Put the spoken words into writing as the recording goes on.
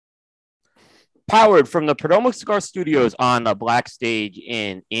Powered from the Perdomo Cigar Studios on the Black Stage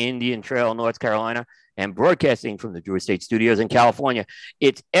in Indian Trail, North Carolina, and broadcasting from the Drew Estate Studios in California.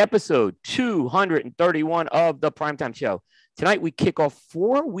 It's episode 231 of the Primetime Show. Tonight, we kick off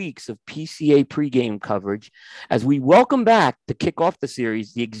 4 weeks of PCA pregame coverage as we welcome back to kick off the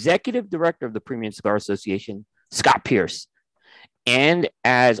series the executive director of the Premium Cigar Association, Scott Pierce. And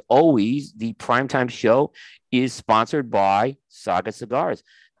as always, the Primetime Show is sponsored by Saga Cigars.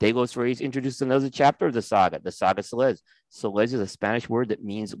 De Los Reyes introduced another chapter of the Saga Celeste. Celeste is a Spanish word that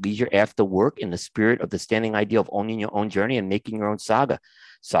means leisure after work in the spirit of the standing ideal of owning your own journey and making your own saga.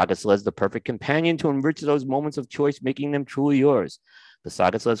 Saga Celeste is the perfect companion to enrich those moments of choice, making them truly yours. The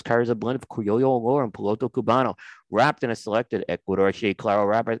Saga Celeste carries a blend of Criollo Olor and Piloto Cubano, wrapped in a selected Ecuador Shade Claro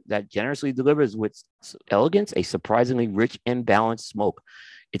wrapper that generously delivers with elegance a surprisingly rich and balanced smoke.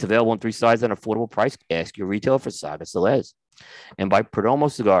 It's available in 3 sizes at an affordable price. Ask your retailer for Saga Celeste. And by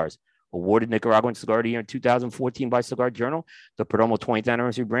Perdomo Cigars, awarded Nicaraguan Cigar of the Year in 2014 by Cigar Journal, the Perdomo 20th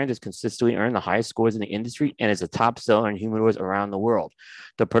Anniversary brand has consistently earned the highest scores in the industry and is a top seller in humidors around the world.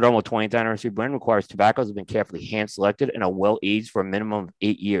 The Perdomo 20th Anniversary brand requires tobaccos that have been carefully hand-selected and are well-aged for a minimum of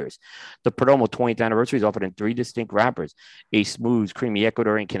 8 years. The Perdomo 20th Anniversary is offered in 3 distinct wrappers: a smooth, creamy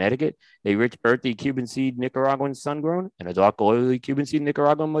Ecuadorian Connecticut, a rich, earthy Cuban seed Nicaraguan Sun-Grown, and a dark, oily Cuban seed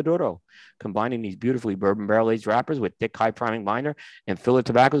Nicaraguan Maduro. Combining these beautifully bourbon barrel-aged wrappers with thick, high-priming binder and filler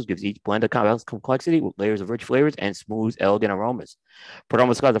tobaccos gives each blend of complexity with layers of rich flavors and smooth, elegant aromas.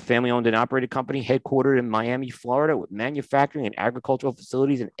 Perdomo Cigars is a family-owned and operated company headquartered in Miami, Florida, with manufacturing and agricultural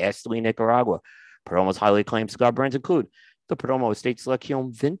facilities in Esteli, Nicaragua. Perdomo's highly acclaimed cigar brands include the Perdomo Estate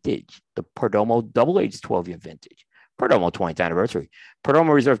Selection Vintage, the Perdomo Double-Aged 12-Year Vintage, Perdomo 20th Anniversary,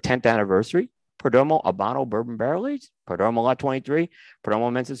 Perdomo Reserve 10th Anniversary, Perdomo Habano Bourbon Barrel Aged, Perdomo Lot 23,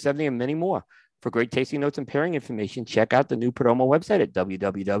 Perdomo Mensa 70, and many more. For great tasting notes and pairing information, check out the new Perdomo website at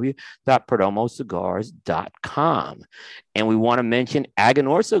www.perdomocigars.com. And we want to mention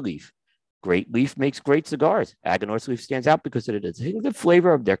Aganorsa Leaf. Great Leaf makes great cigars. Aganorsa Leaf stands out because of the distinctive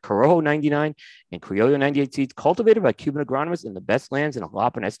flavor of their Corojo 99 and Criollo 98 seeds cultivated by Cuban agronomists in the best lands in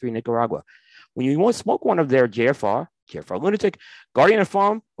Jalapa and Esteli, Nicaragua. When you want to smoke one of their JFR Lunatic, Guardian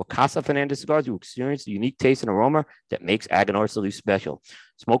Farm, or Casa Fernandez cigars, you experience the unique taste and aroma that makes Aganorsa Leaf special.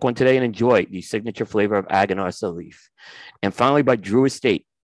 Smoke one today and enjoy the signature flavor of Aganorsa Leaf. And finally, by Drew Estate.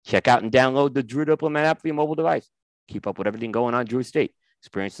 Check out and download the Drew Diplomat app for your mobile device. Keep up with everything going on Drew Estate.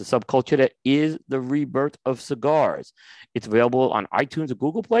 Experience the subculture that is the rebirth of cigars. It's available on iTunes or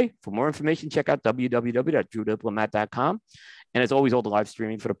Google Play. For more information, check out www.drewdiplomat.com. And as always, all the live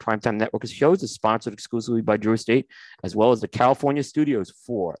streaming for the Primetime Network of shows is sponsored exclusively by Drew Estate, as well as the California studios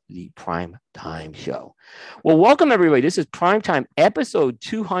for the Primetime Show. Well, welcome, everybody. This is Primetime episode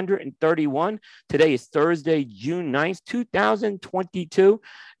 231. Today is Thursday, June 9th, 2022.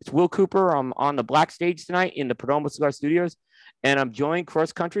 It's Will Cooper. I'm on the Black Stage tonight in the Perdomo Cigar Studios, and I'm joined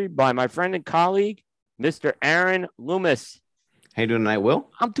cross-country by my friend and colleague, Mr. Aaron Loomis. How you doing tonight,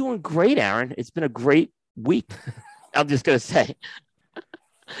 Will? I'm doing great, Aaron. It's been a great week. I'm just going to say.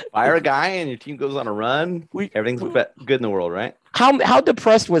 Fire a guy and your team goes on a run. Everything's good in the world, right? How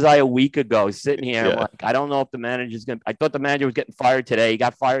depressed was I a week ago sitting here? Yeah. Like, I don't know if the manager's going to – I thought the manager was getting fired today. He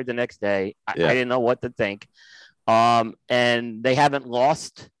got fired the next day. I didn't know what to think. And they haven't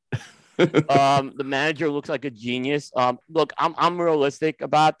lost. The manager looks like a genius. Look, I'm realistic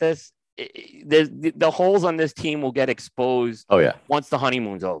about this. The holes on this team will get exposed once the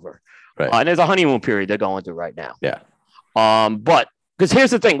honeymoon's over. Right. And there's a honeymoon period they're going through right now. Yeah. But because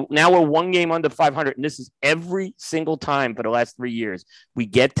here's the thing, now we're 1 game under 500, and this is every single time for the last 3 years. We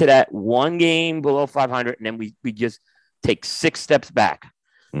get to that 1 game below 500, and then we just take 6 steps back.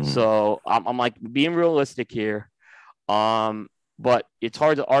 Mm-hmm. So I'm like being realistic here. But it's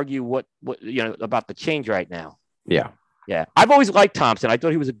hard to argue what about the change right now. Yeah. Yeah, I've always liked Thompson. I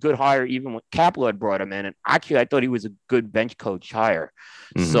thought he was a good hire even when Kapler had brought him in. And actually, I thought he was a good bench coach hire.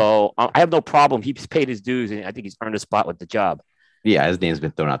 Mm-hmm. So I have no problem. He's paid his dues, and I think he's earned a spot with the job. Yeah, his name's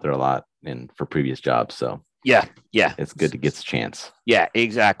been thrown out there a lot for previous jobs. So yeah. It's good to get a chance. Yeah,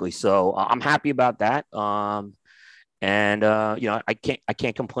 exactly. So I'm happy about that. I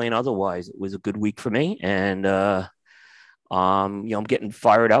can't complain otherwise. It was a good week for me. And I'm getting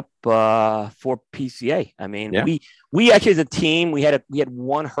fired up for PCA. I mean, we actually as a team, we had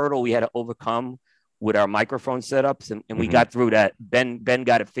one hurdle we had to overcome with our microphone setups, and we got through that. Ben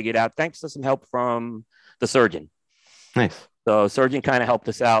got it figured out thanks to some help from the surgeon. Nice. So surgeon kind of helped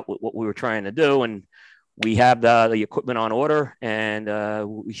us out with what we were trying to do, and we have the equipment on order, and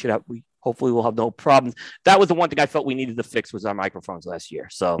hopefully we'll have no problems. That was the one thing I felt we needed to fix was our microphones last year.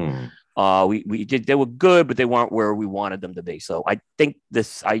 So they were good, but they weren't where we wanted them to be. So I think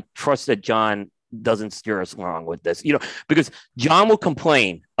I trust that John doesn't steer us wrong with this, because John will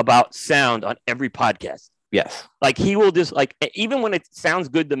complain about sound on every podcast. Yes. Like he will just like, even when it sounds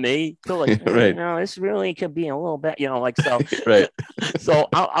good to me, he'll like, right. This really could be a little bit, like, so. right. So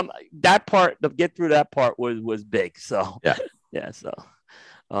I'm that part, to get through that part was big. So yeah. So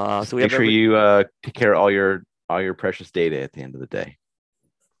so we make sure you take care of all your precious data at the end of the day.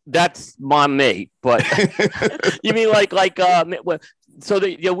 That's on me, but you mean like so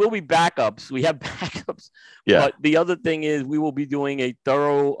there will be backups. We have backups. Yeah. But the other thing is we will be doing a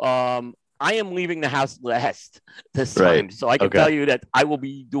thorough. I am leaving the house last this time, so I can tell you that I will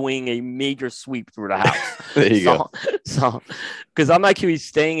be doing a major sweep through the house. There you go. So, because I'm actually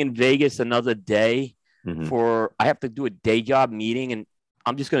staying in Vegas another day I have to do a day job meeting, and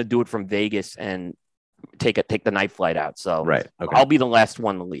I'm just going to do it from Vegas and take the night flight out. So I'll be the last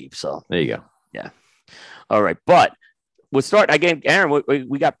one to leave. So there you go. Yeah. All right. But we'll start again, Aaron.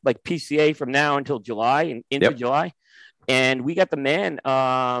 We got like PCA from now until July and into July. And we got the man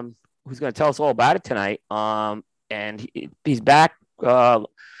who's going to tell us all about it tonight. And he's back.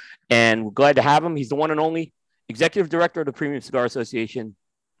 And we're glad to have him. He's the one and only executive director of the Premium Cigar Association,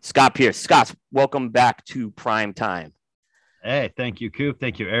 Scott Pierce. Scott, welcome back to Prime Time. Hey, thank you, Coop.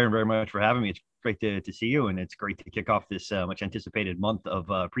 Thank you, Aaron, very much for having me. It's great to see you, and it's great to kick off this much anticipated month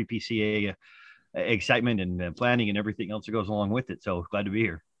of pre-PCA excitement and planning and everything else that goes along with it. So glad to be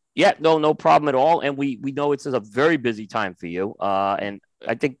here. Yeah, no problem at all. And we know it's a very busy time for you. And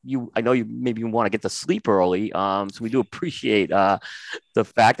I think I know you maybe want to get to sleep early. So we do appreciate the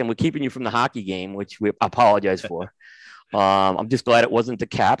fact, and we're keeping you from the hockey game, which we apologize for. I'm just glad it wasn't the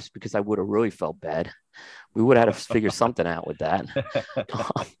Caps, because I would have really felt bad. We would have had to figure something out with that.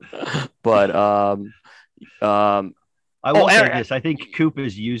 But I will say this. I think Coop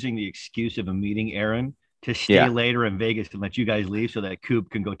is using the excuse of a meeting, Aaron, to stay later in Vegas and let you guys leave so that Coop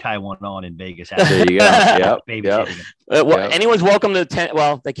can go tie one on in Vegas. There you go. Anyone's welcome to attend.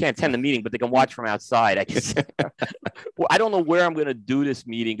 Well, they can't attend the meeting, but they can watch from outside. I guess. Well, I don't know where I'm going to do this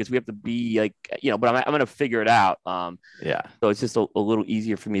meeting, because we have to be like, but I'm going to figure it out. So it's just a little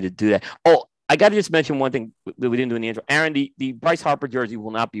easier for me to do that. Oh, I got to just mention one thing that we didn't do in the intro. Aaron, the Bryce Harper jersey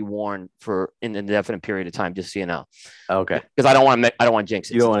will not be worn for an indefinite period of time, just so you know. Okay. Because I don't want to jinx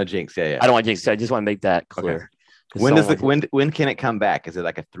it. You don't want to jinx, yeah. I don't want to jinx it. I just want to make that clear. Okay. When can it come back? Is it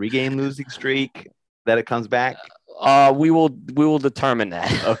like a 3-game losing streak that it comes back? We will determine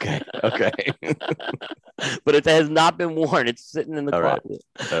that. Okay. But it has not been worn. It's sitting in the closet.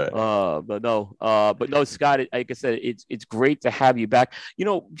 All right. But no, Scott. Like I said, it's great to have you back.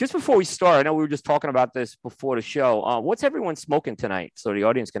 Just before we start, I know we were just talking about this before the show. What's everyone smoking tonight, so the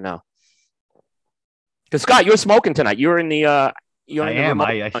audience can know? Because Scott, you're smoking tonight. You're in the. I am.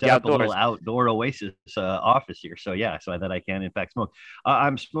 I set up a little outdoor oasis office here. So that I can, in fact, smoke.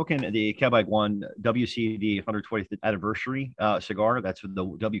 I'm smoking the Kebag One WCD 120th anniversary cigar. That's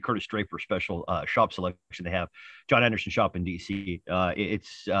the W. Curtis Draper special shop selection they have. John Anderson shop in DC.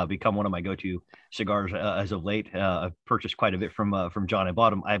 It's become one of my go-to cigars as of late. I've purchased quite a bit from John.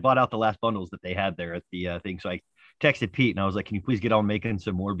 I bought out the last bundles that they had there at the thing. So I texted Pete and I was like, "Can you please get on making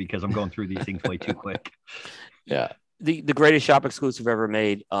some more, because I'm going through these things way too quick." Yeah. The greatest shop exclusive ever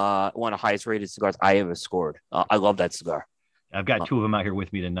made, one of the highest rated cigars I ever scored. I love that cigar. I've got 2 of them out here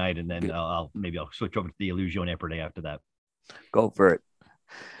with me tonight, and then I'll switch over to the Illusion Epernay after that. Go for it.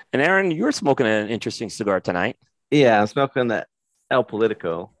 And Aaron, you're smoking an interesting cigar tonight. Yeah, I'm smoking the El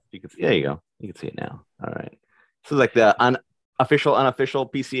Politico. There you go. You can see it now. All right. This is like the unofficial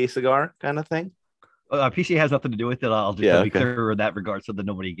PCA cigar kind of thing. PCA has nothing to do with it. I'll just be clear in that regard, so that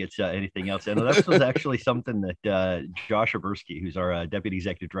nobody gets anything else. And that was actually something that Josh Abersky, who's our deputy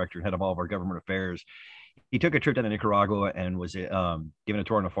executive director and head of all of our government affairs, he took a trip down to Nicaragua and was giving a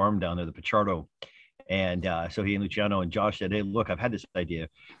tour on a farm down there, the Pichardo. And so he and Luciano and Josh said, "Hey, look, I've had this idea."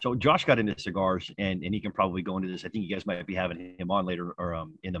 So Josh got into cigars, and he can probably go into this. I think you guys might be having him on later, or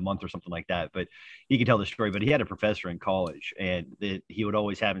in the month or something like that. But he can tell the story. But he had a professor in college, and he would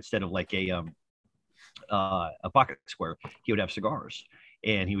always have, instead of like a pocket square, he would have cigars,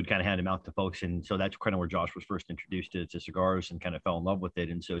 and he would kind of hand them out to folks. And so that's kind of where Josh was first introduced to cigars and kind of fell in love with it.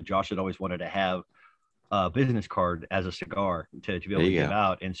 And so Josh had always wanted to have a business card as a cigar to be able to give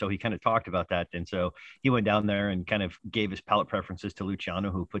out. And so he kind of talked about that. And so he went down there and kind of gave his palate preferences to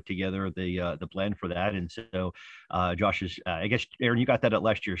Luciano, who put together the blend for that. And so Josh is, I guess, Aaron, you got that at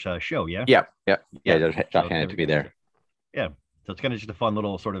last year's show, yeah? Yeah. Josh handed it to me there. Yeah. So it's kind of just a fun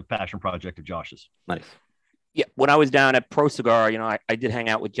little sort of passion project of Josh's. Nice. Yeah, when I was down at Pro Cigar, I did hang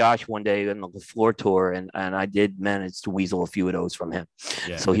out with Josh one day on the floor tour, and I did manage to weasel a few of those from him.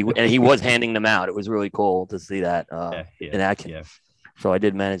 Yeah. So he was handing them out. It was really cool to see that in action. Yeah. So I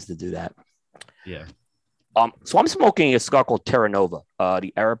did manage to do that. Yeah. So I'm smoking a cigar called Terra Nova,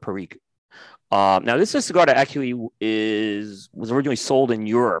 the Arab Perique. Now this is a cigar that actually was originally sold in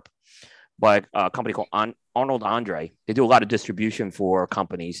Europe by a company called Arnold Andre. They do a lot of distribution for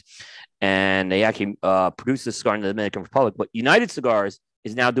companies, and they actually produce this cigar in the Dominican Republic. But United Cigars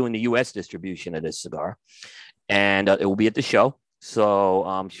is now doing the U.S. distribution of this cigar, and it will be at the show. So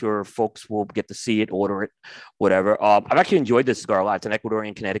I'm sure folks will get to see it, order it, whatever. I've actually enjoyed this cigar a lot. It's an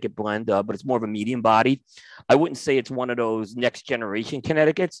Ecuadorian Connecticut blend, but it's more of a medium bodied. I wouldn't say it's one of those next generation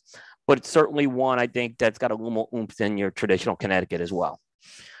Connecticut's, but it's certainly one I think that's got a little more oomph than your traditional Connecticut as well.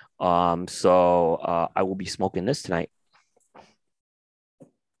 So I will be smoking this tonight.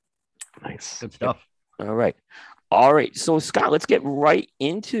 Nice. Good stuff. All right. So Scott, let's get right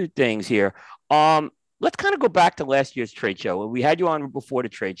into things here. Let's kind of go back to last year's trade show. We had you on before the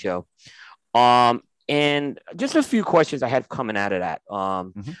trade show. And just a few questions I had coming out of that.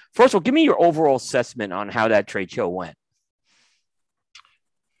 First of all, give me your overall assessment on how that trade show went.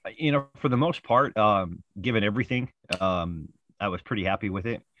 For the most part, given everything, I was pretty happy with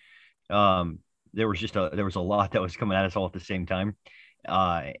it. There was a lot that was coming at us all at the same time.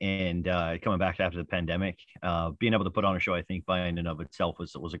 And coming back after the pandemic, being able to put on a show, I think by and of itself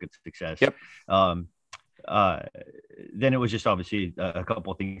was a good success. Yep. Then it was just obviously a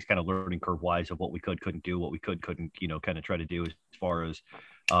couple of things kind of learning curve wise of what we couldn't do, what we couldn't, kind of try to do as far as,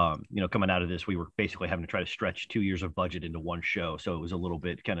 coming out of this, we were basically having to try to stretch 2 years of budget into one show. So it was a little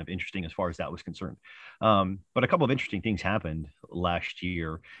bit kind of interesting as far as that was concerned. But a couple of interesting things happened last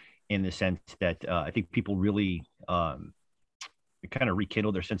year in the sense that I think people really kind of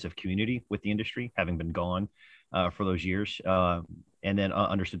rekindled their sense of community with the industry, having been gone for those years. And then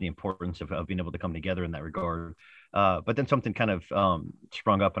understood the importance of being able to come together in that regard. But then something kind of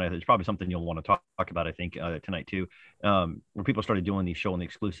sprung up, and I think it's probably something you'll want to talk about, I think, tonight too, where people started doing these show and the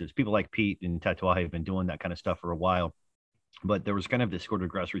exclusives. People like Pete and Tatuaje have been doing that kind of stuff for a while. But there was kind of this sort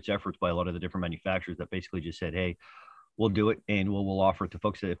of grassroots efforts by a lot of the different manufacturers that basically just said, hey, we'll do it, and we'll offer it to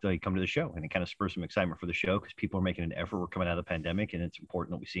folks that if they come to the show, and it kind of spurs some excitement for the show because people are making an effort. We're coming out of the pandemic, and it's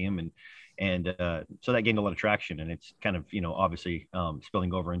important that we see them, and so that gained a lot of traction, and it's kind of obviously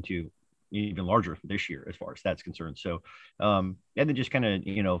spilling over into even larger this year as far as that's concerned. So and then just kind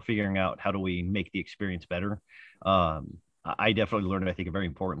of figuring out how do we make the experience better. I definitely learned, I think, a very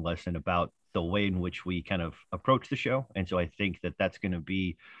important lesson about the way in which we kind of approach the show. And so I think that that's going to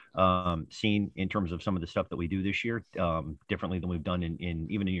be seen in terms of some of the stuff that we do this year differently than we've done in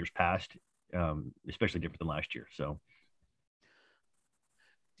even in years past, especially different than last year. So.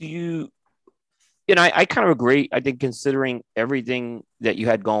 I kind of agree. I think considering everything that you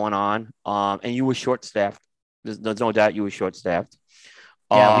had going on and you were short-staffed, there's no doubt you were short-staffed.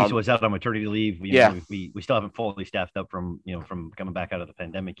 Yeah, Lisa was out on maternity leave. We still haven't fully staffed up from coming back out of the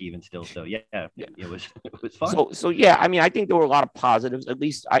pandemic even still. So it was fun. So yeah, I mean, I think there were a lot of positives. At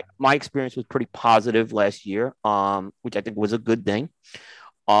least my experience was pretty positive last year, which I think was a good thing.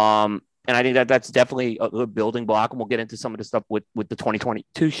 And I think that's definitely a good building block. And we'll get into some of the stuff with the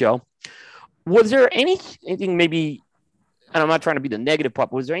 2022 show. Was there anything maybe, and I'm not trying to be the negative part,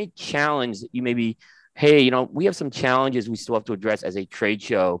 but was there any challenge that you maybe, hey, we have some challenges we still have to address as a trade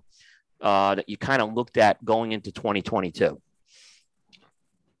show that you kind of looked at going into 2022?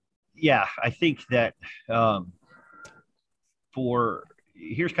 Yeah, I think that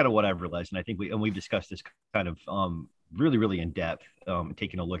here's kind of what I've realized, and I think we've discussed this kind of really, really in depth,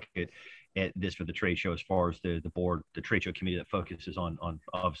 taking a look at this for the trade show as far as the board, the trade show committee that focuses on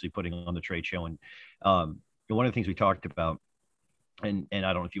obviously putting on the trade show. And one of the things we talked about, and I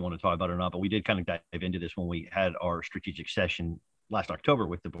don't know if you want to talk about it or not, but we did kind of dive into this when we had our strategic session last October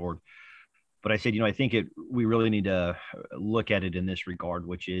with the board. But I said, I think we really need to look at it in this regard,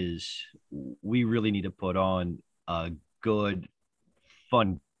 which is we really need to put on a good,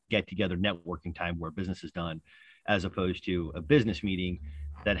 fun get-together networking time where business is done, as opposed to a business meeting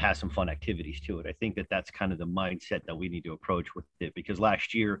that has some fun activities to it. I think that's kind of the mindset that we need to approach with it, because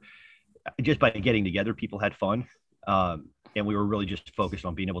last year, just by getting together, people had fun. And we were really just focused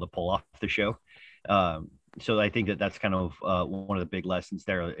on being able to pull off the show. So I think that's kind of one of the big lessons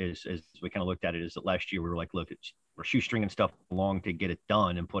there is we kind of looked at it is that last year we were like, look, we're shoestringing stuff along to get it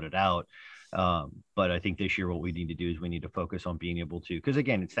done and put it out. But I think this year what we need to do is we need to focus on being able to, because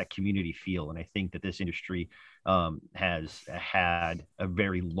again, it's that community feel. And I think that this industry has had a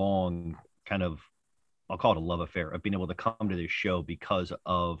very long kind of, I'll call it a love affair of being able to come to this show because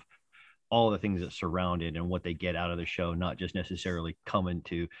of all the things that surround it and what they get out of the show, not just necessarily coming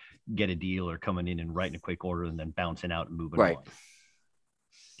to get a deal or coming in and writing a quick order and then bouncing out and moving on.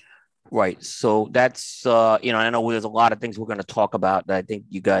 Right. So that's, I know there's a lot of things we're going to talk about that I think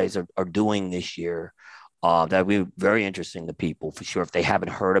you guys are doing this year. That will be very interesting to people for sure if they haven't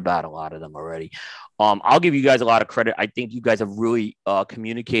heard about a lot of them already. I'll give you guys a lot of credit. I think you guys have really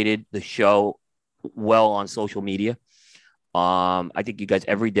communicated the show well on social media. I think you guys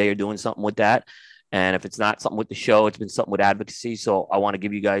every day are doing something with that. And if it's not something with the show, it's been something with advocacy. So I want to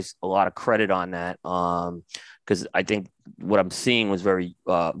give you guys a lot of credit on that because I think what I'm seeing was very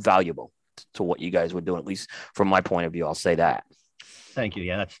valuable to what you guys were doing, at least from my point of view. I'll say that. Thank you.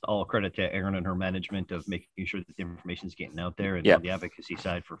 Yeah, that's all credit to Aaron and her management of making sure that the information is getting out there, and Yep. on the advocacy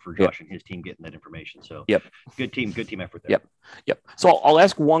side for Josh and his team getting that information. So yep, good team effort there. Yep. So I'll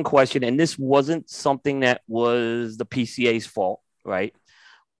ask one question, and this wasn't something that was the PCA's fault, right?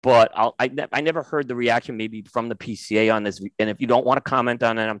 But I never heard the reaction maybe from the PCA on this, and if you don't want to comment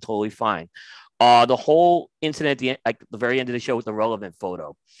on it, I'm totally fine. The whole incident at the very end of the show with the relevant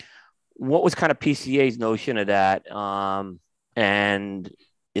photo. What was kind of PCA's notion of that? And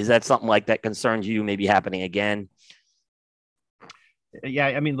is that something like that concerns you maybe happening again? Yeah,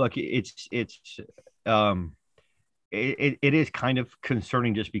 I mean, look, it is kind of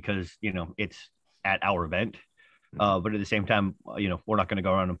concerning just because, it's at our event. But at the same time, we're not going to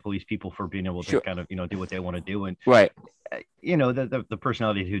go around and police people for being able to kind of, do what they want to do. And, right. The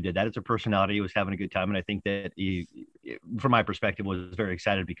personality who did that, it's a personality who was having a good time. And I think that he, from my perspective, was very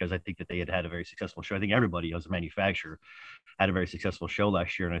excited because I think that they had a very successful show. I think everybody as a manufacturer had a very successful show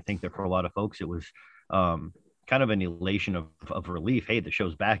last year. And I think that for a lot of folks, it was kind of an elation of relief. Hey, the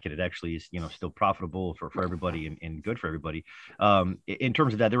show's back and it actually is, still profitable for everybody and good for everybody. In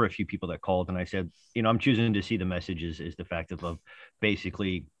terms of that, there were a few people that called and I said, I'm choosing to see the messages is the fact of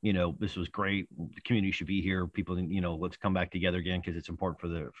basically, this was great. The community should be here. People, let's come back together again because it's important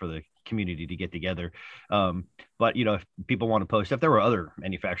for the community to get together. But, if people want to post stuff, there were other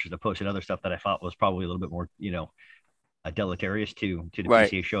manufacturers that posted other stuff that I thought was probably a little bit more, deleterious to the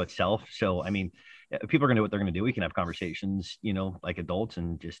PCA show itself. So, I mean, people are going to do what they're going to do. We can have conversations, like adults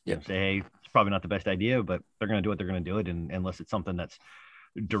and just say, hey, it's probably not the best idea, but they're going to do what they're going to do it. And unless it's something that's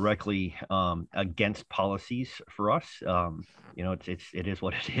directly against policies for us, it is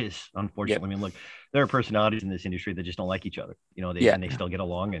what it is. Unfortunately, I mean, look, there are personalities in this industry that just don't like each other, and they still get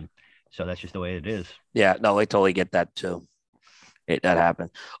along. And so that's just the way it is. Yeah, no, I totally get that too. That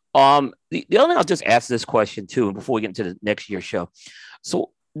happened. The other thing, I'll just ask this question too before we get into the next year's show.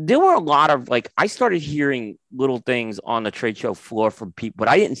 So there were a lot of I started hearing little things on the trade show floor from people, but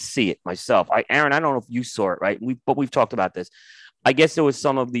I didn't see it myself. Aaron, I don't know if you saw it, right? But we've talked about this. I guess there was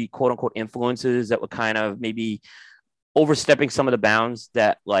some of the quote unquote influences that were kind of maybe overstepping some of the bounds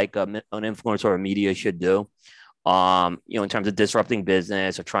that an influencer or a media should do. In terms of disrupting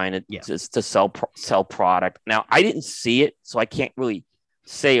business or trying to sell product. Now, I didn't see it, so I can't really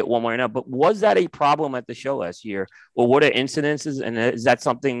say it one way or another, but was that a problem at the show last year? Or what are incidences? And is that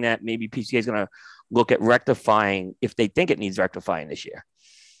something that maybe PCA is going to look at rectifying if they think it needs rectifying this year?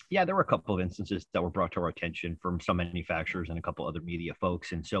 Yeah, there were a couple of instances that were brought to our attention from some manufacturers and a couple other media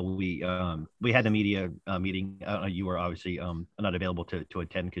folks. And so we had the media meeting. You were obviously not available to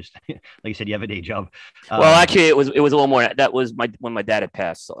attend because, like you said, you have a day job. Well, actually, it was a little more. That was when my dad had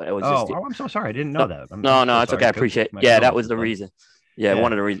passed. So it was I'm so sorry. I didn't know that. No, it's okay. I appreciate it. Yeah, that was the reason. Yeah,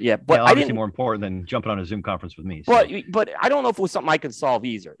 one of the reasons. Yeah, but obviously more important than jumping on a Zoom conference with me. So. But I don't know if it was something I could solve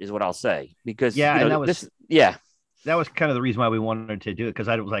either, is what I'll say. Because that was kind of the reason why we wanted to do it, because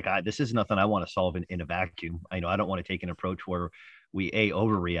I was like, this is nothing I want to solve in a vacuum. I don't want to take an approach where we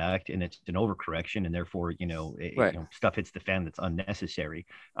overreact and it's an overcorrection, and therefore stuff hits the fan that's unnecessary,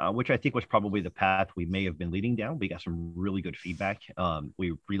 which I think was probably the path we may have been leading down. We got some really good feedback.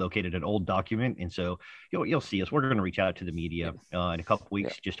 We relocated an old document, and so you'll see us. We're going to reach out to the media in a couple of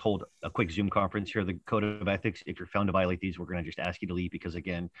weeks. Just hold a quick Zoom conference here. The code of ethics. If you're found to violate these, we're going to just ask you to leave, because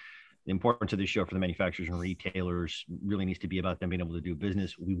again, the importance of this show for the manufacturers and retailers really needs to be about them being able to do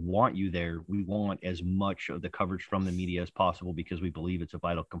business. We want you there. We want as much of the coverage from the media as possible, because we believe it's a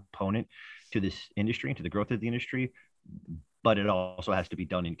vital component to this industry and to the growth of the industry. But it also has to be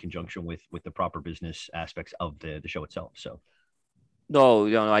done in conjunction with the proper business aspects of the show itself. So,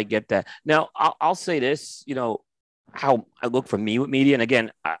 no, I get that. Now, I'll say this, how I look for me with media. And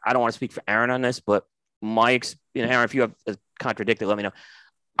again, I don't want to speak for Aaron on this, but Aaron, if you have contradicted, let me know.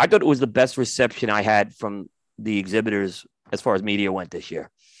 I thought it was the best reception I had from the exhibitors as far as media went this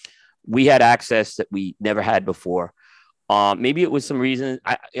year. We had access that we never had before. Maybe it was some reason,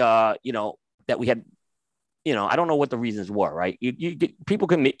 that we had, I don't know what the reasons were, right? People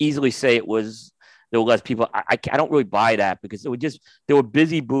can easily say there were less people. I don't really buy that, because there were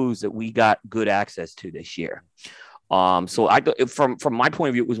busy booths that we got good access to this year. So from my point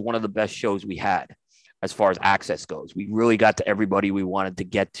of view, it was one of the best shows we had as far as access goes. We really got to everybody we wanted to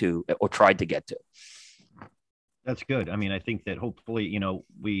get to or tried to get to. That's good. I mean, I think that hopefully, you know,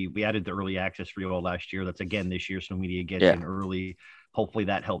 we added the early access for you all last year. That's again this year. So media gets in early. Hopefully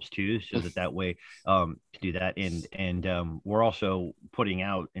that helps too. So that way to do that. And we're also putting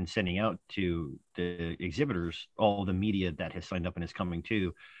out and sending out to the exhibitors all the media that has signed up and is coming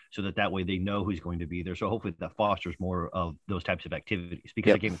too, so that way they know who's going to be there. So hopefully that fosters more of those types of activities,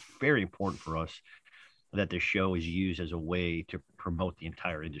 because again, it's very important for us that the show is used as a way to promote the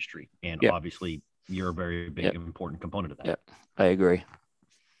entire industry. And obviously you're a very big, important component of that. Yeah, I agree.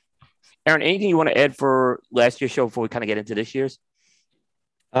 Aaron, anything you want to add for last year's show before we kind of get into this year's?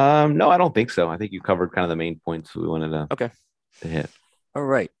 No, I don't think so. I think you covered kind of the main points we wanted to hit. All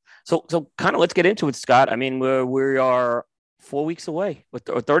right. So kind of let's get into it, Scott. I mean, we are 4 weeks away,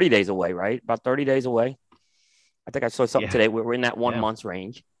 or 30 days away, right? About 30 days away. I think I saw something today. We're in that 1 month's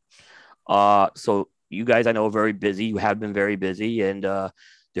range. So you guys, I know, are very busy. You have been very busy, and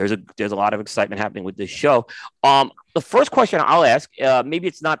there's a lot of excitement happening with this show. The first question I'll ask, maybe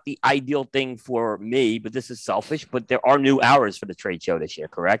it's not the ideal thing for me, but this is selfish, but there are new hours for the trade show this year,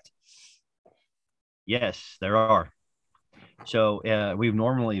 correct? Yes, there are. So we've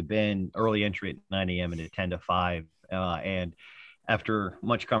normally been early entry at 9 a.m. and at 10 to 5. And after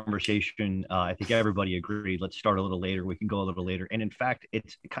much conversation, I think everybody agreed, let's start a little later. We can go a little later. And in fact,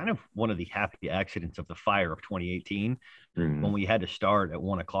 it's kind of one of the happy accidents of the fire of 2018 when we had to start at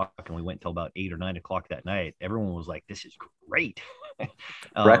 1 o'clock and we went until about 8 or 9 o'clock that night. Everyone was like, this is great.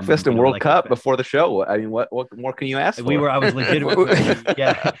 Breakfast and World Cup before the show. I mean, what more can you ask for? I was legitimately,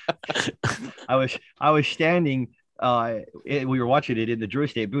 I was standing. We were watching it in the Drew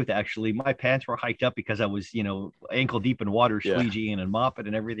Estate booth. Actually, my pants were hiked up because I was, ankle deep in water, squeegeeing and mopping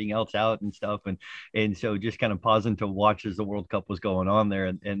and everything else out and stuff. And so just kind of pausing to watch as the World Cup was going on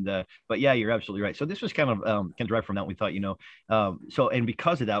there. But yeah, you're absolutely right. So this was kind of derived from that. We thought, and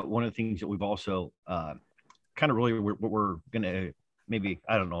because of that, one of the things that we've also kind of really we're going to maybe,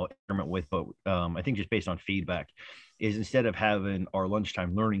 I don't know, experiment with, but I think just based on feedback is instead of having our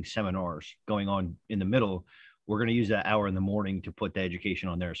lunchtime learning seminars going on in the middle, we're going to use that hour in the morning to put the education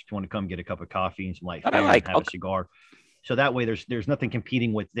on there. So if you want to come get a cup of coffee and some light fare and have a cigar. So that way there's nothing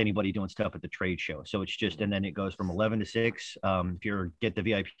competing with anybody doing stuff at the trade show. So it's just, and then it goes from 11 to 6. If you get the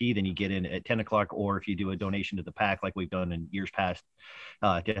VIP, then you get in at 10 o'clock, or if you do a donation to the PAC, like we've done in years past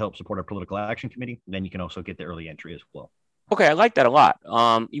to help support our political action committee, then you can also get the early entry as well. Okay. I like that a lot.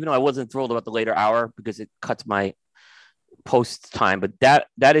 Even though I wasn't thrilled about the later hour because it cuts my post time, but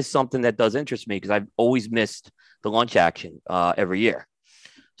that is something that does interest me because I've always missed the lunch action every year.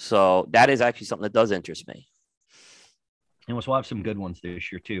 So that is actually something that does interest me. And we'll have some good ones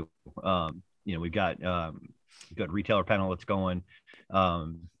this year too. We've got a good retailer panel that's going.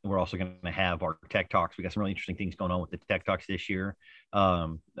 We're also going to have our tech talks. We got some really interesting things going on with the tech talks this year.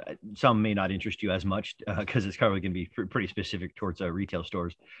 Some may not interest you as much because it's probably going to be pretty specific towards retail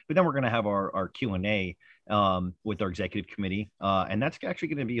stores. But then we're going to have our Q&A with our executive committee, and that's actually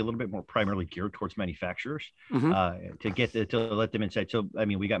going to be a little bit more primarily geared towards manufacturers to let them insight. So I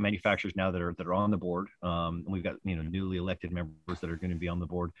mean, we got manufacturers now that are on the board. We've got newly elected members that are going to be on the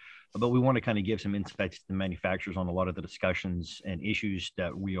board, but we want to kind of give some insights to the manufacturers on a lot of the discussions and issues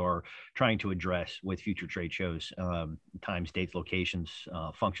that we are trying to address with future trade shows, times, dates, locations,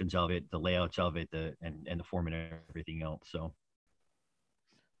 functions of it, the layouts of it, and the format and everything else. So.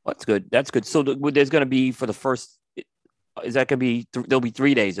 That's good. That's good. So there's going to be for the first, is that going to be, there'll be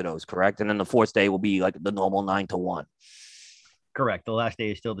 3 days of those, correct? And then the fourth day will be like the normal 9 to 1. Correct. The last day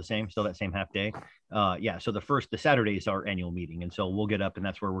is still the same, still that same half day. So the Saturday is our annual meeting. And so we'll get up and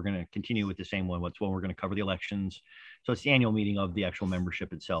that's where we're going to continue with the same one. That's when we're going to cover the elections. So it's the annual meeting of the actual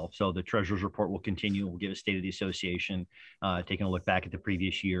membership itself. So the treasurer's report will continue. We'll give a state of the association, taking a look back at the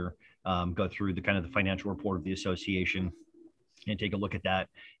previous year, go through the kind of the financial report of the association, and take a look at that,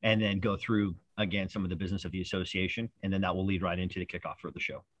 and then go through again some of the business of the association, and then that will lead right into the kickoff for the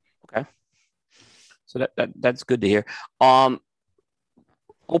show. Okay, so that's good to hear.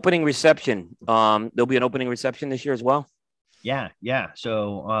 Opening reception. There'll be an opening reception this year as well. Yeah.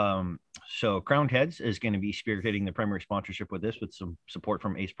 So Crowned Heads is going to be spearheading the primary sponsorship with this, with some support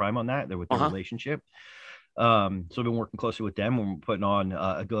from Ace Prime on that. They're with the relationship. So we've been working closely with them. We're putting on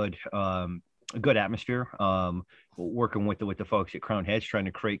a good atmosphere, working with the folks at Crowned Heads, trying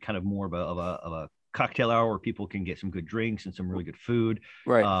to create kind of more of a cocktail hour where people can get some good drinks and some really good food.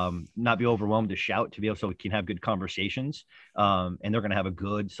 Right. Not be overwhelmed to shout, to be able so we can have good conversations. And they're going to have a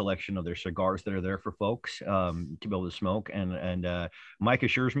good selection of their cigars that are there for folks to be able to smoke. And Mike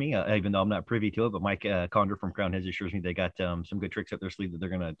assures me, even though I'm not privy to it, but Mike Condor from Crown Heads assures me they got some good tricks up their sleeve that they're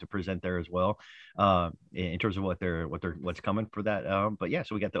going to present there as well, in terms of what's coming for that. But yeah,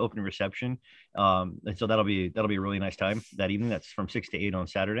 so we got the opening reception, and so that'll be a really nice time that evening. That's from 6 to 8 on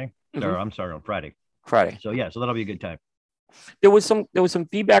Saturday. Or I'm sorry, on Friday. So yeah, so that'll be a good time. There was some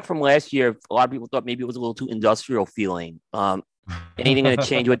feedback from last year. A lot of people thought maybe it was a little too industrial feeling. Anything going to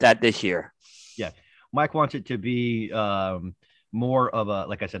change with that this year? Yeah, Mike wants it to be more of a,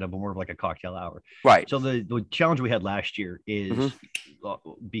 like I said, more of like a cocktail hour. Right. So the challenge we had last year is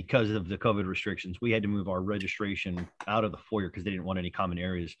because of the COVID restrictions, we had to move our registration out of the foyer because they didn't want any common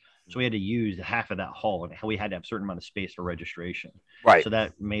areas. So we had to use half of that hall, and we had to have a certain amount of space for registration. Right. So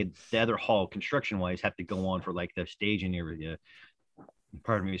that made the other hall construction wise have to go on for like the staging area.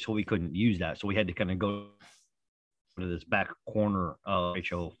 Pardon me. So we couldn't use that. So we had to kind of go to this back corner of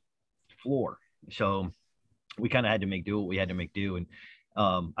HO floor. So we kind of had to make do what we had to make do. And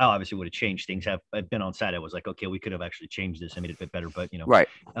I obviously would have changed things. I've been on site. I was like, okay, we could have actually changed this and made it a bit better, but right.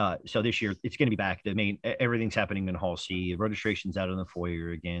 So this year it's going to be back. Everything's happening in Hall C. Registration's out in the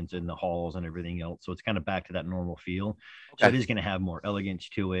foyer again, in the halls and everything else. So it's kind of back to that normal feel. Okay. So it is going to have more elegance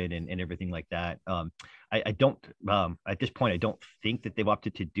to it and everything like that. I don't, at this point, I don't think that they've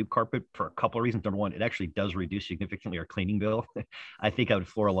opted to do carpet for a couple of reasons. Number one, it actually does reduce significantly our cleaning bill. I think I would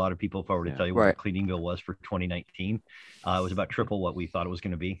floor a lot of people if I were to tell you what the cleaning bill was for 2019. It was about triple what we thought it was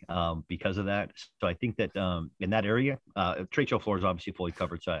going to be because of that. So I think that in that area, trade show floor is obviously fully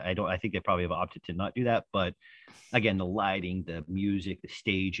covered. So I think they probably have opted to not do that. But again, the lighting, the music, the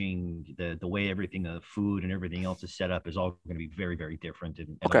staging, the way everything, the food and everything else is set up is all going to be very, very different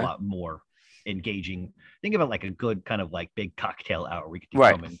and a lot more engaging. Think of it like a good kind of like big cocktail hour where you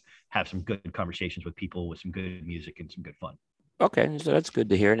can come and have some good conversations with people with some good music and some good fun. Okay, so that's good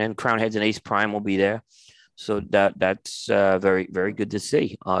to hear. And then Crown Heads and Ace Prime will be there, so that's very, very good to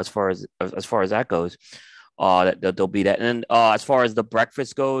see as far as that goes. That there'll be that. And then as far as the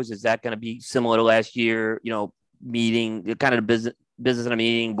breakfast goes, is that going to be similar to last year? Meeting, kind of the business in a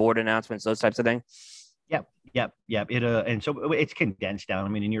meeting, board announcements, those types of things. Yep. It and so it's condensed down. I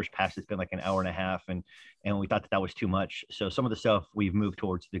mean, in years past, it's been like an hour and a half, and we thought that was too much. So some of the stuff we've moved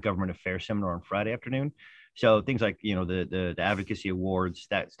towards the government affairs seminar on Friday afternoon. So things like the advocacy awards,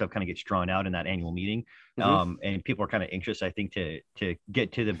 that stuff kind of gets drawn out in that annual meeting, and people are kind of anxious, I think, to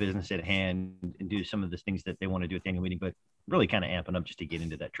get to the business at hand and do some of the things that they want to do at the annual meeting, but really kind of amping up just to get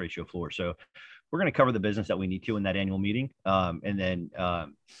into that trade show floor. So we're going to cover the business that we need to in that annual meeting, and then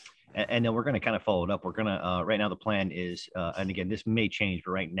we're going to kind of follow it up. We're going to, right now the plan is, and again, this may change,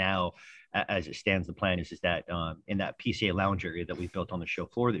 but right now, as it stands, the plan is that in that PCA lounge area that we've built on the show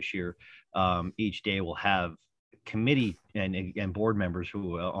floor this year, each day we'll have committee and board members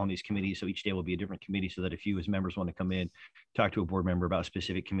who are on these committees. So each day will be a different committee, so that if you as members want to come in, talk to a board member about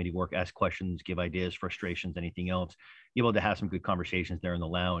specific committee work, ask questions, give ideas, frustrations, anything else, you're able to have some good conversations there in the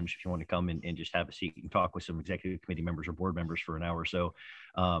lounge if you want to come in and just have a seat and talk with some executive committee members or board members for an hour or so.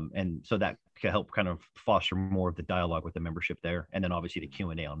 And so that can help kind of foster more of the dialogue with the membership there. And then obviously the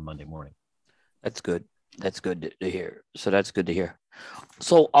Q&A on Monday morning. That's good. That's good to hear. So that's good to hear.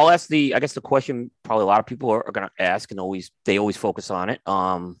 So I'll ask the question probably a lot of people are going to ask, and they always focus on it.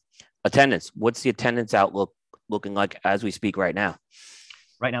 Attendance. What's the attendance outlook looking like as we speak right now?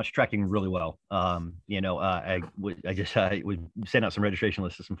 Right now, it's tracking really well. I would send out some registration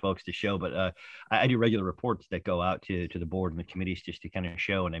lists to some folks to show, but I do regular reports that go out to the board and the committees just to kind of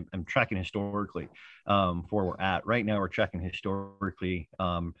show, and I'm tracking historically for where we're at. Right now, we're tracking historically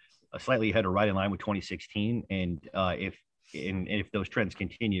slightly ahead or right in line with 2016, and if those trends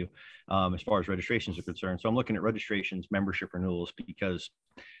continue as far as registrations are concerned. So I'm looking at registrations, membership renewals, because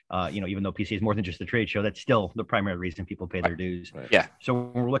even though PCA is more than just the trade show, that's still the primary reason people pay their dues. Right. Yeah. So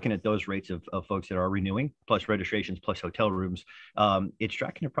when we're looking at those rates of folks that are renewing, plus registrations, plus hotel rooms, it's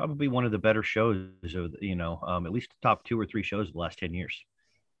tracking to probably one of the better shows of, at least the top 2 or 3 shows of the last 10 years.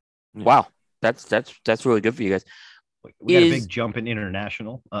 Wow. That's really good for you guys. We got a big jump in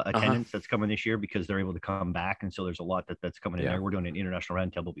international attendance that's coming this year because they're able to come back, and so there's a lot that's coming in there. We're doing an international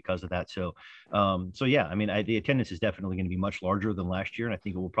roundtable because of that. So, yeah, I mean, the attendance is definitely going to be much larger than last year, and I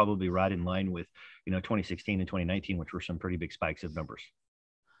think it will probably ride in line with 2016 and 2019, which were some pretty big spikes of numbers.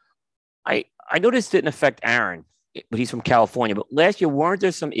 I noticed it didn't affect Aaron, but he's from California. But last year, weren't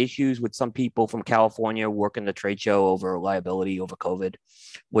there some issues with some people from California working the trade show over liability over COVID?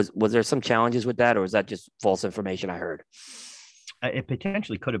 Was there some challenges with that, or is that just false information I heard? It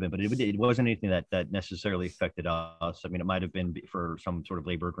potentially could have been, but it wasn't anything that necessarily affected us. I mean, it might have been for some sort of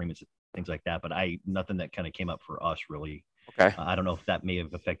labor agreements, things like that, but nothing that kind of came up for us really. Okay. I don't know if that may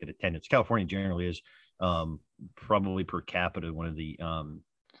have affected attendance. California generally is probably per capita one of the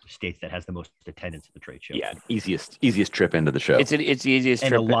states that has the most attendance at the trade show. Yeah, easiest trip into the show. It's the easiest and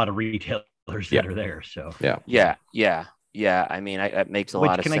trip. A lot of retailers that are there. So yeah. I mean, that makes a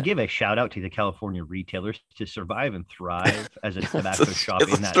lot of sense. Can I give a shout out to the California retailers to survive and thrive as a tobacco shop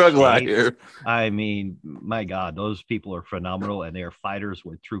in that struggle out here? I mean, my God, those people are phenomenal and they are fighters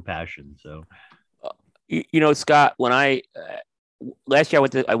with true passion. So, Scott, when last year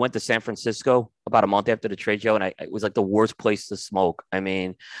I went to San Francisco about a month after the trade show, and it was like the worst place to smoke. I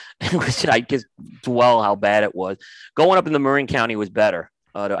mean, I just dwell how bad it was. Going up in the Marin County was better.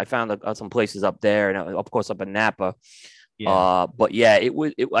 I found some places up there, and of course up in Napa. Yeah. But yeah,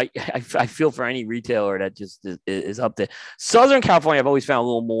 I feel for any retailer that just is up there. Southern California, I've always found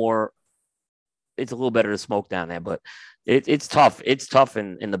it's a little better to smoke down there, but it's tough. It's tough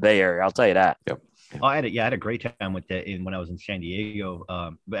in the Bay Area. I'll tell you that. Yep. Oh, I had a great time with when I was in San Diego.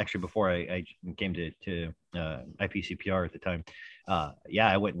 But actually, before I came to IPCPR at the time,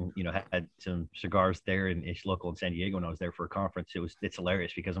 I went and had some cigars there it's local in San Diego when I was there for a conference. It's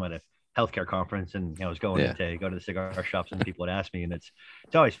hilarious because I'm at a healthcare conference and I was going to go to the cigar shops and people would ask me, and it's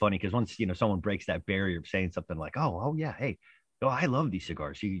always funny because once someone breaks that barrier of saying something like, oh yeah, hey, I love these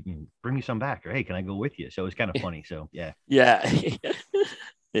cigars, you bring me some back, or hey, can I go with you? So it's kind of funny. So yeah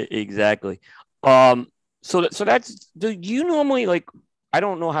exactly. So that's, do you normally, like, I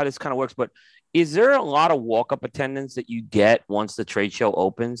don't know how this kind of works, but is there a lot of walk-up attendance that you get once the trade show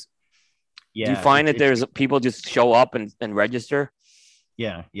opens? Yeah. Do you find that there's people just show up and register?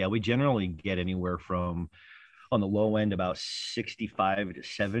 Yeah. We generally get anywhere from, on the low end, about 65 to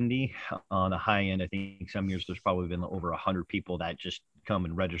 70. On the high end, I think some years there's probably been over 100 people that just come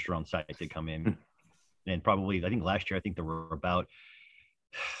and register on site to come in. And probably, I think last year, there were about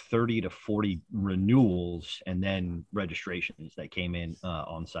 30 to 40 renewals and then registrations that came in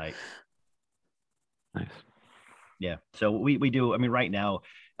on site. Nice. Yeah. So we do, I mean, right now,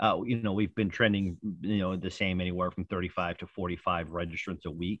 we've been trending, the same, anywhere from 35 to 45 registrants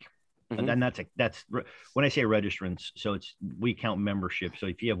a week. Mm-hmm. And then that's when I say registrants, so we count membership. So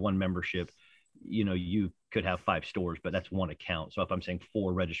if you have one membership, you could have 5 stores, but that's one account. So if I'm saying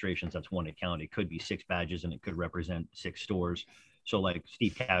 4 registrations, that's one account. It could be 6 badges and it could represent 6 stores. So like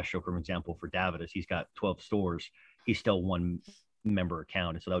Steve Castro, for example, for Davidoff, he's got 12 stores. He's still one member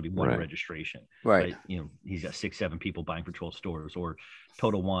account. And so that would be one registration. Right. But, he's got 6-7 people buying for 12 stores, or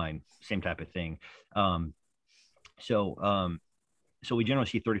Total Wine, same type of thing. So we generally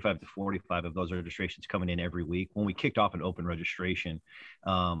see 35 to 45 of those registrations coming in every week. When we kicked off an open registration,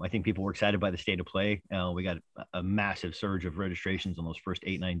 I think people were excited by the state of play. We got a massive surge of registrations on those first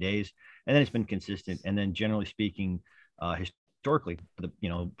 8-9 days, and then it's been consistent. And then generally speaking, historically,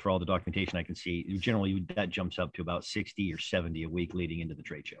 for all the documentation I can see, generally that jumps up to about 60 or 70 a week leading into the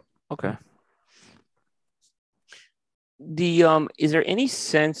trade show. Okay. Is there any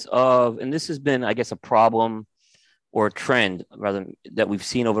sense of, and this has been, I guess, a problem or a trend rather that we've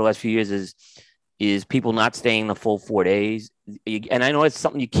seen over the last few years, is people not staying the full 4 days? And I know it's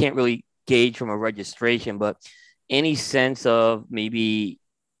something you can't really gauge from a registration, but any sense of maybe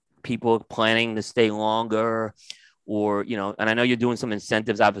people planning to stay longer, or, and I know you're doing some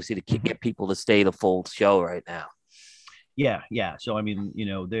incentives, obviously, to get people to stay the full show right now. Yeah. So, I mean,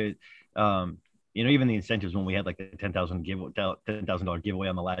 even the incentives, when we had like the $10,000 giveaway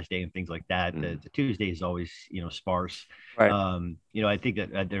on the last day and things like that, the Tuesday is always, sparse. Right. I think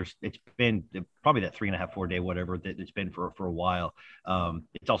that it's been probably that 3.5-4 day, whatever that it's been for a while.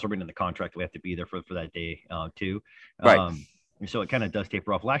 It's also written in the contract we have to be there for that day too. Right. So it kind of does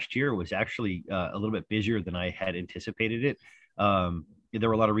taper off. Last year was actually a little bit busier than I had anticipated it. There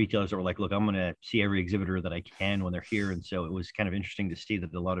were a lot of retailers that were like, look, I'm going to see every exhibitor that I can when they're here. And so it was kind of interesting to see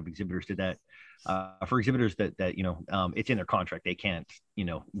that a lot of exhibitors did that. For exhibitors that it's in their contract, they can't,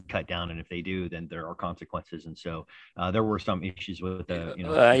 cut down. And if they do, then there are consequences. And so there were some issues with,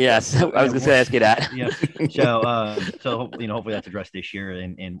 yes, I was going to ask you that. Yeah. So, hopefully that's addressed this year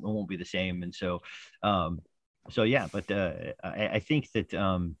and it won't be the same. And so, yeah, but I think that it's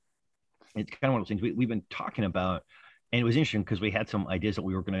kind of one of those things we've been talking about. And it was interesting because we had some ideas that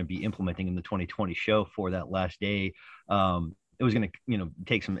we were going to be implementing in the 2020 show for that last day. It was going to,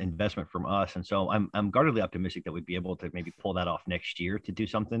 take some investment from us. And so I'm guardedly optimistic that we'd be able to maybe pull that off next year to do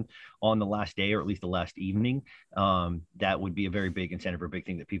something on the last day, or at least the last evening. That would be a very big incentive, or a big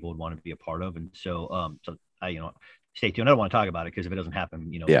thing that people would want to be a part of. And so, stay tuned. I don't want to talk about it because if it doesn't happen,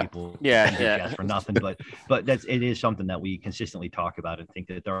 people ask for nothing. But it is something that we consistently talk about and think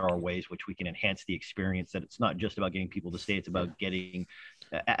that there are ways which we can enhance the experience. That it's not just about getting people to stay; it's about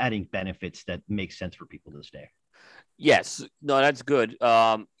adding benefits that make sense for people to stay. Yes, no, that's good.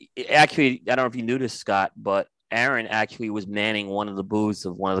 Actually, I don't know if you knew this, Scott, but Aaron actually was manning one of the booths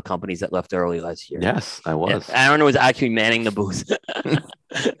of one of the companies that left early last year. Yes, I was. And Aaron was actually manning the booth.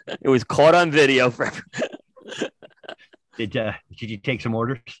 It was caught on video for. Did you take some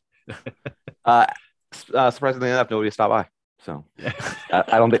orders? Surprisingly enough, nobody stopped by. So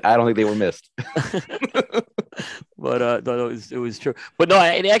I don't think they were missed. But no, it was true. But no,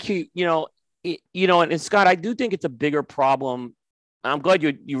 it actually, and Scott, I do think it's a bigger problem. I'm glad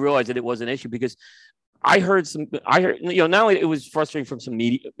you realized that it was an issue because I heard, not only it was frustrating from some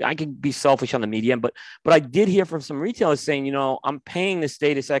media, I can be selfish on the media, but I did hear from some retailers saying, I'm paying to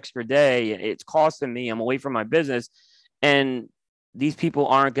stay this extra day. It's costing me. I'm away from my business. And these people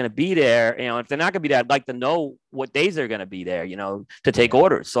aren't going to be there. If they're not going to be there, I'd like to know what days they're going to be there, to take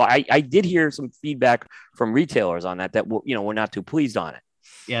orders. So I did hear some feedback from retailers on that we're not too pleased on it.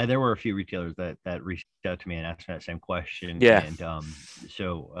 Yeah, there were a few retailers that reached out to me and asked me that same question. Yeah. And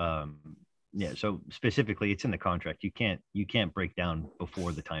so specifically it's in the contract. You can't break down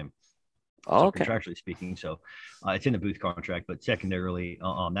before the time. Oh, okay. Contractually speaking. So it's in the booth contract, but secondarily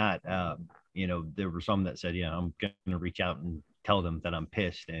on that, there were some that said, I'm going to reach out and tell them that I'm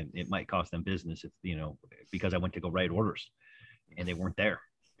pissed and it might cost them business if, because I went to go write orders and they weren't there.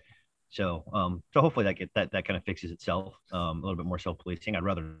 So hopefully that kind of fixes itself. A little bit more self-policing. I'd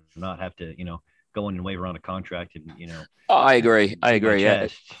rather not have to, go in and wave around a contract and, Oh, I agree. Yeah.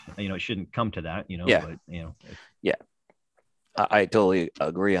 It shouldn't come to that, Yeah. But, yeah. I totally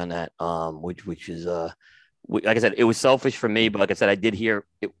agree on that. Which is like I said, it was selfish for me, but like I said, I did hear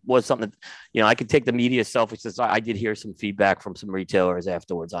it was something. I could take the media selfishness. I did hear some feedback from some retailers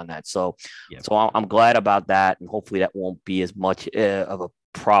afterwards on that. So, So I'm glad about that, and hopefully that won't be as much of a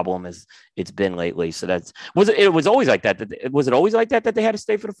problem as it's been lately. So it was always like that. Was it always like that they had to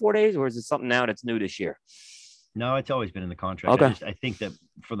stay for the 4 days, or is it something now that's new this year? No, it's always been in the contract. Okay. I think that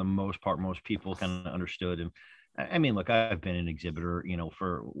for the most part, most people kind of understood. And I mean, look, I've been an exhibitor,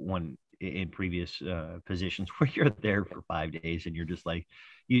 for one in previous positions where you're there for 5 days and you're just like,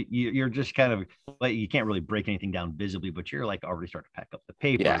 you're just kind of like, you can't really break anything down visibly, but you're like already starting to pack up the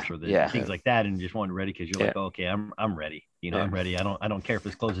papers or the things like that. And just wanting ready. Cause you're like, okay, I'm ready. I'm ready. I don't care if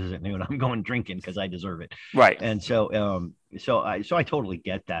this closes at noon. I'm going drinking cause I deserve it. Right. And so I totally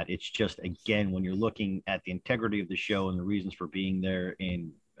get that. It's just, again, when you're looking at the integrity of the show and the reasons for being there,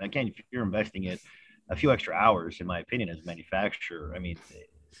 and again, if you're investing it a few extra hours, in my opinion, as a manufacturer, I mean,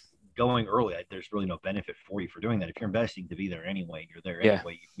 going early, there's really no benefit for you for doing that. If you're investing to be there anyway, you're there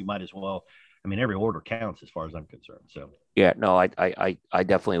anyway, you might as well. I mean, every order counts as far as I'm concerned. So yeah, no, I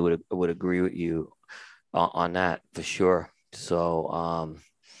definitely would agree with you on that for sure. So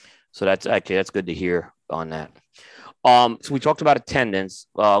so that's good to hear on that. So we talked about attendance.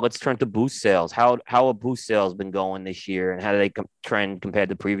 Let's turn to booth sales. How have booth sales been going this year, and how do they trend compared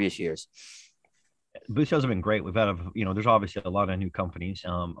to previous years? Booth sales have been great. We've had there's obviously a lot of new companies,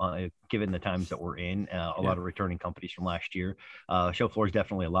 given the times that we're in, a lot of returning companies from last year. Show floor is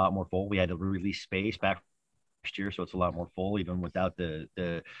definitely a lot more full. We had to release space back last year, so it's a lot more full, even without the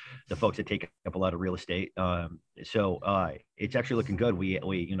folks that take up a lot of real estate. So it's actually looking good.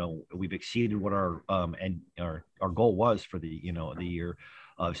 We've exceeded what our goal was for the year,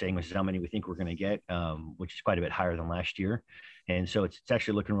 of saying this is how many we think we're going to get, which is quite a bit higher than last year. And so it's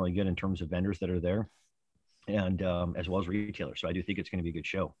actually looking really good in terms of vendors that are there, and as well as retailers. So I do think it's going to be a good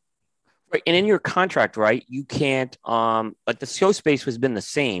show. Right. And in your contract, right, you can't like the show space has been the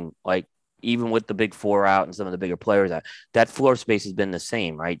same, like even with the big four out and some of the bigger players out, that floor space has been the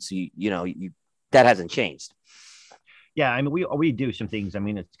same, right? So you that hasn't changed. Yeah, I mean, we do some things. I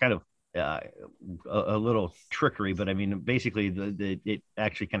mean, it's kind of a little trickery, but I mean, basically it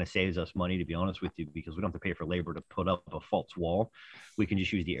actually kind of saves us money, to be honest with you, because we don't have to pay for labor to put up a false wall. We can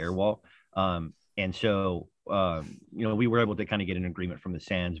just use the air wall. And so, we were able to kind of get an agreement from the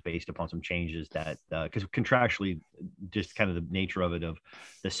Sands based upon some changes that, because contractually, just kind of the nature of it, of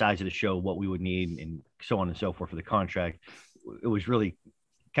the size of the show, what we would need, and so on and so forth for the contract, it was really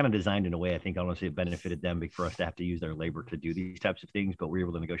kind of designed in a way, I think, honestly, it benefited them for us to have to use their labor to do these types of things, but we were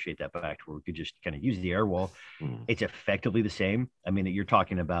able to negotiate that back to where we could just kind of use the air wall. It's effectively the same. I mean, you're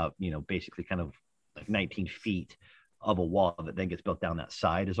talking about, basically kind of like 19 feet of a wall that then gets built down that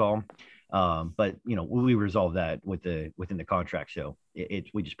side is all. But we resolved that within the contract. So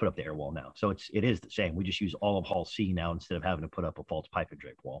we just put up the air wall now. So it is the same. We just use all of Hall C now instead of having to put up a false pipe and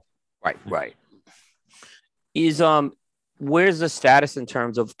drape wall. Right. Is where's the status in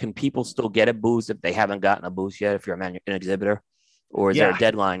terms of, can people still get a booth if they haven't gotten a booth yet, if you're an exhibitor, or is there a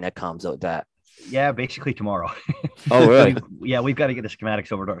deadline that comes with that? Yeah, basically tomorrow. Oh, really? We've got to get the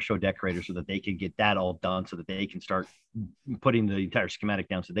schematics over to our show decorators so that they can get that all done, so that they can start putting the entire schematic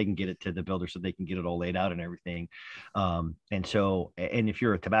down, so they can get it to the builder, so they can get it all laid out and everything. And if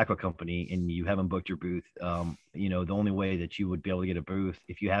you're a tobacco company and you haven't booked your booth, the only way that you would be able to get a booth,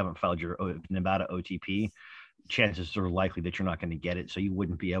 if you haven't filed your Nevada OTP, chances are likely that you're not going to get it. So you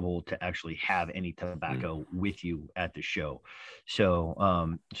wouldn't be able to actually have any tobacco with you at the show.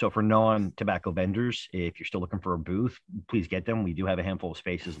 So for non-tobacco vendors, if you're still looking for a booth, please get them. We do have a handful of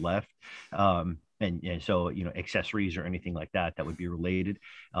spaces left. And so, accessories or anything like that would be related,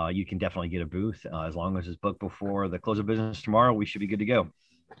 you can definitely get a booth. As long as it's booked before the close of business tomorrow, we should be good to go.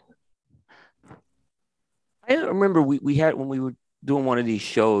 I remember we had, when we were doing one of these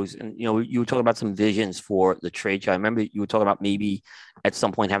shows, and you were talking about some visions for the trade show. I remember you were talking about maybe at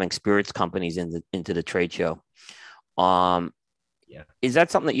some point having spirits companies into the trade show. Is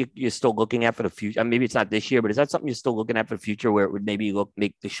that something that you're still looking at for the future? Maybe it's not this year, but is that something you're still looking at for the future, where it would maybe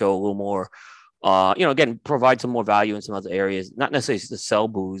make the show a little more, again, provide some more value in some other areas, not necessarily to sell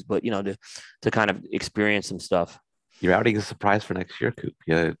booze, but to kind of experience some stuff. You're outing a surprise for next year, Coop.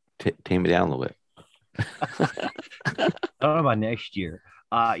 You gotta tame it down a little bit. I don't know about next year.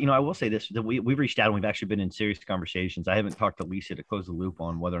 I will say this, that we've reached out and we've actually been in serious conversations. I haven't talked to Lisa to close the loop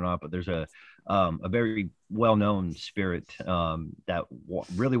on whether or not, but there's a very well-known spirit that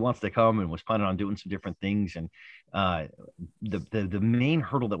really wants to come and was planning on doing some different things. And the main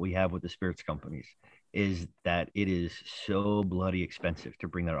hurdle that we have with the spirits companies is that it is so bloody expensive to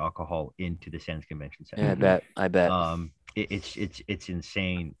bring their alcohol into the Sands Convention Center. Yeah, I bet. It's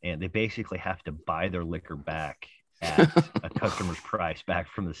insane, and they basically have to buy their liquor back at a customer's price back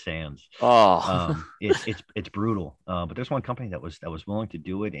from the Sands. It's brutal. But there's one company that was willing to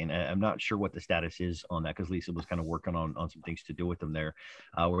do it, and I'm not sure what the status is on that, because Lisa was kind of working on some things to do with them there,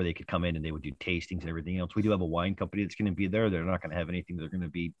 where they could come in and they would do tastings and everything else. We do have a wine company that's going to be there. They're not going to have anything. They're going to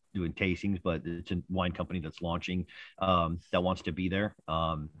be doing tastings, but it's a wine company that's launching that wants to be there.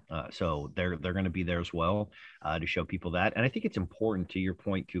 So they're going to be there as well to show people that. And I think it's important, to your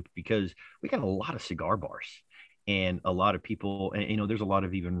point, Coop, because we got a lot of cigar bars. And a lot of people, and there's a lot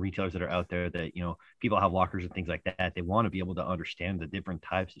of even retailers that are out there that, people have lockers and things like that. They want to be able to understand the different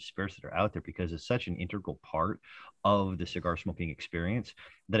types of spirits that are out there, because it's such an integral part of the cigar smoking experience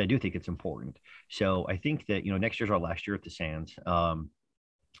that I do think it's important. So I think that, next year's our last year at the Sands.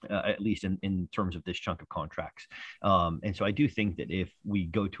 At least in terms of this chunk of contracts. And so I do think that if we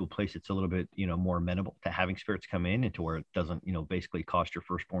go to a place that's a little bit, more amenable to having spirits come in, and to where it doesn't, basically cost your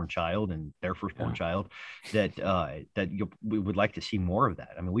firstborn child and their firstborn child, that we would like to see more of that.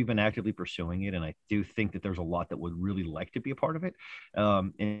 I mean, we've been actively pursuing it, and I do think that there's a lot that would really like to be a part of it.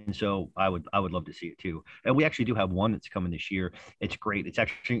 And so I would love to see it too. And we actually do have one that's coming this year. It's great. It's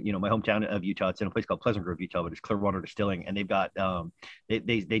actually, my hometown of Utah. It's in a place called Pleasant Grove, Utah, but it's Clearwater Distilling, and they've got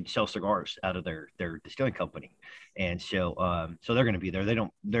they sell cigars out of their distilling company. And so they're going to be there.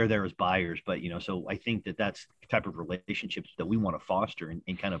 They're there as buyers, but so I think that that's the type of relationships that we want to foster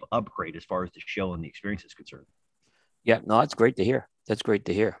and kind of upgrade as far as the show and the experience is concerned. Yeah, no, that's great to hear. That's great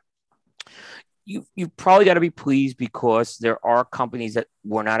to hear. You've probably got to be pleased, because there are companies that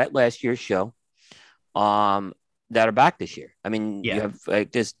were not at last year's show that are back this year. I mean, you have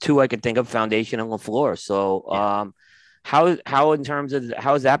there's two I could think of, Foundation and LaFleur. So how in terms of,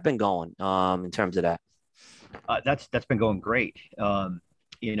 how has that been going in terms of that? That's been going great. And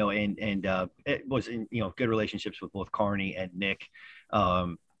it was in, good relationships with both Carney and Nick.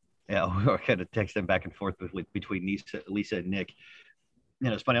 I kind of text them back and forth between Lisa and Nick.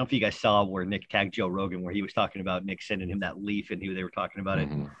 It's funny. I don't know if you guys saw where Nick tagged Joe Rogan, where he was talking about Nick sending him that leaf, and they were talking about it.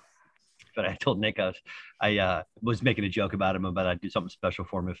 But I told Nick I was making a joke about him, about I'd do something special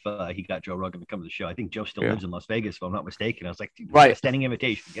for him if he got Joe Rogan to come to the show. I think Joe still lives in Las Vegas, if I'm not mistaken. I was like, right, standing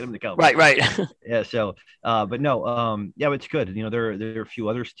invitation, get him to come. Right. Yeah. So, but no, it's good. There are a few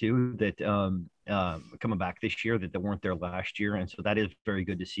others too that coming back this year that weren't there last year, and so that is very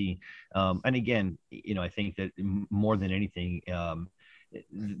good to see. And again, I think that more than anything,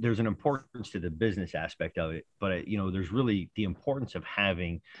 there's an importance to the business aspect of it, but there's really the importance of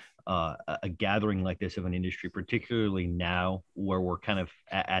having a gathering like this of an industry, particularly now where we're kind of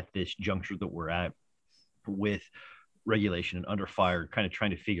at this juncture that we're at with regulation and under fire, kind of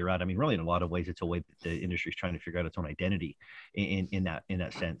trying to figure out. I mean, really, in a lot of ways, it's a way that the industry is trying to figure out its own identity in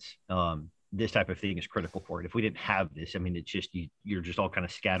that sense. this type of thing is critical for it. If we didn't have this, I mean, it's just you're just all kind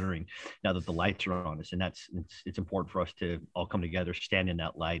of scattering now that the lights are on us, and it's important for us to all come together, stand in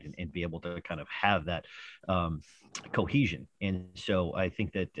that light, and be able to kind of have that cohesion. And so I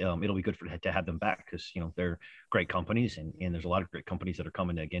think that it'll be good to have them back, because they're great companies, and there's a lot of great companies that are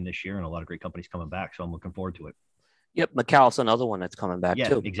coming again this year, and a lot of great companies coming back. So I'm looking forward to it. Yep, Macal's another one that's coming back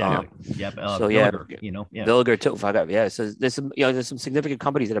too. Exactly. Yep. So Villiger, Villiger too. So there's some significant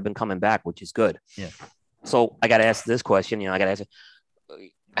companies that have been coming back, which is good. Yeah. So I got to ask this question. I got to ask,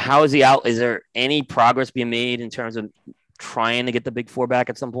 how is Is there any progress being made in terms of trying to get the Big Four back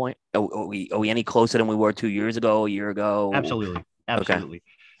at some point? Are we any closer than we were 2 years ago, a year ago? Absolutely. Okay.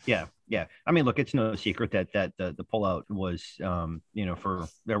 Yeah. I mean, look, it's no secret that the pullout was,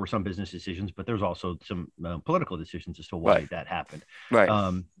 there were some business decisions, but there's also some political decisions as to why that happened. Right.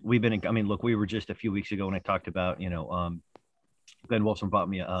 We were just a few weeks ago when I talked about, Glenn Wolfson brought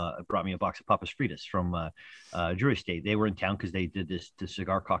me a box of Papas Fritas from Drury State. They were in town because they did this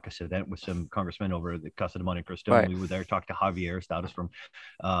cigar caucus event with some congressmen over at the Casa de Monte Cristo. Right. And we were there, talked to Javier Estados from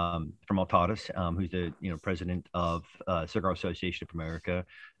Altadas, who's the president of Cigar Association of America.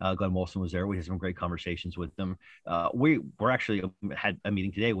 Glenn Wolfson was there. We had some great conversations with them. We actually had a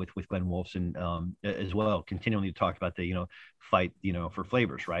meeting today with Glenn Wolfson as well, continually to talk about the fight for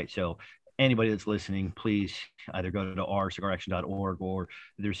flavors, right? So anybody that's listening, please either go to rcigaraction.org or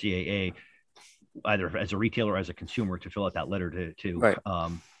their CAA, either as a retailer or as a consumer, to fill out that letter to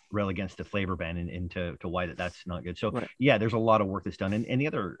rail against the flavor ban and to why that's not good. So yeah, there's a lot of work that's done. And the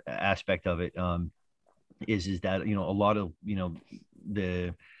other aspect of it is that, a lot of,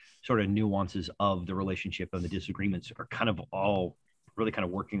 the sort of nuances of the relationship and the disagreements are kind of all really kind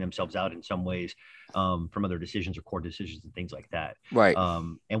of working themselves out in some ways from other decisions or court decisions and things like that. Right.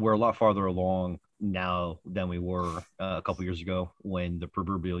 And we're a lot farther along now than we were a couple of years ago when the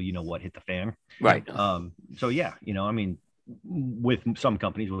proverbial, hit the fan. Right. So yeah, with some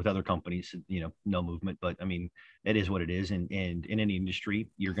companies, with other companies, no movement, but I mean, it is what it is. And in any industry,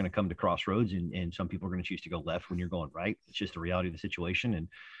 you're going to come to crossroads and some people are going to choose to go left when you're going right. It's just the reality of the situation. And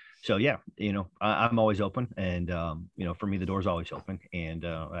so, yeah, I'm always open, and, for me, the door's always open, and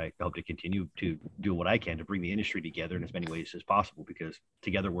I hope to continue to do what I can to bring the industry together in as many ways as possible, because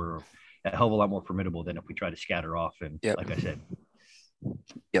together we're a hell of a lot more formidable than if we try to scatter off. And like I said.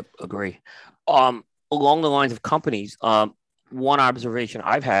 Yep. Agree. Along the lines of companies, one observation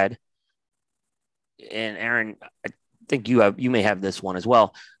I've had, and Aaron, I think you may have this one as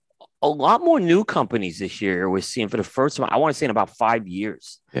well. A lot more new companies this year we're seeing for the first time. I want to say in about 5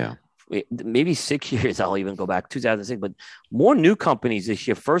 years. Yeah. Maybe 6 years. I'll even go back 2006, but more new companies this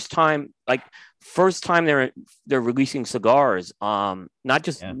year. First time they're releasing cigars. Not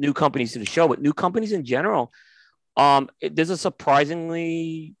just new companies to the show, but new companies in general. There's a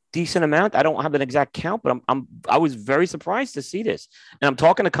surprisingly decent amount. I don't have an exact count, but I was very surprised to see this. And I'm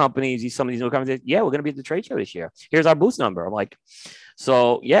talking to companies, some of these new companies. Yeah, we're going to be at the trade show this year. Here's our booth number. I'm like,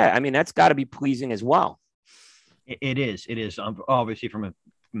 so yeah, I mean, that's got to be pleasing as well. It is. Obviously, from a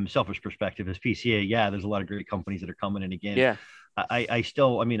selfish perspective as PCA, yeah, there's a lot of great companies that are coming in again. Yeah. I'd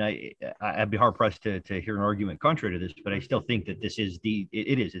be hard pressed to hear an argument contrary to this, but I still think that this is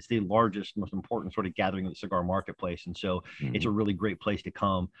it's the largest, most important sort of gathering of the cigar marketplace. And so it's a really great place to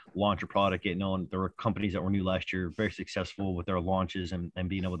come launch a product, get known. There were companies that were new last year, very successful with their launches and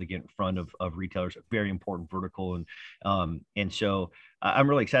being able to get in front of retailers, a very important vertical. And so I'm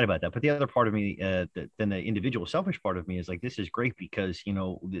really excited about that. But the other part of me, then the individual selfish part of me is like, this is great because,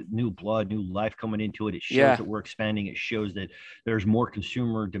 the new blood, new life coming into it. It shows that we're expanding. It shows that there's more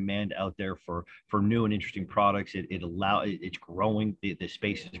consumer demand out there for new and interesting products. It's growing. The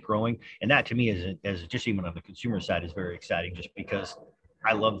space is growing. And that to me as just even on the consumer side is very exciting just because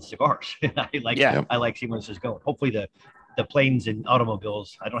I love the cigars. I like seeing where this is going. Hopefully the planes and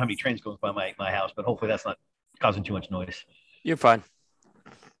automobiles, I don't have any trains going by my house, but hopefully that's not causing too much noise. You're fine.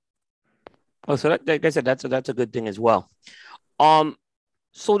 Oh, so like I said, that's a good thing as well.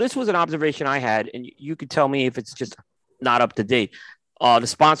 So this was an observation I had, and you could tell me if it's just not up to date. The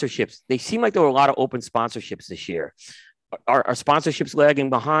sponsorships, they seem like there were a lot of open sponsorships this year. Are sponsorships lagging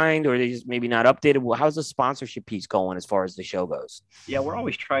behind, or are they just maybe not updated? Well, how's the sponsorship piece going as far as the show goes? Yeah, we're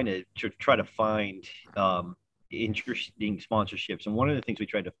always trying to find interesting sponsorships, and one of the things we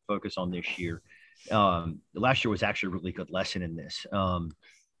tried to focus on this year, last year was actually a really good lesson in this.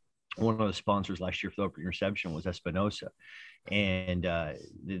 One of the sponsors last year for the opening reception was Espinosa, and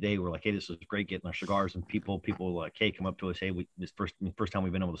they were like, "Hey, this was great getting our cigars." And people like, "Hey, come up to us. Hey, this first time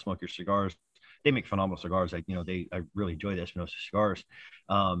we've been able to smoke your cigars." They make phenomenal cigars. I really enjoy the Espinosa cigars,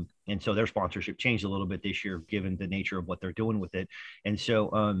 and so their sponsorship changed a little bit this year, given the nature of what they're doing with it. And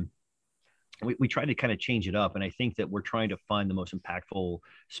so we try to kind of change it up. And I think that we're trying to find the most impactful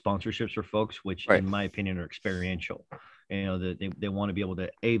sponsorships for folks, which in my opinion are experiential. You know, that they want to be able to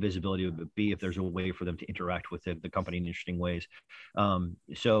visibility, but B, if there's a way for them to interact with the company in interesting ways.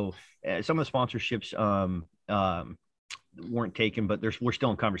 So some of the sponsorships weren't taken, but we're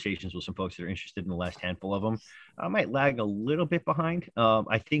still in conversations with some folks that are interested in the last handful of them. I might lag a little bit behind.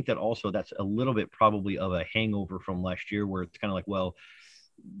 I think that also that's a little bit probably of a hangover from last year, where it's kind of like, well,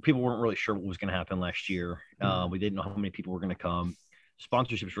 people weren't really sure what was going to happen last year. We didn't know how many people were going to come.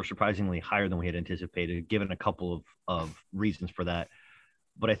 Sponsorships were surprisingly higher than we had anticipated, given a couple of reasons for that.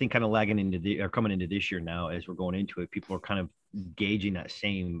 But I think kind of lagging into coming into this year now, as we're going into it, people are kind of gauging that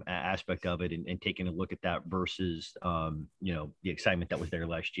same aspect of it and taking a look at that versus, you know, the excitement that was there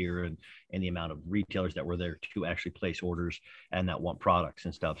last year and the amount of retailers that were there to actually place orders and that want products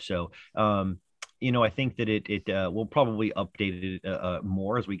and stuff. So, you know, I think that it will probably update it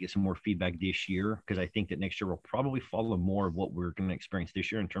more as we get some more feedback this year, because I think that next year we'll probably follow more of what we're going to experience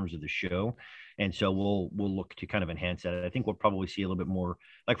this year in terms of the show. And so we'll look to kind of enhance that. I think we'll probably see a little bit more,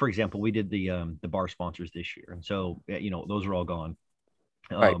 like, for example, we did the bar sponsors this year. And so, you know, those are all gone.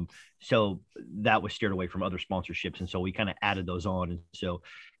 Right. So that was steered away from other sponsorships. And so we kind of added those on. And so,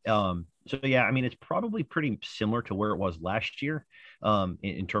 yeah, I mean, it's probably pretty similar to where it was last year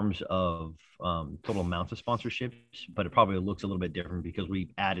in terms of total amounts of sponsorships, but it probably looks a little bit different because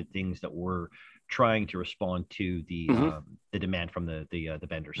we added things that were trying to respond to the demand from the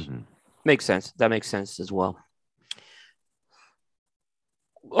vendors. Mm-hmm. Makes sense. That makes sense as well.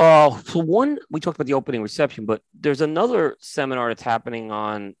 So one, we talked about the opening reception, but there's another seminar that's happening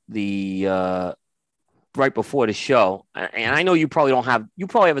on the right before the show. And I know you probably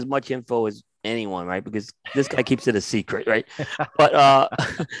have as much info as anyone, right? Because this guy keeps it a secret, right?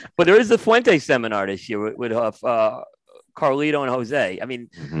 But there is the Fuente seminar this year with Carlito and Jose. I mean,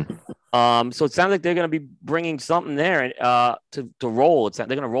 so it sounds like they're going to be bringing something there to roll. They're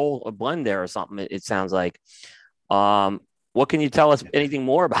going to roll a blend there or something. It sounds like. What can you tell us anything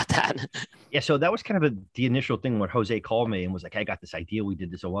more about that? Yeah, so that was kind of the initial thing when Jose called me and was like, "I got this idea. We did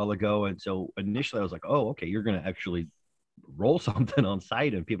this a while ago." And so initially I was like, "Oh, okay, you're going to actually roll something on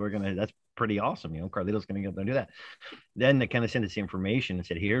site and people are going to, that's pretty awesome. You know, Carlito's going to get up there and do that." Then they kind of sent us information and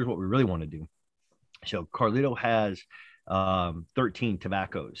said, "Here's what we really want to do." So Carlito has 13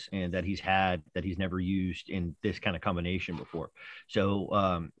 tobaccos and that he's never used in this kind of combination before.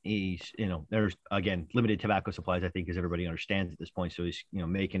 So he's, you know, there's again limited tobacco supplies, I think, as everybody understands at this point. So he's, you know,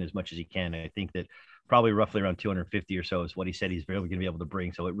 making as much as he can. And I think that probably roughly around 250 or so is what he said he's really going to be able to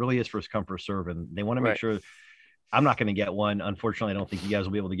bring. So it really is first come first serve, and they want to make sure. I'm not going to get one. Unfortunately, I don't think you guys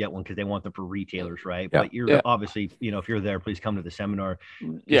will be able to get one because they want them for retailers, right? Yeah. But you're obviously, you know, if you're there, please come to the seminar.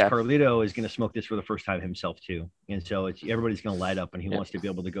 Yeah. Carlito is going to smoke this for the first time himself too. And so everybody's going to light up and he wants to be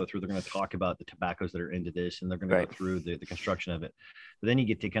able to go through. They're going to talk about the tobaccos that are into this and they're going to go through the construction of it. But then you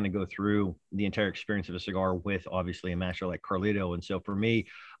get to kind of go through the entire experience of a cigar with obviously a master like Carlito. And so for me,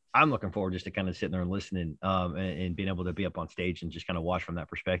 I'm looking forward just to kind of sitting there and listening and being able to be up on stage and just kind of watch from that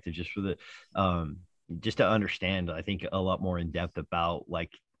perspective, just for the, just to understand, I think, a lot more in depth about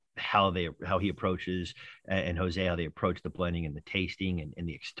like how he approaches and Jose, how they approach the blending and the tasting and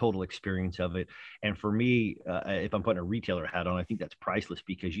the total experience of it. And for me, if I'm putting a retailer hat on, I think that's priceless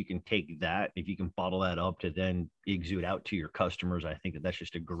because you can take that, if you can bottle that up to then exude out to your customers. I think that's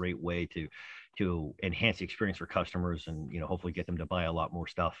just a great way to enhance the experience for customers and, you know, hopefully get them to buy a lot more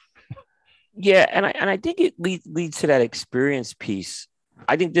stuff. Yeah. And I think it leads to that experience piece.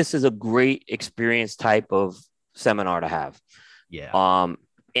 I think this is a great experience type of seminar to have. Yeah.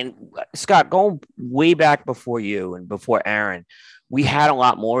 And Scott, going way back before you and before Aaron, we had a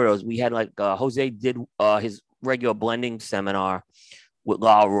lot more of those. We had like Jose did his regular blending seminar with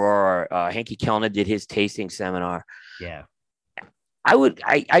La Aurora. Hanky Kellner did his tasting seminar. Yeah. I would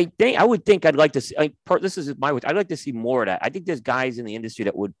think I'd like to see. This is my. I'd like to see more of that. I think there's guys in the industry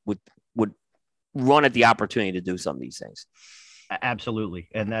that would run at the opportunity to do some of these things. Absolutely.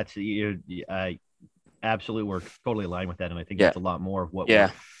 And that's, I absolutely, we're totally aligned with that. And I think that's a lot more of what we're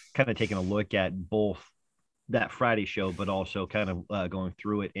kind of taking a look at, both that Friday show, but also kind of going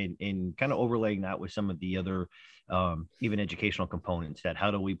through it and kind of overlaying that with some of the other even educational components. That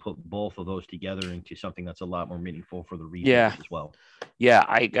how do we put both of those together into something that's a lot more meaningful for the retailers as well. Yeah,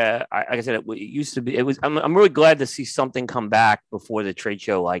 like I said, it used to be. It was. I'm really glad to see something come back before the trade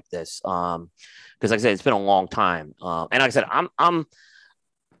show like this. Because like I said, it's been a long time. And like I said,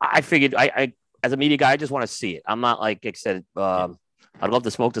 I figured I as a media guy, I just want to see it. I'm not like I said. I'd love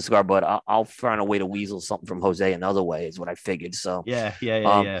to smoke the cigar, but I'll find a way to weasel something from Jose another way is what I figured. So yeah.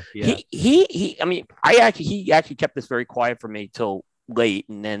 He I mean, he actually kept this very quiet for me till late,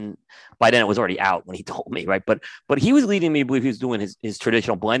 and then by then it was already out when he told me, right? But he was leading me to believe he was doing his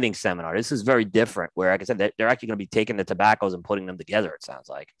traditional blending seminar. This is very different, where, like I said, they're actually going to be taking the tobaccos and putting them together, it sounds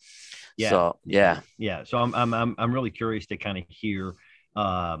like. Yeah. So yeah. So I'm really curious to kind of hear,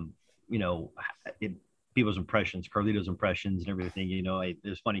 people's impressions, Carlito's impressions, and everything.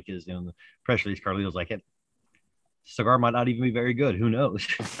 It's funny because the press release, Carlito's like, hey, cigar might not even be very good. Who knows?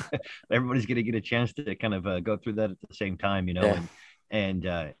 Everybody's going to get a chance to kind of go through that at the same time,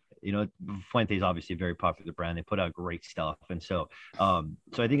 and Fuente is obviously a very popular brand. They put out great stuff. And so I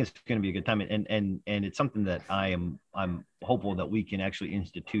think it's going to be a good time. And it's something that I'm hopeful that we can actually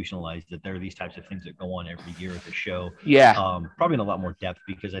institutionalize, that there are these types of things that go on every year at the show. Yeah. Probably in a lot more depth,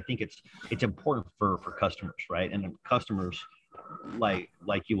 because I think it's important for customers, right? And customers, like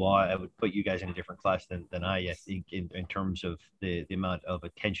you are, I would put you guys in a different class than I think in terms of the amount of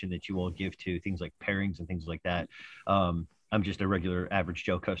attention that you all give to things like pairings and things like that. I'm just a regular average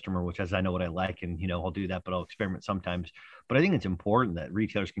Joe customer, which, as I know what I like, and I'll do that, but I'll experiment sometimes. But I think it's important that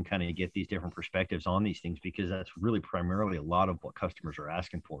retailers can kind of get these different perspectives on these things, because that's really primarily a lot of what customers are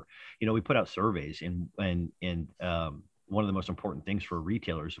asking for. We put out surveys, and one of the most important things for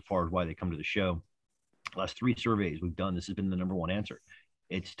retailers as far as why they come to the show, last 3 surveys we've done, this has been the number one answer.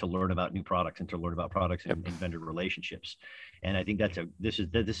 It's to learn about new products and to learn about products and vendor relationships. And I think this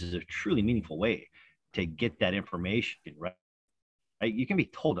is a truly meaningful way to get that information, right? You can be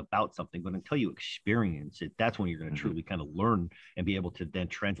told about something, but until you experience it, that's when you're going to truly kind of learn and be able to then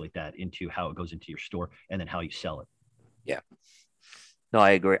translate that into how it goes into your store and then how you sell it. Yeah. No,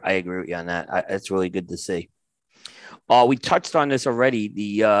 I agree with you on that. It's really good to see. We touched on this already.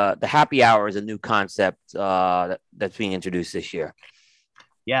 The happy hour is a new concept that's being introduced this year.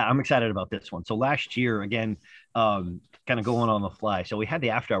 Yeah, I'm excited about this one. So last year, again, kind of going on the fly. So we had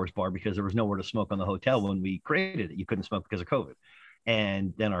the after hours bar because there was nowhere to smoke on the hotel when we created it. You couldn't smoke because of COVID.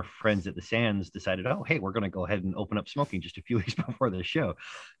 And then our friends at the Sands decided, oh, hey, we're going to go ahead and open up smoking just a few weeks before the show.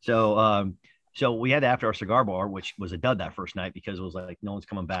 So we had the after our cigar bar, which was a dud that first night because it was like no one's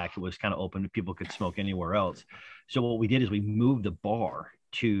coming back. It was kind of open. People could smoke anywhere else. So what we did is we moved the bar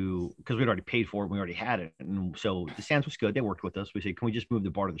because we'd already paid for it. We already had it. And so the Sands was good. They worked with us. We said, can we just move the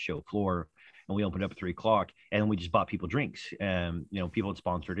bar to the show floor? And we opened up at 3:00, and we just bought people drinks. People had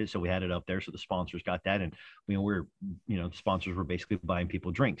sponsored it, so we had it up there. So the sponsors got that, and sponsors were basically buying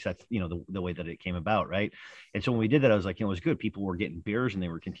people drinks. That's the way that it came about, right? And so when we did that, I was like, it was good. People were getting beers, and they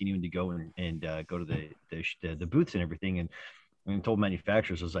were continuing to go and go to the booths and everything. And told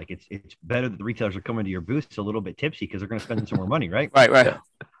manufacturers, I was like, it's better that the retailers are coming to your booths a little bit tipsy because they're going to spend some more money, right? Right.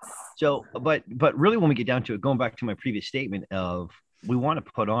 So, but really, when we get down to it, going back to my previous statement of, we want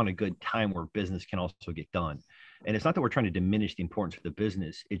to put on a good time where business can also get done. And it's not that we're trying to diminish the importance of the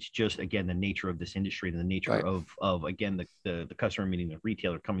business. It's just, again, the nature of this industry and the nature of again, the customer meeting the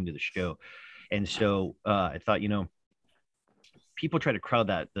retailer coming to the show. And so I thought, people try to crowd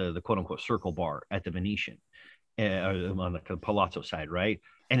that, the quote unquote circle bar at the Venetian on the Palazzo side, right?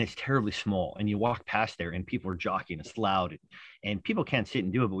 And it's terribly small, and you walk past there and people are jockeying. It's loud, and people can't sit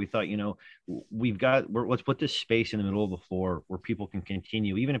and do it. But we thought, let's put this space in the middle of the floor where people can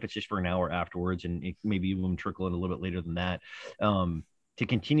continue, even if it's just for an hour afterwards, and maybe even trickle in a little bit later than that, to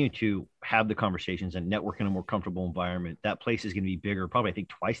continue to have the conversations and network in a more comfortable environment. That place is going to be bigger, probably I think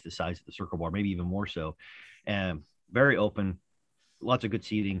twice the size of the circle bar, maybe even more so. Very open, lots of good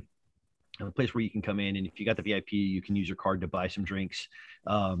seating. A place where you can come in, and if you got the VIP, you can use your card to buy some drinks.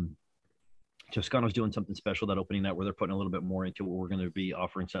 Toscano's doing something special that opening night where they're putting a little bit more into what we're going to be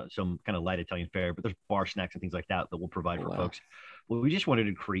offering some kind of light Italian fare, but there's bar snacks and things like that we'll provide for folks. Well, we just wanted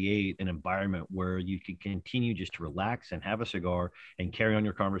to create an environment where you could continue just to relax and have a cigar and carry on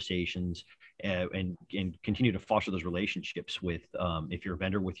your conversations and continue to foster those relationships with, if you're a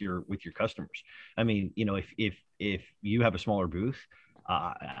vendor, with your customers. I mean, if you have a smaller booth,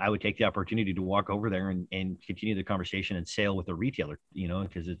 I would take the opportunity to walk over there and continue the conversation and sail with the retailer,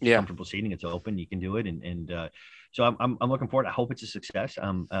 because it's comfortable seating, it's open, you can do it. So I'm looking forward. I hope it's a success.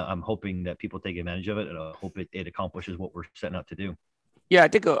 I'm hoping that people take advantage of it, and I hope it accomplishes what we're setting out to do. Yeah, I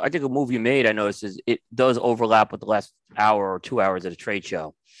think a move you made, I noticed, is it does overlap with the last hour or 2 hours at a trade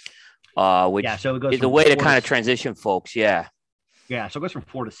show, which so it goes is a way to kind of transition folks. Yeah. So it goes from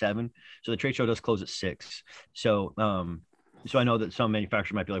 4 to 7. So the trade show does close at 6. So I know that some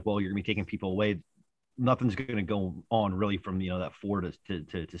manufacturers might be like, well, you're going to be taking people away. Nothing's going to go on really from, that 4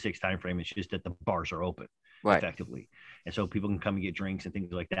 to 6 time frame. It's just that the bars are open. effectively. And so people can come and get drinks and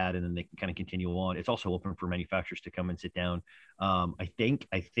things like that, and then they can kind of continue on. It's also open for manufacturers to come and sit down. I think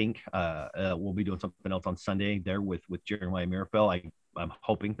we'll be doing something else on Sunday there with Jeremiah Mirafel. I'm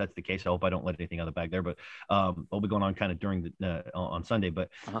hoping that's the case. I hope I don't let anything out of the bag there, but we'll be going on kind of during the on Sunday. But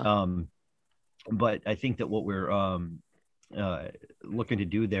I think that what we're looking to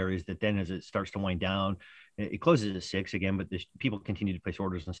do there is that then as it starts to wind down, it closes at 6 again, but people continue to place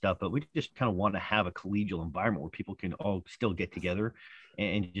orders and stuff. But we just kind of want to have a collegial environment where people can all still get together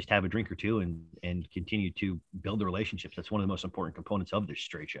and just have a drink or two and continue to build the relationships. That's one of the most important components of this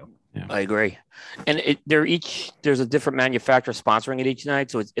trade show. Yeah. I agree. And there's a different manufacturer sponsoring it each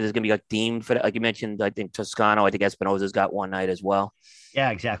night. So it's going to be like themed for that. Like you mentioned, I think Toscano, I think Espinosa's got one night as well.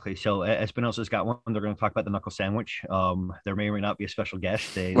 Yeah, exactly. So Espinosa's got one. They're going to talk about the knuckle sandwich. There may or may not be a special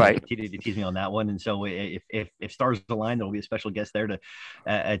guest. They tease me on that one. And so if stars align, there'll be a special guest there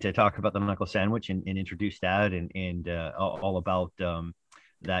to talk about the knuckle sandwich and introduce that and all about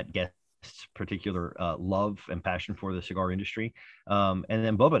that guest's particular love and passion for the cigar industry. And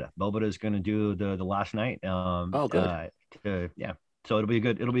then Bobota is going to do the last night. Good. So it'll be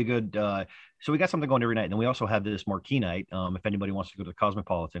a good. So we got something going every night. And then we also have this marquee night. If anybody wants to go to the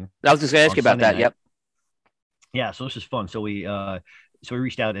Cosmopolitan. I was just going to ask you about Sunday that. Night. Yep. Yeah. So this is fun. So we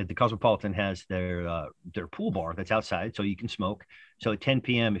reached out at the Cosmopolitan has their pool bar that's outside, so you can smoke. So at 10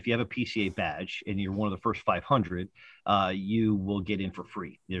 p.m., if you have a PCA badge and you're one of the first 500, you will get in for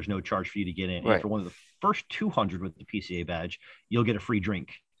free. There's no charge for you to get in. Right. And for one of the first 200 with the PCA badge, you'll get a free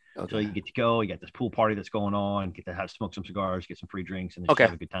drink. Okay. So you get to go, you got this pool party that's going on, get to smoke some cigars, get some free drinks, and just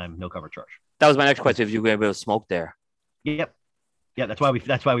have a good time. No cover charge. That was my next question. If you were able to smoke there. Yep. Yeah, that's why we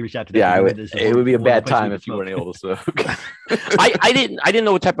reached out to them. Yeah, it would be a bad time if you weren't able to smoke. I didn't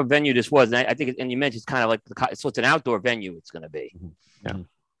know what type of venue this was, and I think, and you mentioned it's kind of like so it's an outdoor venue. It's going to be. Mm-hmm. Yeah.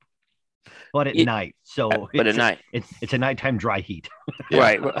 But at night, at night, it's a nighttime dry heat.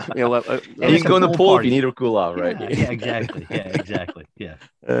 Right. And you can go in the pool if you need to cool off, right? Yeah, exactly. Yeah, exactly. Yeah.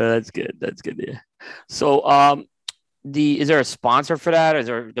 That's good. Yeah. So, is there a sponsor for that? Or is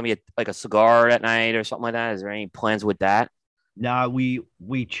there going to be a cigar at night or something like that? Is there any plans with that? No,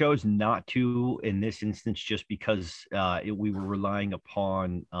 we chose not to in this instance just because we were relying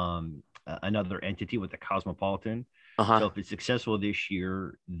upon another entity with the Cosmopolitan. So if it's successful this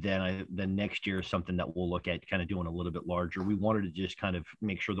year, then next year is something that we'll look at kind of doing a little bit larger. We wanted to just kind of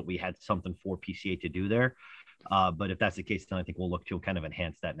make sure that we had something for PCA to do there. But if that's the case, then I think we'll look to kind of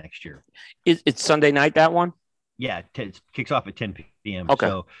enhance that next year. It's Sunday night, that one? Yeah, it kicks off at 10 p.m. Okay.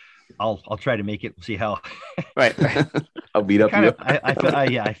 So I'll try to make it. We'll see how. Right. I'll beat up you.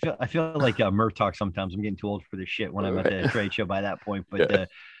 I feel like Murtaugh sometimes. I'm getting too old for this shit when I'm at the trade show by that point.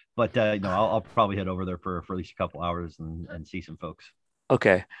 But I'll probably head over there for at least a couple hours and see some folks.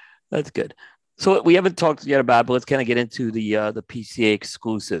 Okay, that's good. So we haven't talked yet about it, but let's kind of get into the PCA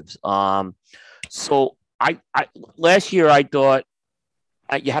exclusives. So I last year I thought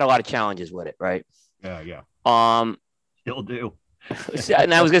you had a lot of challenges with it, right? Yeah. Still do.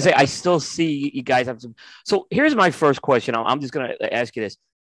 And I was gonna say I still see you guys have some. So here's my first question. I'm just gonna ask you this: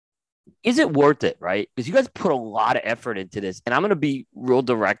 is it worth it, right? Because you guys put a lot of effort into this, and I'm gonna be real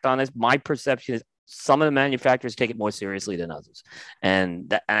direct on this. My perception is some of the manufacturers take it more seriously than others,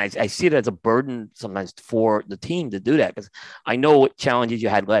 and I see it as a burden sometimes for the team to do that because I know what challenges you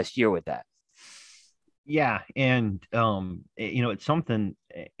had last year with that. Yeah, and it's something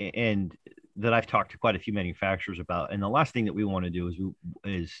and that I've talked to quite a few manufacturers about. And the last thing that we want to do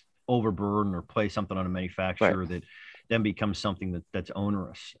is overburden or play something on a manufacturer that then becomes something that's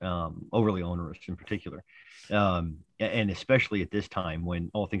onerous, overly onerous in particular. And especially at this time when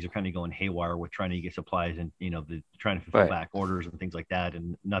all things are kind of going haywire with trying to get supplies and, trying to fulfill back orders and things like that.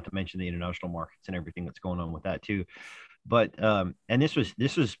 And not to mention the international markets and everything that's going on with that too. But, and this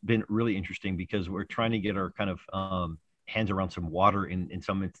has been really interesting because we're trying to get our kind of, hands around some water in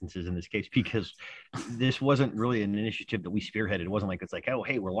some instances in this case, because this wasn't really an initiative that we spearheaded. It wasn't like, it's like, oh,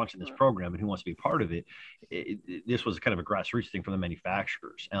 hey, we're launching this program and who wants to be part of it? This was kind of a grassroots thing for the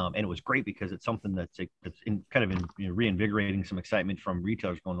manufacturers. And it was great because it's something that's reinvigorating some excitement from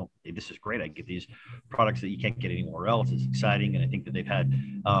retailers going, oh, hey, this is great. I get these products that you can't get anywhere else. It's exciting. And I think that they've had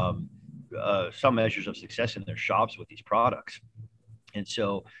some measures of success in their shops with these products. And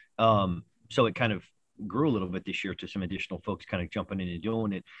so it kind of grew a little bit this year to some additional folks kind of jumping in and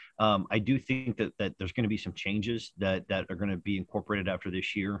doing it. I do think that there's going to be some changes that are going to be incorporated after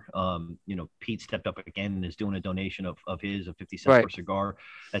this year. Pete stepped up again and is doing a donation of 50 cents per cigar.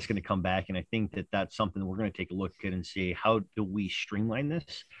 That's going to come back. And I think that that's something that we're going to take a look at and see, how do we streamline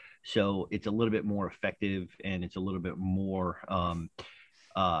this so it's a little bit more effective and it's a little bit more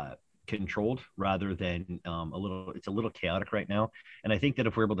controlled rather than it's a little chaotic right now. And I think that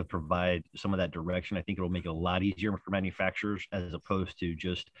if we're able to provide some of that direction, I think it'll make it a lot easier for manufacturers as opposed to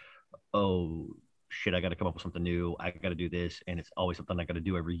just, oh shit, I got to come up with something new. I got to do this. And it's always something I got to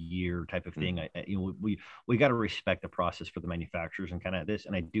do every year type of thing. We got to respect the process for the manufacturers and kind of this.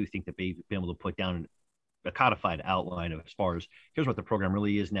 And I do think that being able to put down a codified outline of as far as here's what the program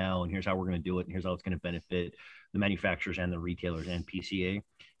really is now, and here's how we're going to do it, and here's how it's going to benefit the manufacturers and the retailers and PCA.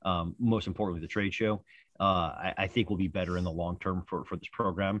 Most importantly, the trade show, I think will be better in the long term for this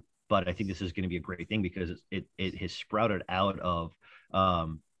program. But I think this is going to be a great thing because it has sprouted out of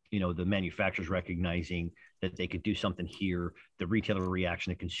the manufacturers recognizing that they could do something here, the retailer reaction,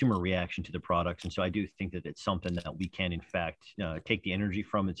 the consumer reaction to the products. And so I do think that it's something that we can, in fact, take the energy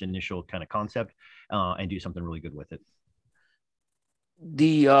from its initial kind of concept and do something really good with it.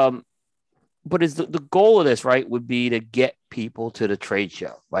 But is the goal of this, right, would be to get people to the trade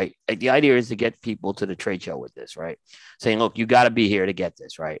show, right? Like the idea is to get people to the trade show with this, right? Saying, look, you got to be here to get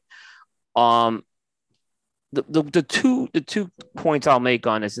this, right? The two points I'll make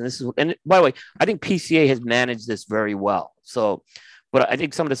on this, and by the way, I think PCA has managed this very well. So, but I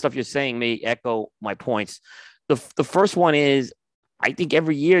think some of the stuff you're saying may echo my points. The first one is, I think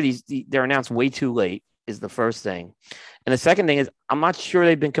every year they're announced way too late is the first thing. And the second thing is, I'm not sure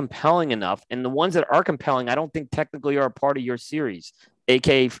they've been compelling enough. And the ones that are compelling, I don't think technically are a part of your series,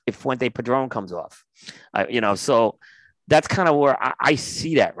 aka if Fuente Padron comes off. So that's kind of where I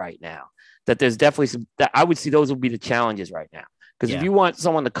see that right now. That there's definitely that I would see those would be the challenges right now. Because if you want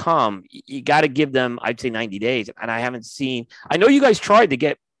someone to come, you got to give them, I'd say 90 days. And I haven't seen, I know you guys tried to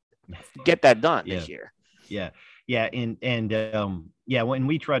get that done this year. Yeah. Yeah. And when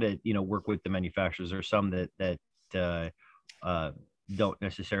we try to, work with the manufacturers, there's some that don't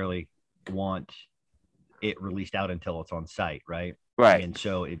necessarily want it released out until it's on site. Right. Right. And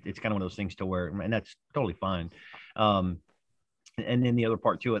so it's kind of one of those things to where, and that's totally fine. And then the other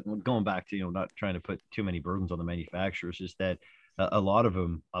part to it, going back to, not trying to put too many burdens on the manufacturers, is that a lot of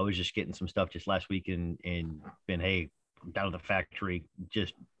them, I was just getting some stuff just last week and been, hey, down at the factory,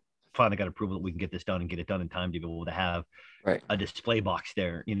 just finally got approval that we can get this done and get it done in time to be able to have a display box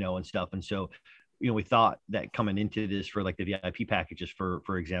there, and stuff. And so, we thought that coming into this for like the VIP packages,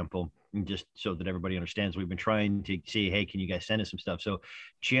 for example, and just so that everybody understands, we've been trying to see, hey, can you guys send us some stuff? So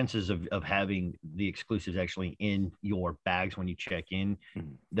chances of having the exclusives actually in your bags when you check in,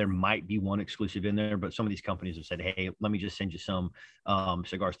 there might be one exclusive in there, but some of these companies have said, hey, let me just send you some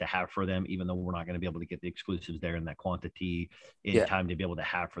cigars to have for them, even though we're not going to be able to get the exclusives there in that quantity in time to be able to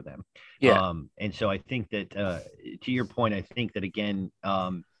have for them. And so I think that to your point, I think that again,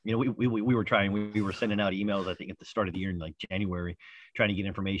 we were trying, we were sending out emails, I think at the start of the year in like January, trying to get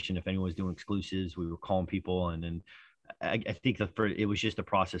information if anyone was doing exclusives. We were calling people, and then I think that it was just a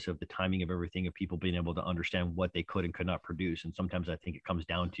process of the timing of everything, of people being able to understand what they could and could not produce. And sometimes I think it comes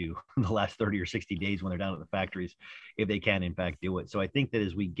down to the last 30 or 60 days when they're down at the factories, if they can in fact do it. So I think that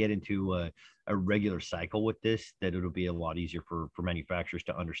as we get into a regular cycle with this, that it'll be a lot easier for manufacturers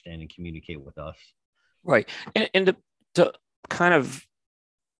to understand and communicate with us. Right. And to kind of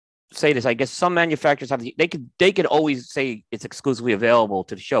say this, I guess some manufacturers they could always say it's exclusively available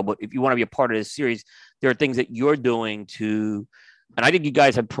to the show, but if you want to be a part of this series, there are things that you're doing to, and I think you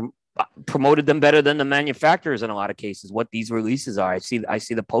guys have promoted them better than the manufacturers in a lot of cases, what these releases are. I see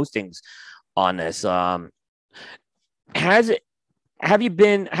the postings on this. How do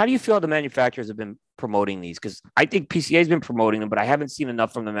you feel the manufacturers have been promoting these? Because I think PCA has been promoting them, but I haven't seen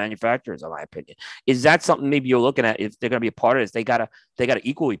enough from the manufacturers, in my opinion. Is that something maybe you're looking at? If they're going to be a part of this, they gotta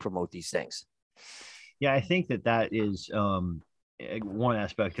equally promote these things. Yeah, I think that is one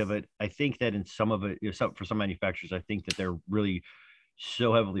aspect of it. I think that in some of it, for some manufacturers, I think that they're really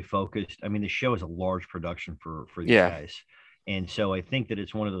so heavily focused. I mean, the show is a large production for these guys, and so I think that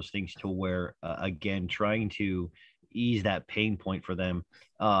it's one of those things to where, again, trying to ease that pain point for them.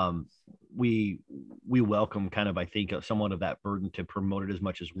 We welcome kind of, I think, somewhat of that burden to promote it as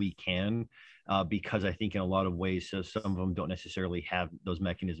much as we can, because I think in a lot of ways, so some of them don't necessarily have those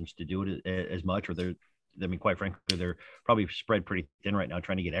mechanisms to do it as much, or quite frankly, they're probably spread pretty thin right now,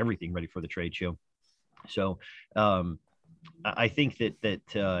 trying to get everything ready for the trade show. So I think that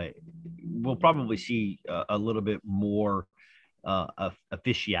we'll probably see a little bit more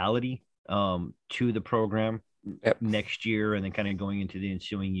officiality to the program next year, and then kind of going into the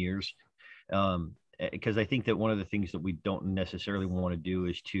ensuing years. Because I think that one of the things that we don't necessarily want to do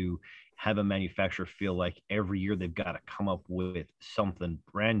is to have a manufacturer feel like every year they've got to come up with something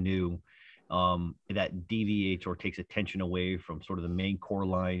brand new that deviates or takes attention away from sort of the main core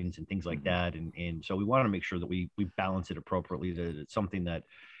lines and things like that. And so we want to make sure that we balance it appropriately, that it's something that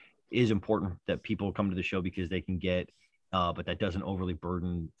is important that people come to the show because they can get, but that doesn't overly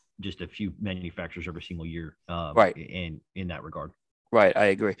burden just a few manufacturers every single year. Right. In that regard. Right, I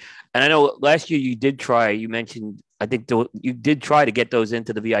agree. And I know last year you did try. You mentioned, I think you did try to get those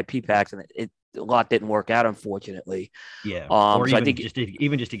into the VIP packs, and a lot didn't work out, unfortunately. Yeah, or so even I think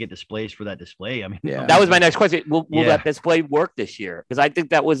just to get displays for that display. I mean, Yeah. that was my next question. Will that display work this year? Because I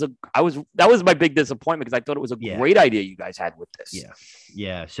think that was my big disappointment, because I thought it was a great idea you guys had with this.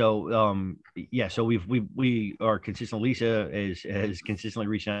 Yeah. So so we are consistent. Lisa has consistently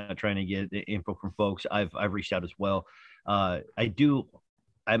reached out trying to get the info from folks. I've reached out as well.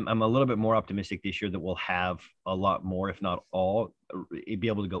 I'm a little bit more optimistic this year that we'll have a lot more, if not all, be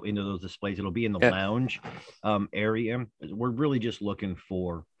able to go into those displays. It'll be in the lounge area. We're really just looking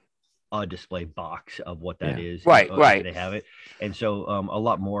for a display box of what that is. Right. They have it. And so a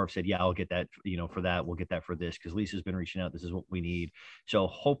lot more have said, yeah, I'll get that, for that. We'll get that for this, because Lisa's been reaching out. This is what we need. So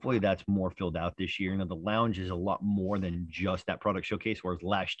hopefully that's more filled out this year. The lounge is a lot more than just that product showcase, whereas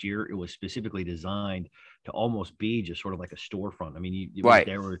last year it was specifically designed to almost be just sort of like a storefront. I mean,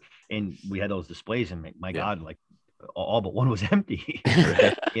 there were, and we had those displays, and my God, like all but one was empty,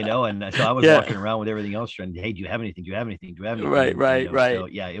 and so I was walking around with everything else trying, hey, do you have anything? Right. So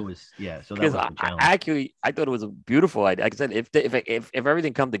it was, so that was a challenge. I thought it was a beautiful idea. Like I said, if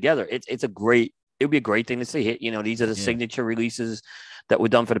everything come together, it would be a great thing to see. These are the signature releases that were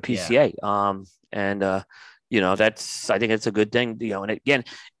done for the PCA. I think it's a good thing, and again,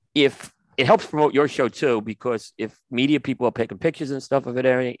 if it helps promote your show too, because if media people are taking pictures and stuff of it,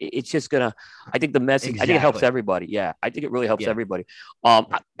 it's just gonna. I think the message. I think it helps everybody. Yeah, I think it really helps everybody. Aaron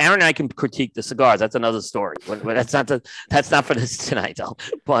and I can critique the cigars. That's another story. That's not for this tonight, though.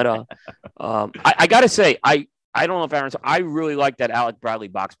 But I gotta say, I don't know if Aaron. I really like that Alec Bradley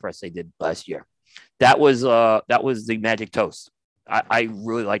box press they did last year. That was the Magic Toast. I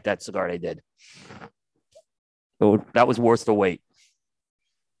really like that cigar they did. So that was worth the wait.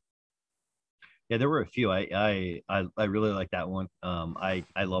 Yeah, there were a few. I really like that one. I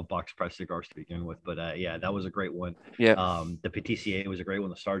love box press cigars to begin with, but that was a great one. Yeah. The PTCA was a great one.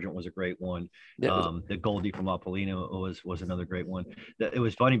 The Sergeant was a great one. Yeah, the Goldie from La Polina was another great one. It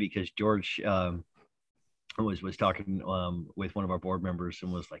was funny because George was talking with one of our board members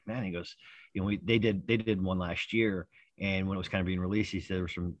and was like, man, he goes, they did one last year, and when it was kind of being released, he said there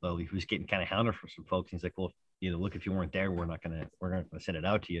was he was getting kind of hounded from some folks. He's like, well, look, if you weren't there, we're not gonna send it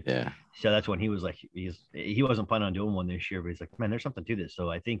out to you. Yeah. So that's when he was like, he wasn't planning on doing one this year, but he's like, man, there's something to this. So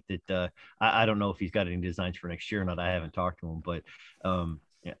I think that I don't know if he's got any designs for next year or not. I haven't talked to him, but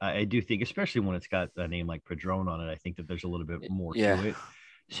I do think, especially when it's got a name like Padron on it, I think that there's a little bit more to it.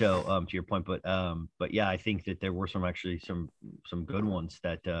 So to your point, but yeah, I think that there were some good ones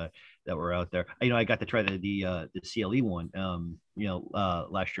that were out there. I got to try the CLE one,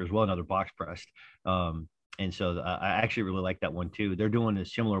 last year as well, another box pressed. And so I actually really like that one too. They're doing a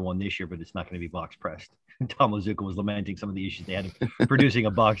similar one this year, but it's not going to be box pressed. Tom Lazuka was lamenting some of the issues they had producing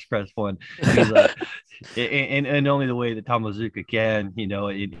a box pressed one. He's like, and only the way that Tom Lazuka can,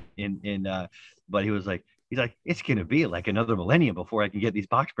 but he was like, it's going to be like another millennium before I can get these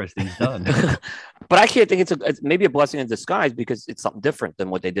box press things done. But actually, I think it's maybe a blessing in disguise, because it's something different than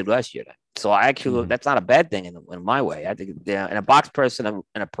what they did last year. So actually, that's not a bad thing in my way. I think and a box press and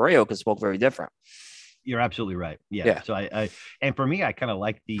a Pareo can smoke very different. You're absolutely right. Yeah. So and for me, I kind of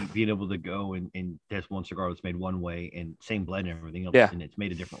like being able to go and there's one cigar that's made one way and same blend and everything else, and it's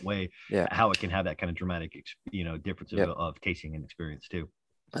made a different way. Yeah. How it can have that kind of dramatic, difference of tasting and experience too.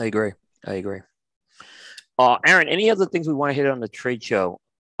 I agree. Aaron, any other things we want to hit on the trade show?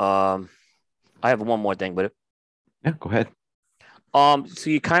 I have one more thing, but go ahead. So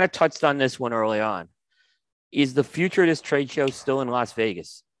you kind of touched on this one early on. Is the future of this trade show still in Las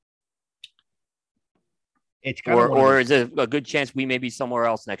Vegas? It's or is it a good chance we may be somewhere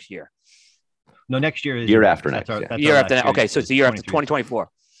else next year? No, next year is year after next. Year after next. Okay, so it's the year after 2024.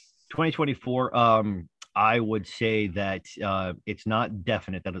 2024. I would say that it's not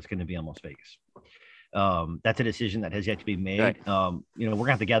definite that it's going to be on Las Vegas. That's a decision that has yet to be made. Right. We're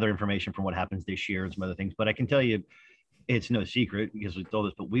gonna have to gather information from what happens this year and some other things, but I can tell you it's no secret because we told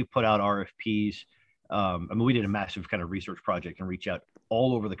this, but we've put out RFPs. We did a massive kind of research project and reach out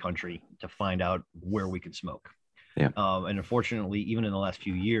all over the country to find out where we could smoke. Yeah. And unfortunately, even in the last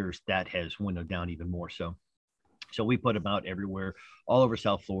few years, that has windowed down even more so. So we put them out everywhere, all over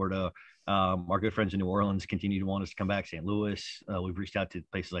South Florida. Our good friends in New Orleans continue to want us to come back. St. Louis. We've reached out to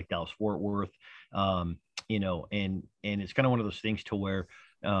places like Dallas, Fort Worth. And it's kind of one of those things to where,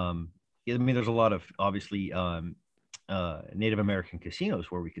 there's a lot of obviously Native American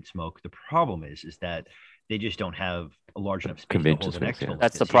casinos where we could smoke. The problem is that they just don't have a large enough space convention to hold an space. expo.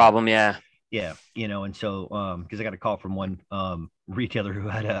 That's the problem. Yeah. Yeah, and so because I got a call from one retailer who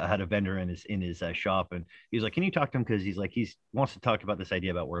had a vendor in his shop, and he was like, "Can you talk to him?" Because he wants to talk about this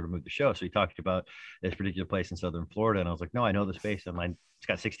idea about where to move the show. So he talked about this particular place in Southern Florida, and I was like, "No, I know the space. And it's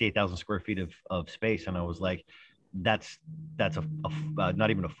got 68,000 square feet of space." And I was like, "That's a not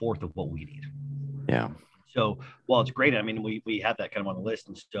even a fourth of what we need." Yeah. So, well, it's great. I mean, we have that kind of on the list.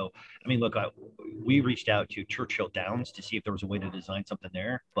 And so, I mean, look, we reached out to Churchill Downs to see if there was a way to design something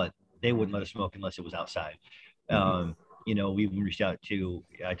there, but they wouldn't let us smoke unless it was outside. We reached out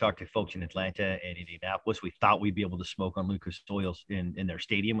I talked to folks in Atlanta and Indianapolis. We thought we'd be able to smoke on Lucas Oil's in their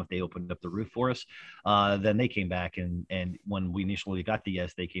stadium if they opened up the roof for us. Then they came back and when we initially got the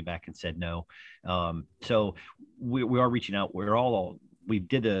yes, they came back and said no. So we are reaching out. We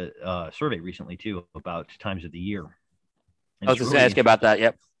did a survey recently too about times of the year. And I was just asking about that.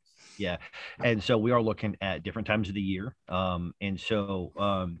 Yep. Yeah. And so we are looking at different times of the year.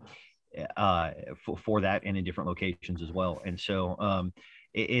 For that and in different locations as well. And so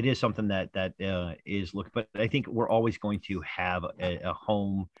it is something that is but I think we're always going to have a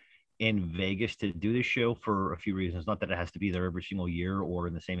home in Vegas to do this show for a few reasons. Not that it has to be there every single year or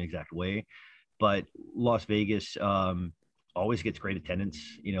in the same exact way, but Las Vegas always gets great attendance.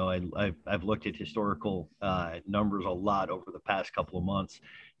 I've looked at historical numbers a lot over the past couple of months,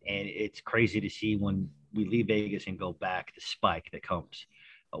 and it's crazy to see when we leave Vegas and go back, the spike that comes.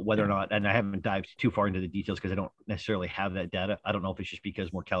 Whether or not, and I haven't dived too far into the details because I don't necessarily have that data. I don't know if it's just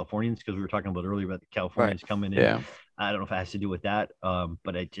because more Californians, because we were talking about earlier about the Californians coming in. Yeah. I don't know if it has to do with that,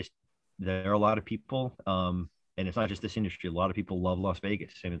 but there are a lot of people, and it's not just this industry. A lot of people love Las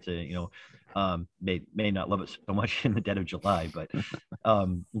Vegas, and it's they may not love it so much in the dead of July, but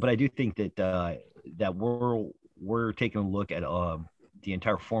I do think that we're taking a look at the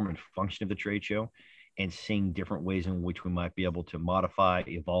entire form and function of the trade show, and seeing different ways in which we might be able to modify,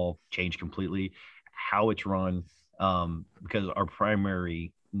 evolve, change completely how it's run, because our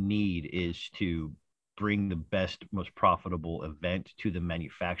primary need is to bring the best, most profitable event to the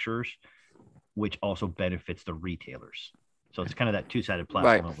manufacturers, which also benefits the retailers. So it's kind of that two-sided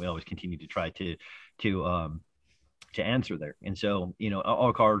platform that we always continue to try to answer there. And so,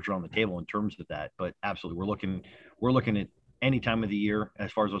 all cards are on the table in terms of that, but absolutely we're looking at any time of the year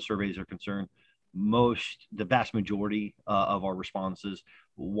as far as those surveys are concerned. The vast majority of our responses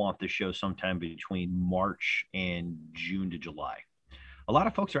want the show sometime between March and June to July. A lot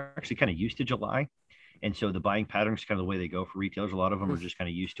of folks are actually kind of used to July, and so the buying patterns kind of the way they go for retailers. A lot of them are just kind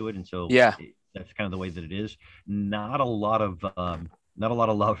of used to it, and so that's kind of the way that it is. Not a lot of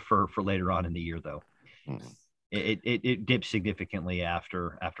love for later on in the year though. It dips significantly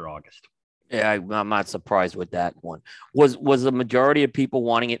after August. Yeah, I'm not surprised with that one. Was the majority of people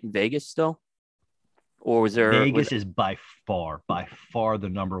wanting it in Vegas still? Or was there Vegas is by far the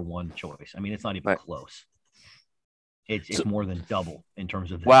number one choice. I mean, it's not even close. It's more than double in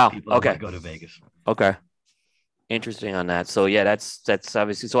terms of people that go to Vegas. Okay. Interesting on that. So yeah, that's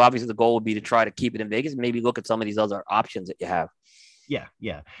obviously the goal would be to try to keep it in Vegas and maybe look at some of these other options that you have.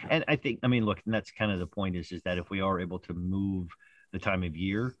 Yeah. And I think, look, and that's kind of the point is that if we are able to move the time of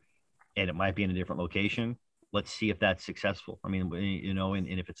year and it might be in a different location, let's see if that's successful. And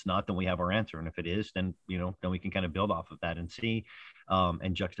if it's not, then we have our answer. And if it is, then we can kind of build off of that and see,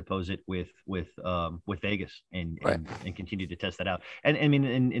 and juxtapose it with Vegas and continue to test that out. And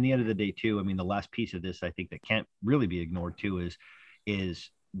in the end of the day too, the last piece of this, I think that can't really be ignored too, is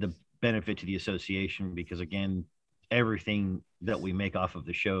the benefit to the association, because again, everything that we make off of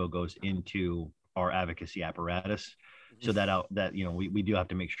the show goes into our advocacy apparatus. So that we do have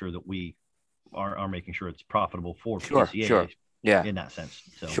to make sure that we are making sure it's profitable for PCA. Sure. Yeah. In that sense.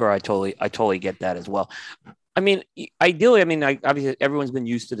 So. Sure. I totally get that as well. Ideally, obviously everyone's been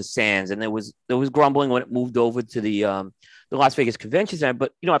used to the Sands, and there was grumbling when it moved over to the Las Vegas Convention Center.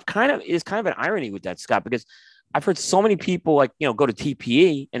 But it's kind of an irony with that, Scott, because I've heard so many people go to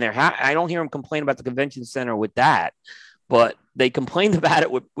TPE and I don't hear them complain about the convention center with that, but they complained about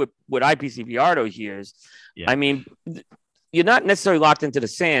it with IPCPR those years. Yeah. You're not necessarily locked into the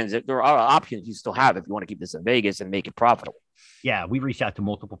Sands. There are options you still have if you want to keep this in Vegas and make it profitable. Yeah, we reached out to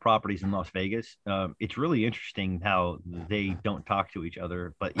multiple properties in Las Vegas. It's really interesting how they don't talk to each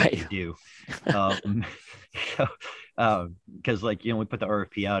other, but they do. Because we put the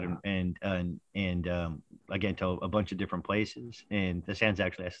RFP out and again to a bunch of different places, and the Sands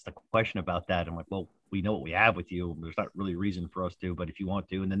actually asked the question about that. I'm like, well, we know what we have with you. There's not really a reason for us to, but if you want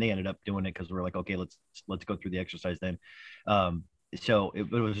to, and then they ended up doing it because we're like, okay, let's go through the exercise then. So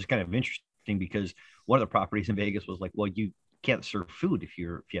it was just kind of interesting because one of the properties in Vegas was like, well, can't serve food if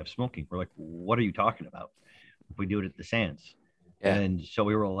you have smoking. We're like, what are you talking about? If we do it at the Sands. Yeah. And so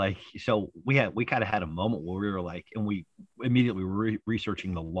we were like, we kind of had a moment where we were like, and we immediately were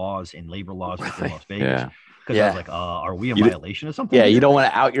researching the laws and labor laws within Las Vegas. Because I was like, are we in violation of something? Yeah, you don't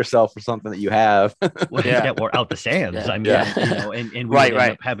want to out yourself for something that you have. Or out the Sands. I mean, and we ended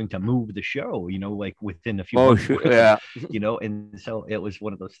up having to move the show, like within a few months. And so it was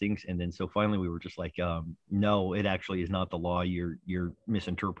one of those things. And then so finally we were just like, no, it actually is not the law. You're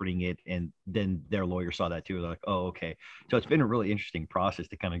misinterpreting it. And then their lawyer saw that too. They're like, oh, okay. So it's been a really interesting process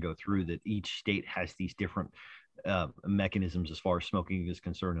to kind of go through that. Each state has these different mechanisms as far as smoking is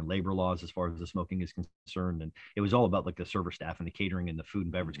concerned, and labor laws as far as the smoking is concerned. And it was all about like the server staff and the catering and the food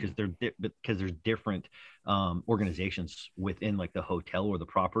and beverage, because there's different organizations within like the hotel or the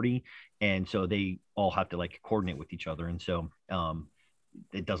property, and so they all have to like coordinate with each other, and so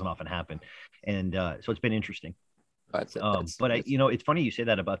it doesn't often happen. And so it's been interesting. But it's funny you say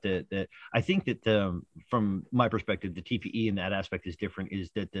that about the I think that from my perspective, the TPE in that aspect is different,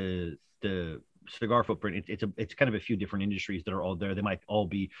 is that the cigar footprint, it's kind of a few different industries that are all there. They might all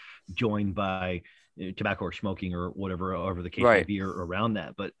be joined by tobacco or smoking or whatever the case may be, or around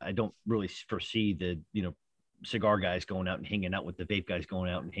that. But I don't really foresee the cigar guys going out and hanging out with the vape guys, going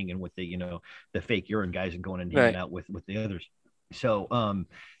out and hanging with the the fake urine guys, and going and hanging out with the others. So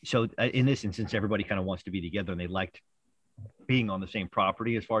in this instance, everybody kind of wants to be together, and they liked being on the same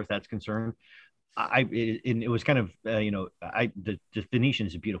property as far as that's concerned. It was kind of the Venetian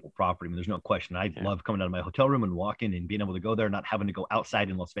is a beautiful property. I mean, there's no question. I love coming out of my hotel room and walking and being able to go there, not having to go outside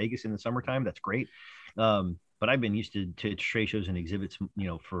in Las Vegas in the summertime. That's great. But I've been used to trade shows and exhibits,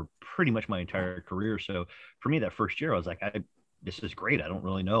 for pretty much my entire career. So for me, that first year, I was like, this is great. I don't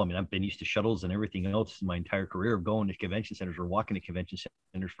really know. I mean, I've been used to shuttles and everything else my entire career of going to convention centers or walking to convention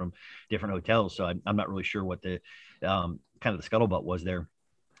centers from different hotels. So I'm not really sure what the kind of the scuttlebutt was there.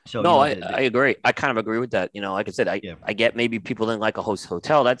 So no, I agree. I kind of agree with that. Like I said, I get maybe people didn't like a host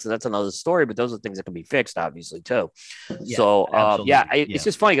hotel. That's another story, but those are things that can be fixed, obviously, too. Yeah, so it's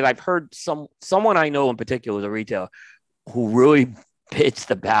just funny because I've heard someone I know in particular was a retailer who really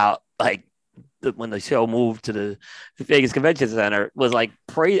pitched about like when the show moved to the Vegas Convention Center, was like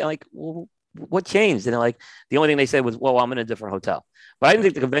like, well, what changed? And like the only thing they said was, well, I'm in a different hotel. But I didn't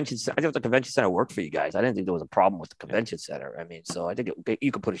think the convention center worked for you guys. I didn't think there was a problem with the convention center. I mean, so I think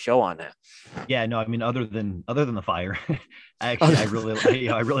you could put a show on there. Yeah, no, I mean, other than the fire, I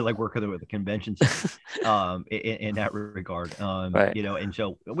really like working with the convention center in that regard. And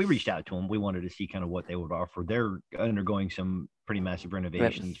so we reached out to them. We wanted to see kind of what they would offer. They're undergoing some pretty massive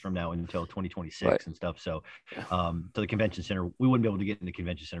renovations from now until 2026 and stuff. So, so the convention center, we wouldn't be able to get in the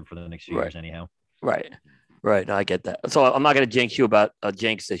convention center for the next few years anyhow. Right. No, I get that. So I'm not going to jinx you about a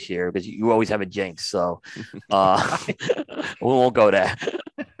jinx this year, because you always have a jinx. So we won't go there.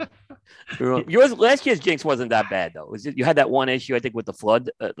 Last year's jinx wasn't that bad, though. You had that one issue, I think, with the flood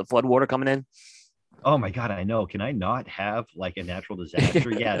water coming in. Oh my God, I know. Can I not have like a natural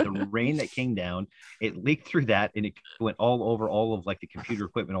disaster? Yeah, the rain that came down, it leaked through that, and it went all over all of like the computer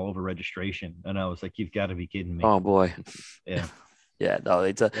equipment, all over registration. And I was like, you've got to be kidding me. Oh boy. Yeah. Yeah. No,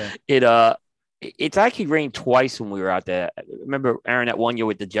 it's actually rained twice when we were out there. I remember, Aaron, that one year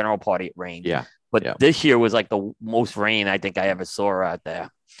with the general party, it rained. Yeah. But this year was like the most rain I think I ever saw out there.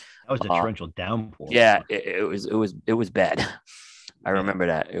 That was a torrential downpour. Yeah, it was bad. I remember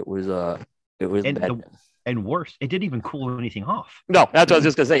that. It was bad. And worse, it didn't even cool anything off. No, that's what I was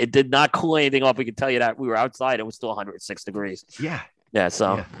just gonna say. It did not cool anything off. We can tell you that. We were outside. It was still 106 degrees. Yeah. Yeah.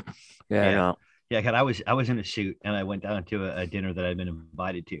 So. Yeah. You know. Yeah, God, I was in a suit, and I went down to a dinner that I'd been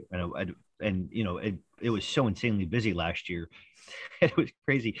invited to, and it was so insanely busy last year. It was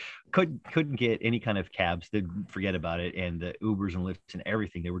crazy. Couldn't get any kind of cabs. They'd forget about it, and the Ubers and Lyfts and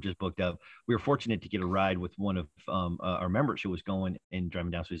everything, they were just booked up. We were fortunate to get a ride with one of our members who was going and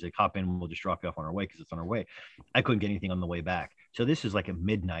driving down. So he's like, hop in, we'll just drop you off on our way, because it's on our way. I couldn't get anything on the way back. So this is like at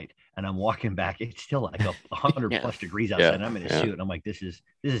midnight, and I'm walking back. It's still like 100 plus degrees outside. And I'm in a suit, and I'm like, this is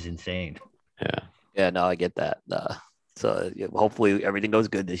insane. Yeah, no, I get that. So hopefully everything goes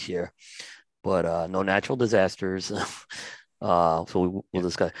good this year, but no natural disasters. So we'll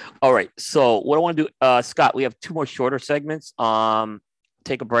discuss. All right. So what I want to do, Scott, we have 2 more shorter segments.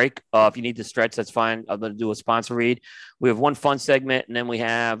 Take a break. If you need to stretch, that's fine. I'm going to do a sponsor read. We have 1 fun segment, and then we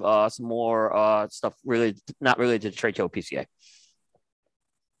have some more stuff not related to the trade show PCA.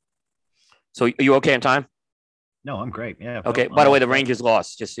 So are you okay on time? No, I'm great. Yeah. Okay. By the way, the Rangers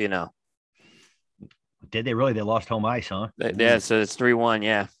lost, just so you know. Did they really? They lost home ice, huh? Yeah, so it's 3-1,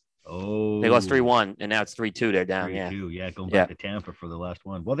 yeah. Oh. They lost 3-1, and now it's 3-2. They're down, 3-2, going back to Tampa for the last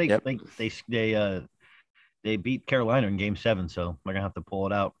one. Well, they they beat Carolina in Game 7, so they're gonna have to pull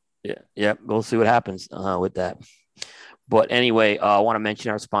it out. Yeah. We'll see what happens with that. But anyway, I want to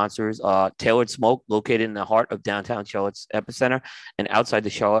mention our sponsors. Tailored Smoke, located in the heart of downtown Charlotte's epicenter and outside the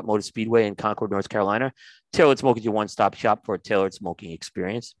Charlotte Motor Speedway in Concord, North Carolina. Tailored Smoke is your one-stop shop for a tailored smoking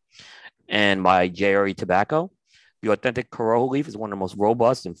experience. And by JRE Tobacco. The authentic Corojo leaf is one of the most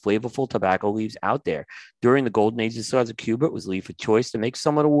robust and flavorful tobacco leaves out there. During the golden age of cigars of Cuba, it was leaf of choice to make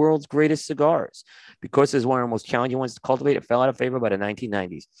some of the world's greatest cigars. Because it's one of the most challenging ones to cultivate, it fell out of favor by the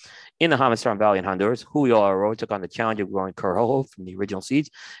 1990s. In the Jamastran Valley in Honduras, Julio Arroyo took on the challenge of growing Corojo from the original seeds.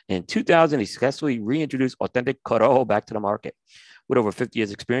 In 2000, he successfully reintroduced authentic Corojo back to the market. With over 50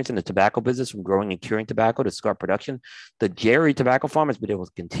 years experience in the tobacco business, from growing and curing tobacco to cigar production, the JRE Tobacco Farm has been able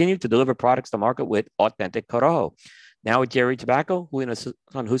to continue to deliver products to market with authentic Corojo. Now with JRE Tobacco, Julio and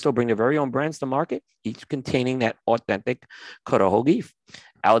San Justo bring their very own brands to market, each containing that authentic Corojo leaf.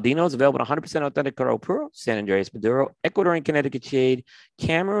 Aladino is available in 100% authentic Corojo Puro, San Andreas Maduro, Ecuadorian Connecticut Shade,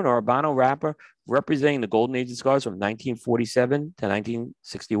 Cameroon or Habano wrapper, representing the golden age of cigars from 1947 to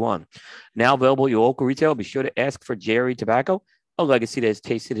 1961. Now available at your local retailer. Be sure to ask for JRE Tobacco, a legacy that is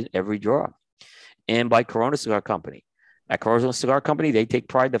tasted in every drawer. And by Corona Cigar Company. At Corona Cigar Company, they take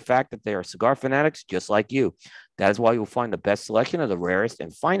pride in the fact that they are cigar fanatics just like you. That is why you'll find the best selection of the rarest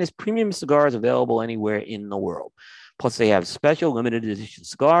and finest premium cigars available anywhere in the world. Plus, they have special limited edition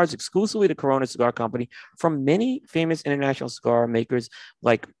cigars exclusively to Corona Cigar Company from many famous international cigar makers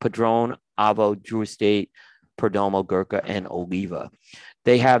like Padron, Avo, Drew Estate, Perdomo, Gurkha, and Oliva.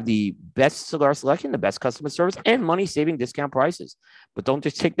 They have the best cigar selection, the best customer service, and money-saving discount prices. But don't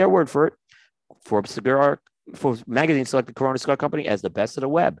just take their word for it. Forbes magazine selected Corona Cigar Company as the best of the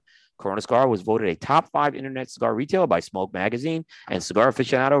web. Corona Cigar was voted a top 5 internet cigar retailer by Smoke Magazine, and Cigar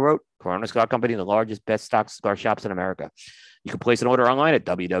Aficionado wrote, Corona Cigar Company, the largest best stocked cigar shops in America. You can place an order online at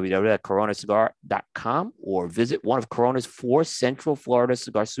www.coronacigar.com or visit one of Corona's 4 Central Florida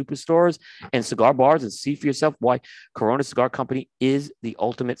cigar superstores and cigar bars and see for yourself why Corona Cigar Company is the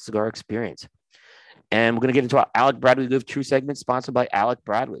ultimate cigar experience. And we're going to get into our Alec Bradley Live True segment, sponsored by Alec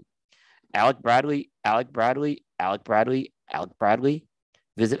Bradley. Alec Bradley.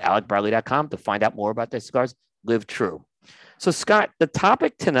 Visit alecbradley.com to find out more about their cigars. Live true. So, Scott, the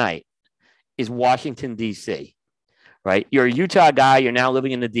topic tonight is Washington, D.C., right? You're a Utah guy. You're now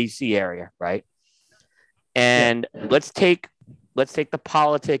living in the D.C. area, right? And let's take the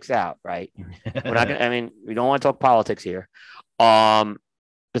politics out, right? We're not gonna, I mean, we don't want to talk politics here,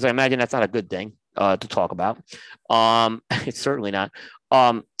 because I imagine that's not a good thing to talk about. It's certainly not.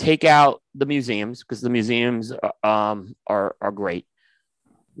 Take out the museums, because the museums are great.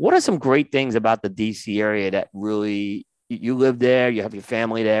 What are some great things about the DC area that really, you live there, you have your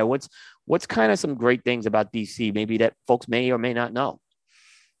family there? What's kind of some great things about DC maybe that folks may or may not know?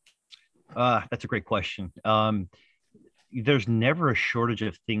 That's a great question. There's never a shortage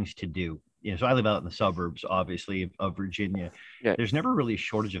of things to do. So I live out in the suburbs, obviously, of Virginia. Yeah. There's never really a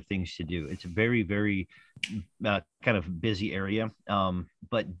shortage of things to do. It's a very, very kind of busy area,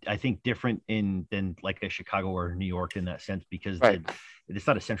 but I think different than like a Chicago or New York in that sense, because it's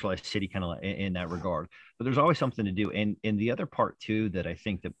not a centralized city kind of in that regard. But there's always something to do. And the other part, too, that I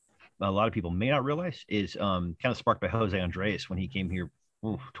think that a lot of people may not realize is kind of sparked by Jose Andres when he came here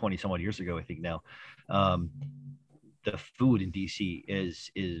 20 some odd years ago, I think now. The food in DC is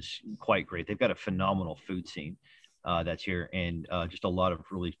quite great. They've got a phenomenal food scene that's here, and just a lot of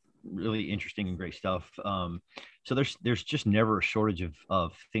really, really interesting and great stuff. So there's just never a shortage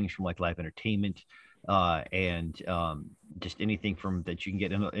of things from like live entertainment and just anything from that you can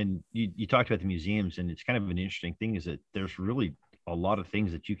get. And you talked about the museums, and it's kind of an interesting thing is that there's really a lot of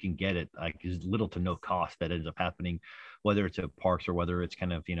things that you can get at like as little to no cost that ends up happening, whether it's at parks or whether it's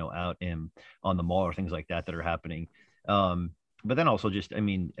kind of out on the mall or things like that are happening. But then also just,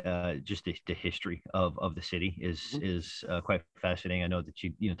 just the history of the city is quite fascinating. I know that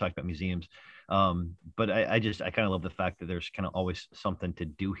you talked about museums, but I kind of love the fact that there's kind of always something to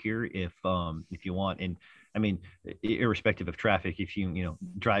do here if you want. And I mean, irrespective of traffic, if you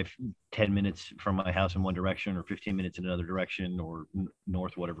drive 10 minutes from my house in one direction or 15 minutes in another direction or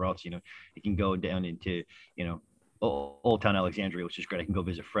north, whatever else, you can go down into, Old Town Alexandria, which is great. I can go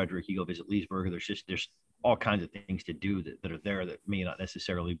visit Frederick. You go visit Leesburg. There's all kinds of things to do that are there that may not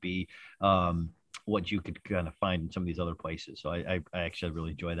necessarily be what you could kind of find in some of these other places. So I actually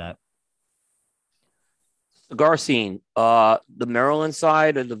really enjoy that. Cigar scene, the Maryland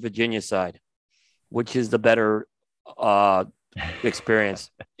side or the Virginia side, which is the better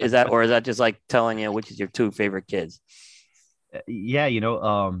experience? Is that just like telling you which is your 2 favorite kids? Yeah,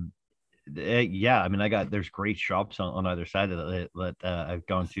 Yeah, I mean, there's great shops on either side of that I've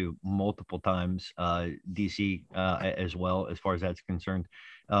gone to multiple times. DC as well, as far as that's concerned.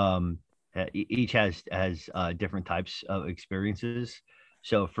 Um, each has different types of experiences.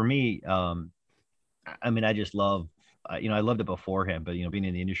 So for me, I mean, I just love, I loved it beforehand, but being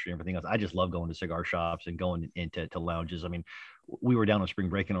in the industry and everything else, I just love going to cigar shops and going into lounges. I mean, we were down on spring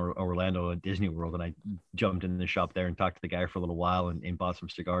break in Orlando at Disney World, and I jumped in the shop there and talked to the guy for a little while and bought some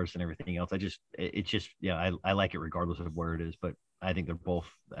cigars and everything else. It's just, I like it regardless of where it is, but I think they're both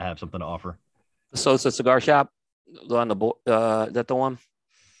have something to offer. The Sosa Cigar Shop on the board, is that the one?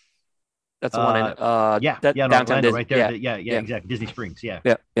 That's the one in downtown Orlando, right there. Yeah, exactly. Disney Springs. Yeah.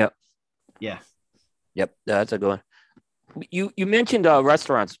 Yep, that's a good one. You mentioned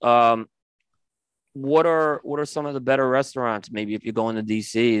restaurants. What are some of the better restaurants? Maybe if you're going to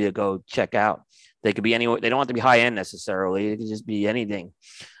DC to go check out, they could be anywhere. They don't have to be high end necessarily. It could just be anything,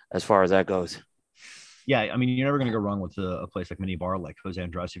 as far as that goes. Yeah, I mean, you're never going to go wrong with a place like Mini Bar, like Jose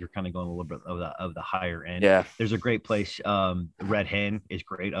Andres, if you're kind of going a little bit of the higher end. Yeah, there's a great place. Red Hen is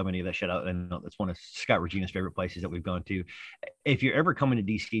great. I'm going to give that shout out, and that's one of Scott Regina's favorite places that we've gone to. If you're ever coming to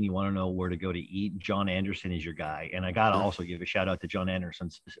DC and you want to know where to go to eat, John Anderson is your guy. And I got to also give a shout out to John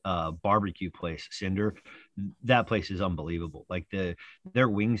Anderson's barbecue place, Cinder. That place is unbelievable. Like their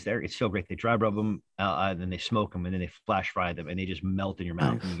wings there, it's so great. They dry rub them, then they smoke them, and then they flash fry them, and they just melt in your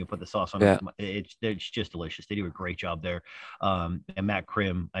mouth. And you can put the sauce on them. It's just delicious. They do a great job there. And Matt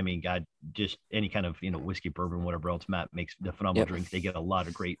Krim, I mean, God, just any kind of whiskey, bourbon, whatever else. Matt makes the phenomenal drink. They get a lot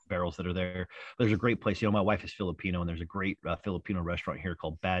of great barrels that are there. There's a great place. My wife is Filipino, and there's a great Filipino restaurant here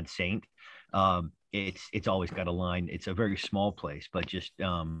called Bad Saint. It's always got a line. It's a very small place, but just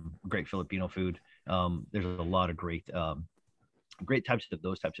great Filipino food. There's a lot of great types of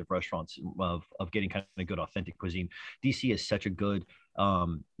those types of restaurants of getting kind of good authentic cuisine. DC is such a good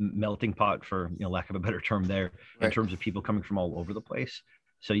melting pot, for lack of a better term there, in terms of people coming from all over the place.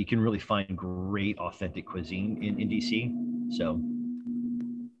 So you can really find great authentic cuisine in DC. So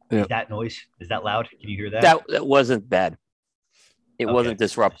is that noise? Is that loud? Can you hear that? That wasn't bad. It wasn't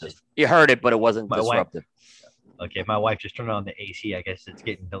disruptive. You heard it, but it wasn't disruptive. Okay, my wife just turned on the AC. I guess it's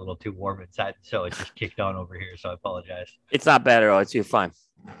getting a little too warm inside, so it just kicked on over here. So I apologize. It's not bad at all. You're fine.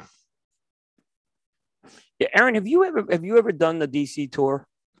 Yeah, Aaron, have you ever done the DC tour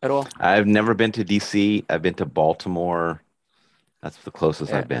at all? I've never been to DC. I've been to Baltimore. That's the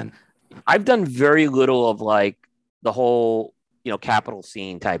closest I've been. I've done very little of like the whole Capitol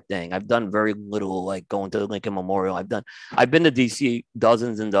scene type thing. I've done very little, like going to the Lincoln Memorial. I've been to DC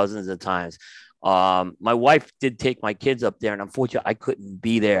dozens and dozens of times. My wife did take my kids up there, and unfortunately I couldn't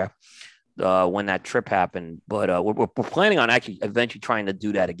be there when that trip happened, but we're planning on actually eventually trying to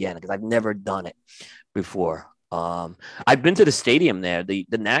do that again, because I've never done it before. I've been to the stadium there. The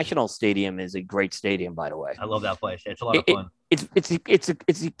National Stadium is a great stadium, by the way. I love that place. It's a lot of fun. It's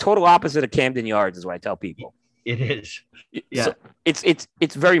the total opposite of Camden Yards, is what I tell people. It is. Yeah. So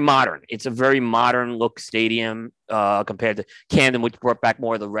it's very modern. It's a very modern look stadium compared to Camden, which brought back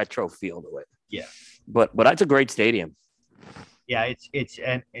more of the retro feel to it. Yeah. But that's a great stadium. Yeah, it's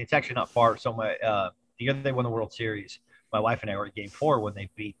actually not far. So the year they won the World Series, my wife and I were at Game 4 when they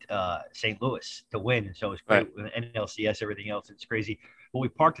beat St. Louis to win, and so it was great with NLCS, everything else. It's crazy. But we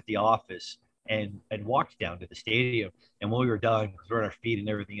parked at the office and walked down to the stadium, and when we were done, because we're on our feet and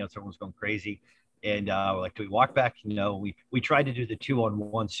everything else, everyone was going crazy. And we're like, do we walk back? We tried to do the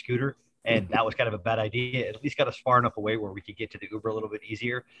 2-on-1 scooter, and that was kind of a bad idea. It at least got us far enough away where we could get to the Uber a little bit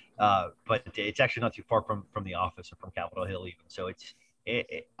easier. But it's actually not too far from the office or from Capitol Hill even. So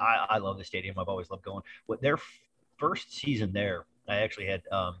I love the stadium. I've always loved going. With their first season there, I actually had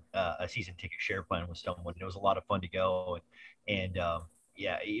a season ticket share plan with someone. It was a lot of fun to go. And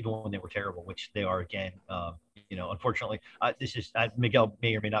even when they were terrible, which they are again, unfortunately, this is Miguel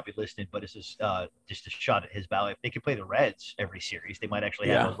may or may not be listening, but this is just a shot at his ballot. If they could play the Reds every series, they might actually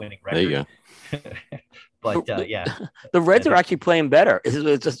have a winning record. There you go. But the Reds are actually playing better.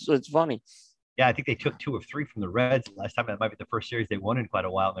 It's funny. Yeah, I think they took 2 of 3 from the Reds last time. That might be the first series they won in quite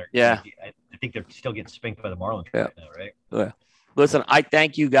a while. I think they're still getting spanked by the Marlins right now, right? Yeah. Listen, I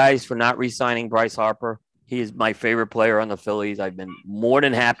thank you guys for not re-signing Bryce Harper. He is my favorite player on the Phillies. I've been more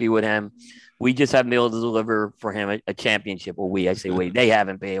than happy with him. We just haven't been able to deliver for him a championship. Well, they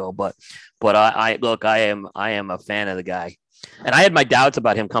haven't been able, but I am a fan of the guy. And I had my doubts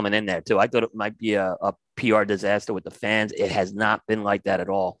about him coming in there too. I thought it might be a PR disaster with the fans. It has not been like that at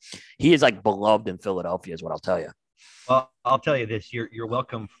all. He is like beloved in Philadelphia is what I'll tell you. Well, I'll tell you this, you're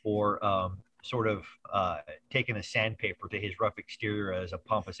welcome for sort of taking a sandpaper to his rough exterior as a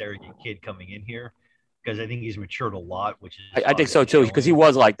pompous, arrogant kid coming in here. because I think he's matured a lot, which is I think so too, because he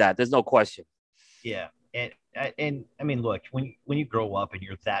was like that. There's no question. Yeah. And I mean, look, when you grow up and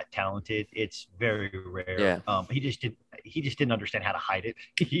you're that talented, it's very rare. Yeah. He just didn't understand how to hide it.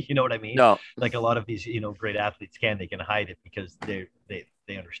 You know what I mean? No. Like a lot of these, great athletes they can hide it because they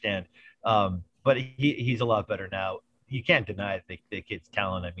understand. But he's a lot better now. You can't deny the kid's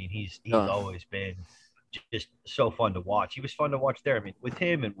talent. I mean, he's always been just so fun to watch. He was fun to watch there. I mean, with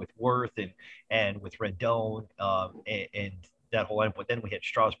him and with Worth and with Rendon, and that whole line. But then we had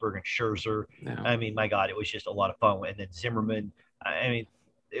Strasburg and Scherzer. Yeah. I mean, my God, it was just a lot of fun. And then Zimmerman. I mean,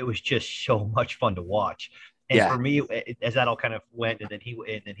 it was just so much fun to watch. And for me, as that all kind of went, and then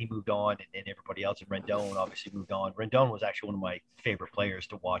he moved on, and everybody else, and Rendon obviously moved on. Rendon was actually one of my favorite players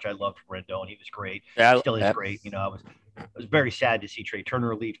to watch. I loved Rendon; he was great. Yeah, still is great. I was very sad to see Trey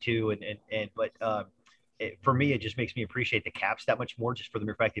Turner leave too, but for me, it just makes me appreciate the Caps that much more, just for the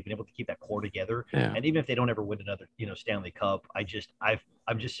mere fact they've been able to keep that core together. Yeah. And even if they don't ever win another, Stanley Cup, I'm just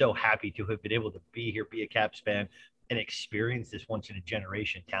so happy to have been able to be here, be a Caps fan, and experience this once in a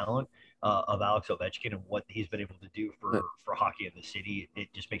generation talent of Alex Ovechkin and what he's been able to do for hockey in the city.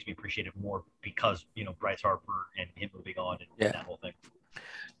 It just makes me appreciate it more because Bryce Harper and him moving on and that whole thing.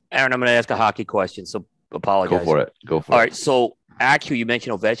 Aaron, I'm going to ask a hockey question, so apologize. Go for it. All right, so actually, you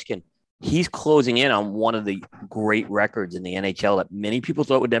mentioned Ovechkin. He's closing in on one of the great records in the NHL that many people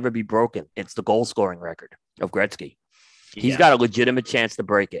thought would never be broken. It's the goal scoring record of Gretzky. He's got a legitimate chance to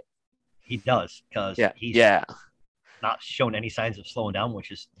break it. He does, because he's not shown any signs of slowing down, which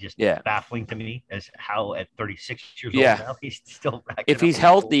is just baffling to me as how at 36 years old now, he's still if he's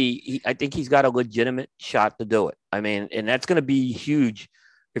healthy, I think he's got a legitimate shot to do it. I mean, and that's going to be huge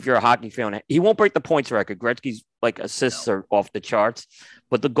if you're a hockey fan. He won't break the points record. Gretzky's assists are off the charts,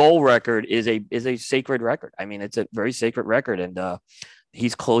 but the goal record is a sacred record. I mean, it's a very sacred record, and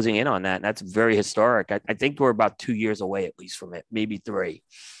he's closing in on that, and that's very historic. I think we're about 2 years away at least from it, maybe 3.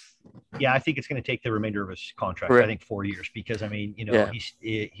 Yeah, I think it's going to take the remainder of his contract. Right. I think 4 years, because I mean,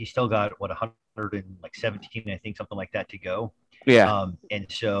 he's still got 117, I think, something like that to go. Yeah. And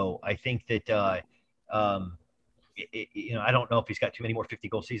so I think that I don't know if he's got too many more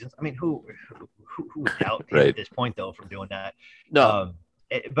 50-goal seasons. I mean, who would doubt him at this point, though, from doing that? No.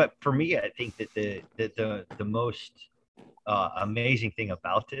 But for me, I think that the most amazing thing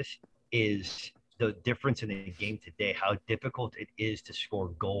about this is the difference in the game today. How difficult it is to score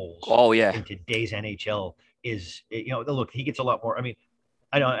goals. Oh yeah. In today's NHL is look, he gets a lot more. I mean,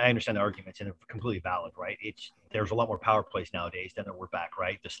 I understand the arguments, and they're completely valid, right? There's a lot more power plays nowadays than there were back,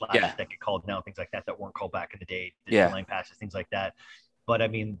 right? The slashes that get called now, things like that weren't called back in the day. The line passes, things like that. But I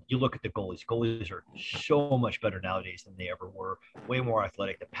mean, you look at the goalies. Goalies are so much better nowadays than they ever were. Way more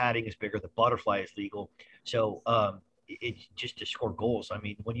athletic. The padding is bigger. The butterfly is legal. So it's just to score goals. I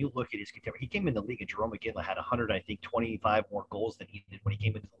mean, when you look at his contemporary, he came in the league, and Jarome Iginla had 125 more goals than he did when he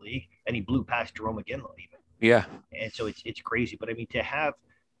came into the league, and he blew past Jarome Iginla even. Yeah. And so it's crazy. But I mean, to have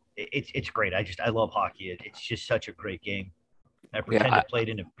it's great. I love hockey. It's just such a great game. I played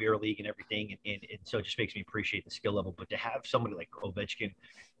in a beer league and everything, and so it just makes me appreciate the skill level. But to have somebody like Ovechkin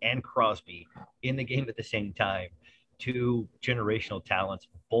and Crosby in the game at the same time, 2 generational talents,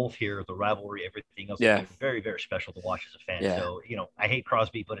 both here, the rivalry, everything else, is very, very special to watch as a fan. Yeah. So, I hate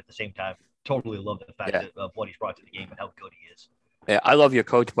Crosby, but at the same time, totally love the fact of what he's brought to the game and how good he is. Yeah, I love your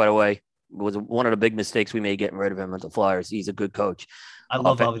coach, by the way. It was one of the big mistakes we made getting rid of him at the Flyers. He's a good coach. I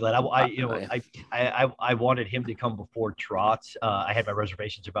love Laviolette. I wanted him to come before Trotz. I had my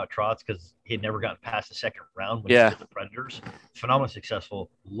reservations about Trotz because he had never gotten past the second round when he was with the Predators. Phenomenally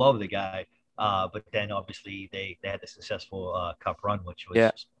successful. Love the guy. But then obviously they had the successful cup run, which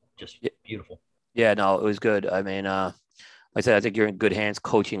was just beautiful. Yeah, no, it was good. I mean, like I said, I think you're in good hands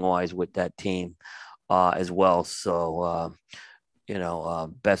coaching wise with that team as well. So,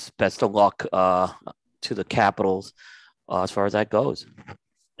 best of luck to the Capitals as far as that goes.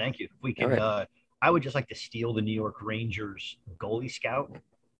 Thank you. We can. Right. I would just like to steal the New York Rangers goalie scout,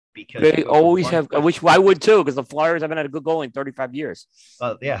 because they always have. I wish I would too, because the Flyers haven't had a good goalie in 35 years.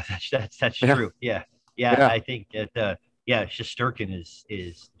 Yeah, that's true. Yeah. I think that Shesterkin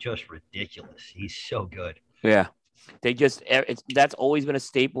is just ridiculous. He's so good. Yeah. That's always been a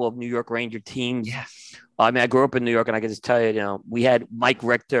staple of New York Ranger teams. Yeah. I mean, I grew up in New York, and I can just tell you, we had Mike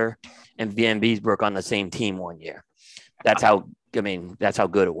Richter and Van Beesbrook on the same team one year. That's how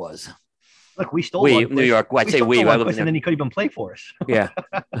good it was. Look, we stole New York. Well, I'd say we. And then he couldn't even play for us. Yeah.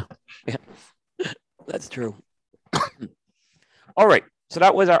 That's true. All right. So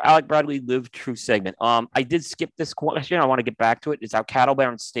that was our Alec Bradley Live True segment. I did skip this question. I want to get back to it. It's our Cattle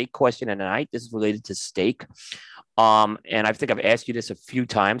Baron steak question of the night. This is related to steak. And I think I've asked you this a few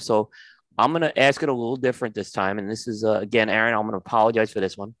times. So I'm gonna ask it a little different this time, and this is again, Aaron. I'm gonna apologize for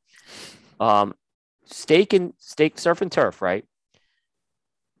this one. Steak, surf and turf, right?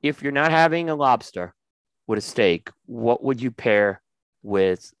 If you're not having a lobster with a steak, what would you pair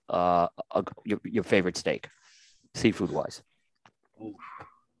with your favorite steak, seafood wise?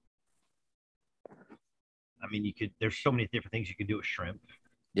 I mean, you could. There's so many different things you can do with shrimp.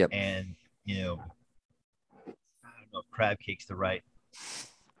 Yep. And I don't know if crab cake's the right.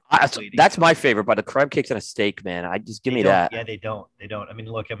 That's my favorite, but the crab cakes and a steak, man. I just give me that. Yeah, they don't. I mean,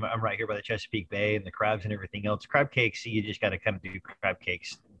 look, I'm right here by the Chesapeake Bay and the crabs and everything else. Crab cakes, you just got to kind of do crab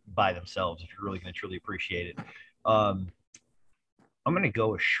cakes by themselves if you're really going to truly appreciate it. I'm going to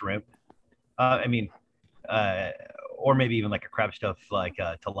go with shrimp. Or maybe even like a crab stuff like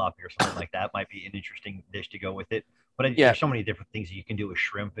tilapia or something like that might be an interesting dish to go with it. But there's so many different things that you can do with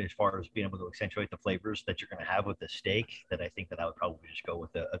shrimp as far as being able to accentuate the flavors that you're going to have with the steak, that I think that I would probably just go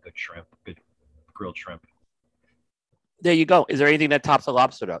with a good shrimp, good grilled shrimp. There you go. Is there anything that tops a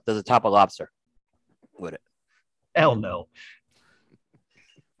lobster though? Does it top a lobster? Would it? Hell no.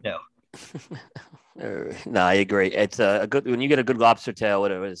 No. No, I agree. It's a good when you get a good lobster tail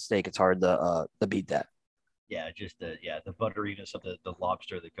with a steak. It's hard to beat that. Yeah, just the butteriness of the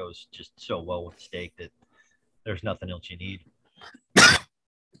lobster that goes just so well with steak that there's nothing else you need.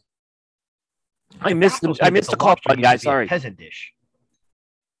 I missed the call, guys. Sorry. Peasant dish.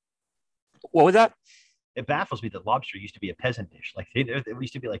 What was that? It baffles me that lobster used to be a peasant dish. Like it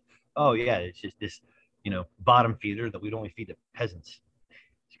used to be like, oh yeah, it's just this, bottom feeder that we'd only feed to peasants.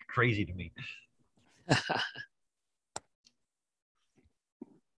 It's crazy to me.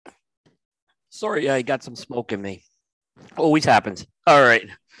 Sorry, I got some smoke in me. Always happens. All right.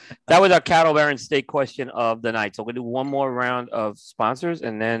 That was our cattle baron steak question of the night. So we'll do one more round of sponsors,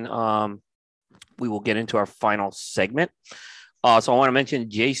 and then we will get into our final segment. So I want to mention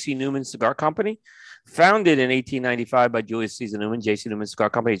J.C. Newman Cigar Company. Founded in 1895 by Julius Caesar Newman, J.C. Newman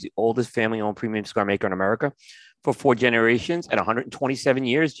Cigar Company is the oldest family-owned premium cigar maker in America. For 4 generations and 127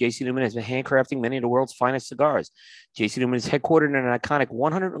 years, J.C. Newman has been handcrafting many of the world's finest cigars. J.C. Newman is headquartered in an iconic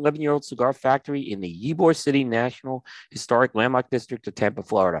 111-year-old cigar factory in the Ybor City National Historic Landmark District of Tampa,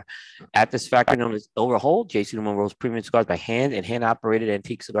 Florida. At this factory known as Overhold, J.C. Newman rolls premium cigars by hand and hand-operated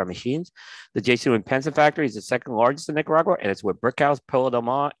antique cigar machines. The J.C. Newman Pensa factory is the second largest in Nicaragua, and it's where Brickhouse, Perla del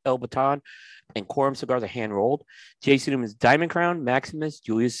Mar, El Baton, and Quorum cigars are hand-rolled. J.C. Newman's Diamond Crown, Maximus,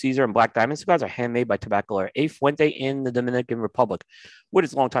 Julius Caesar, and Black Diamond cigars are handmade by Tabacalera A. Fuente in the Dominican Republic. With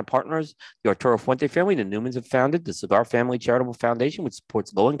its longtime partners, the Arturo Fuente family, the Newmans have founded the Cigar Family Charitable Foundation, which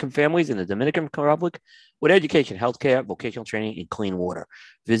supports low-income families in the Dominican Republic with education, healthcare, vocational training, and clean water.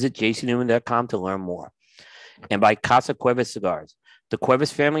 Visit jcnewman.com to learn more. And by Casa Cuevas Cigars. The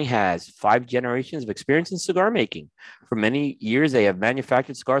Cuevas family has 5 generations of experience in cigar making. For many years, they have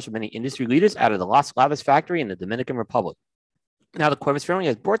manufactured cigars for many industry leaders out of the Las Clavas factory in the Dominican Republic. Now, the Cuevas family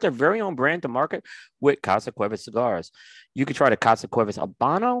has brought their very own brand to market with Casa Cuevas cigars. You can try the Casa Cuevas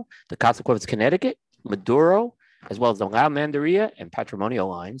Habano, the Casa Cuevas Connecticut, Maduro, as well as the La Mandaria and Patrimonio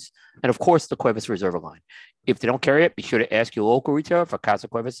lines, and of course, the Cuevas Reserva line. If they don't carry it, be sure to ask your local retailer for Casa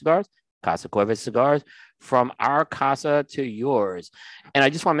Cuevas cigars. Casa Cuevas cigars, from our casa to yours. And I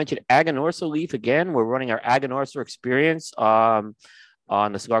just want to mention Aganorsa Leaf again. We're running our Aganorsa experience on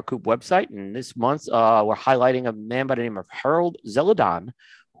the Cigar Coop website. And this month, we're highlighting a man by the name of Harold Zeladon,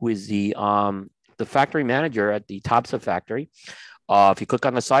 who is the factory manager at the Topsa factory. If you click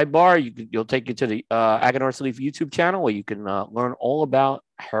on the sidebar, you'll take you to the Aganorsa Leaf YouTube channel where you can learn all about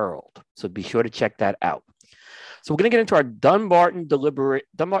Harold. So be sure to check that out. So we're going to get into our Dunbarton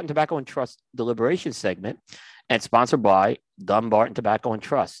Tobacco and Trust deliberation segment, and sponsored by Dunbarton Tobacco and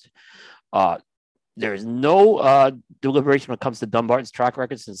Trust. There is no deliberation when it comes to Dunbarton's track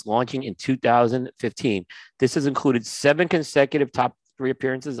record since launching in 2015. This has included 7 consecutive top 3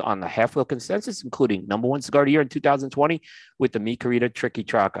 appearances on the Half Wheel Consensus, including #1 Cigar of the Year in 2020 with the Mi Querida Tricky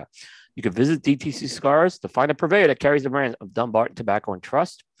Traca. You can visit DTC Cigars to find a purveyor that carries the brand of Dunbarton Tobacco and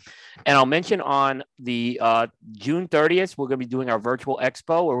Trust. And I'll mention on the June 30th, we're going to be doing our virtual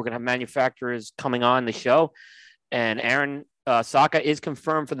expo where we're going to have manufacturers coming on the show. And Aaron Saka is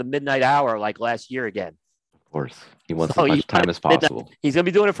confirmed for the midnight hour like last year again. Of course. He wants as much time as possible. He's going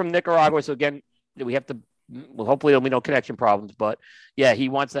to be doing it from Nicaragua. So again, we have to, well, hopefully there'll be no connection problems. But yeah, he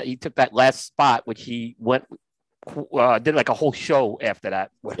wants that. He took that last spot, which he did like a whole show after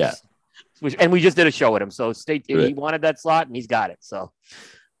that. Yeah. And we just did a show with him. So he wanted that slot and he's got it. So.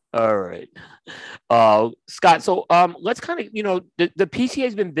 All right. Scott, so let's kind of, the PCA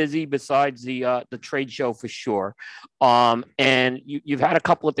has been busy besides the trade show for sure. And you've had a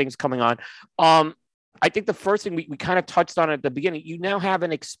couple of things coming on. I think the first thing we kind of touched on at the beginning, you now have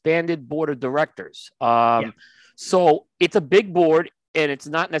an expanded board of directors. So it's a big board, and it's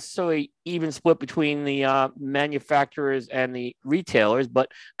not necessarily even split between the manufacturers and the retailers,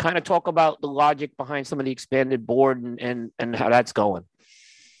 but kind of talk about the logic behind some of the expanded board and how that's going.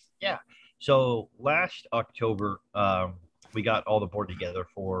 Yeah. So last October, we got all the board together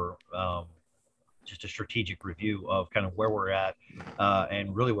for just a strategic review of kind of where we're at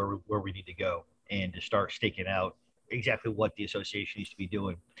and really where we need to go, and to start staking out exactly what the association needs to be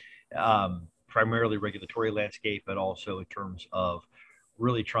doing. Primarily regulatory landscape, but also in terms of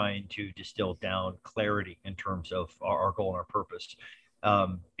really trying to distill down clarity in terms of our goal and our purpose.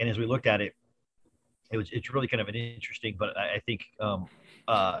 And as we looked at it, it's really kind of an interesting, but I think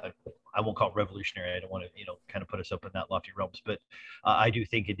I won't call it revolutionary. I don't want to, kind of put us up in that lofty realms, but I do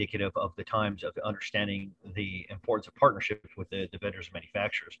think indicative of the times of understanding the importance of partnerships with the vendors and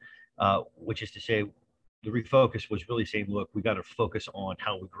manufacturers, which is to say, the refocus was really saying, look, we got to focus on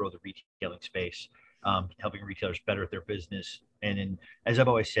how we grow the retailing space, helping retailers better at their business. And then, as I've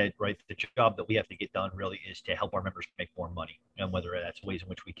always said, right, the job that we have to get done really is to help our members make more money, and whether that's ways in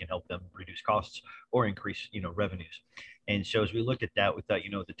which we can help them reduce costs or increase, revenues. And so as we looked at that, we thought,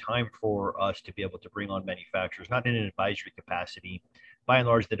 the time for us to be able to bring on manufacturers, not in an advisory capacity, by and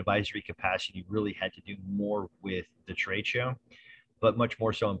large, the advisory capacity really had to do more with the trade show, but much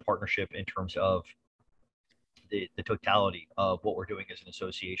more so in partnership in terms of the totality of what we're doing as an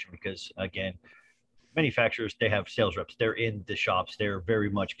association. Because again, manufacturers, they have sales reps, they're in the shops, they're very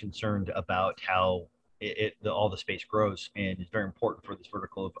much concerned about how all the space grows, and it's very important for this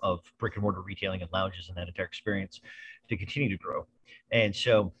vertical of brick and mortar retailing and lounges and that entire experience to continue to grow. And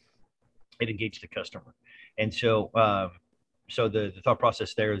so it engaged the customer. And so so the thought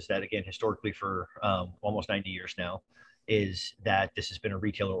process there is that, again, historically for almost 90 years now, is that this has been a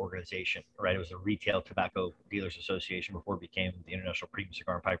retailer organization, right? It was a Retail Tobacco Dealers Association before it became the International Premium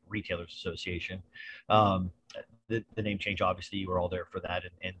Cigar and Pipe Retailers Association. The name change, obviously, you were all there for that,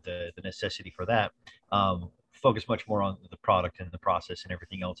 and the necessity for that. Focus much more on the product and the process and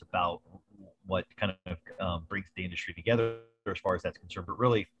everything else about what kind of brings the industry together as far as that's concerned. But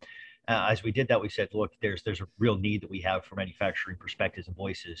really, as we did that, we said, look, there's a real need that we have for manufacturing perspectives and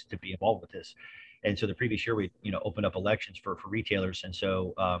voices to be involved with this. And so the previous year, we opened up elections for retailers, and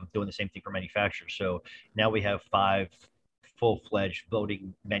so doing the same thing for manufacturers. So now we have 5 full-fledged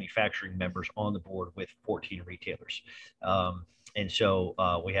voting manufacturing members on the board with 14 retailers. And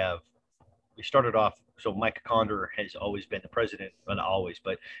so we started off. So Mike Condor has always been the president, well, not always,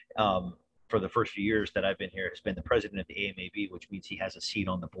 but for the first few years that I've been here, has been the president of the AMAB, which means he has a seat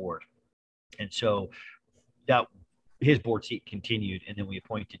on the board. And so that his board seat continued, and then we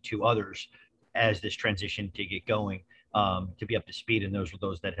appointed 2 others as this transition to get going, to be up to speed. And those were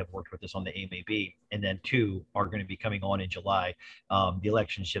those that have worked with us on the AMAB. And then 2 are going to be coming on in July. The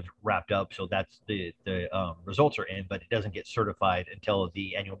elections have wrapped up, so that's the results are in, but it doesn't get certified until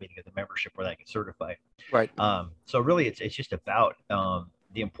the annual meeting of the membership where that gets certified. Right. So really, it's just about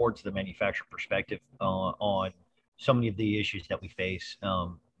the importance of the manufacturer perspective on so many of the issues that we face,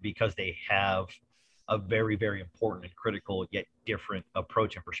 because they have a very, very important and critical yet different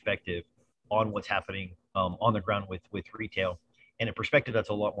approach and perspective on what's happening on the ground with retail, and a perspective that's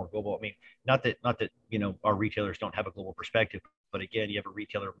a lot more global. I mean, not that our retailers don't have a global perspective, but again, you have a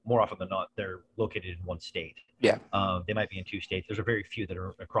retailer, more often than not, they're located in one state. Yeah. They might be in 2 states. There's a very few that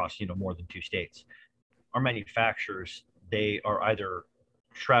are across more than 2 states. Our manufacturers, they are either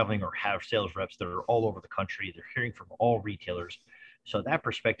traveling or have sales reps that are all over the country. They're hearing from all retailers. So that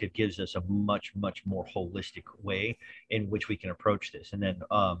perspective gives us a much, much more holistic way in which we can approach this. And then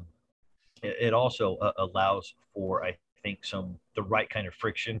it also allows for, I think, the right kind of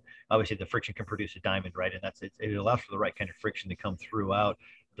friction. Obviously, the friction can produce a diamond, right? And it allows for the right kind of friction to come throughout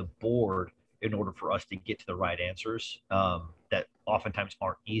the board in order for us to get to the right answers that oftentimes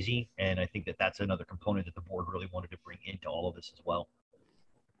aren't easy. And I think that's another component that the board really wanted to bring into all of this as well.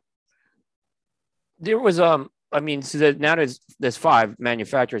 There was so now there's 5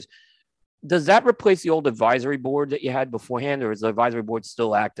 manufacturers. Does that replace the old advisory board that you had beforehand, or is the advisory board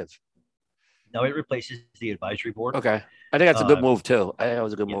still active? No, it replaces the advisory board. Okay. I think that's a good move too. I think that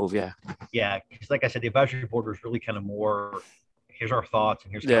was a good move. Yeah. Yeah. Because like I said, the advisory board was really kind of more, here's our thoughts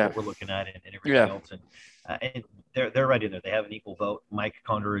and here's kind of what we're looking at and everything else. And they're right in there. They have an equal vote. Mike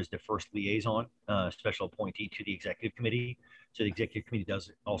Condor is the first liaison, special appointee to the executive committee. So the executive committee does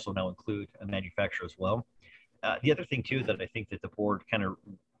also now include a manufacturer as well. The other thing too, that I think that the board kind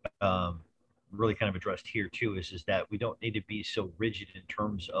of really kind of addressed here too is that we don't need to be so rigid in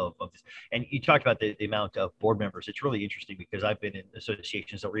terms of this. And you talked about the amount of board members. It's really interesting because I've been in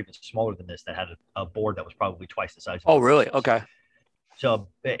associations that were even smaller than this that had a board that was probably twice the size of Oh, really? Okay. So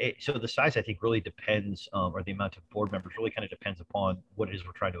the size, I think, really depends, or the amount of board members really kind of depends upon what it is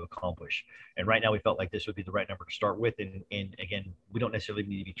we're trying to accomplish. And right now, we felt like this would be the right number to start with. And again, we don't necessarily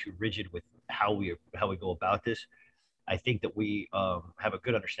need to be too rigid with how we go about this. I think that we have a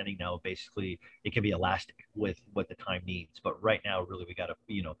good understanding now. Basically, it can be elastic with what the time needs. But right now, really, we got to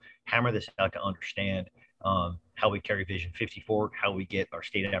hammer this out to understand how we carry Vision 54, how we get our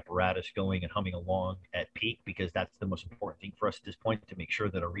state apparatus going and humming along at peak, because that's the most important thing for us at this point, to make sure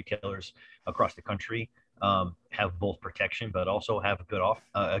that our retailers across the country have both protection, but also have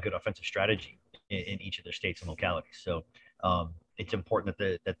a good offensive strategy in each of their states and localities. So it's important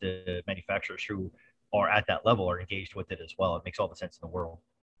that the manufacturers who are at that level are engaged with it as well. It makes all the sense in the world.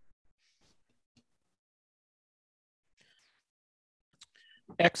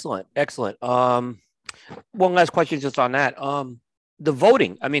 Excellent. One last question just on that. The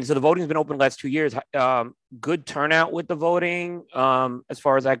voting, I mean, so the voting's been open the last 2 years. Good turnout with the voting as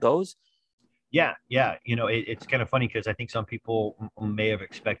far as that goes. Yeah. It's kind of funny because I think some people may have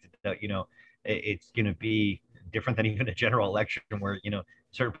expected that, it's going to be different than even a general election where,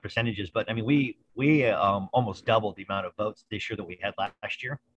 certain percentages. But I mean, we almost doubled the amount of votes this year that we had last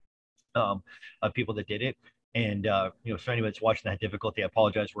year of people that did it. And for anyone that's watching that difficulty, I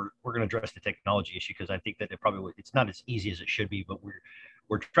apologize. We're going to address the technology issue because I think that it's not as easy as it should be. But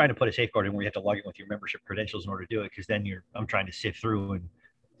we're trying to put a safeguard in where you have to log in with your membership credentials in order to do it, because then I'm trying to sift through and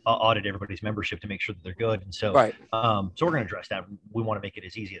audit everybody's membership to make sure that they're good. And so, right. So we're going to address that. We want to make it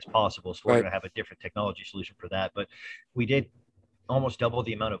as easy as possible. So we're going to have a different technology solution for that. But we did almost double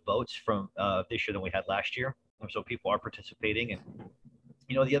the amount of votes from this year than we had last year. And so people are participating. And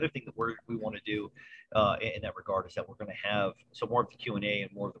the other thing that we want to do in that regard is that we're going to have some more of the Q&A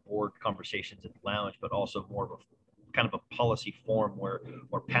and more of the board conversations at the lounge, but also more of a kind of a policy forum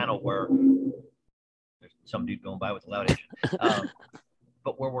or panel where there's some dude going by with a loud engine,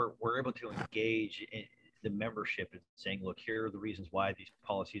 but where we're able to engage in the membership and saying, look, here are the reasons why these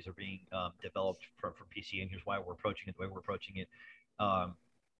policies are being developed from PCA, and here's why we're approaching it the way we're approaching it.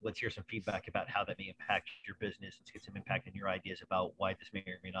 Let's hear some feedback about how that may impact your business. Let's get some impact in your ideas about why this may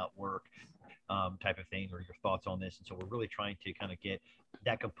or may not work, type of thing, or your thoughts on this. And so we're really trying to kind of get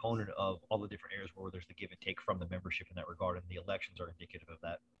that component of all the different areas where there's the give and take from the membership in that regard. And the elections are indicative of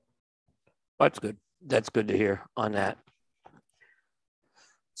that. That's good. That's good to hear on that.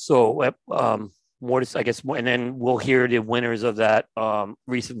 So more, I guess, and then we'll hear the winners of that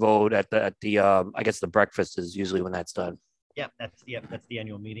recent vote at the I guess the breakfast is usually when that's done. Yeah, that's the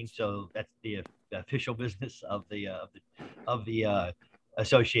annual meeting. So that's the official business of the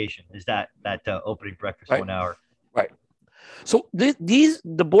association, is that opening breakfast, right. 1 hour. Right. So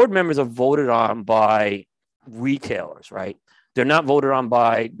the board members are voted on by retailers, right? They're not voted on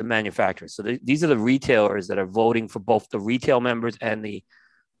by the manufacturers. So these are the retailers that are voting for both the retail members and the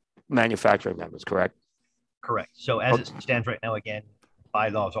manufacturing members, correct? Correct. So as it stands right now, again,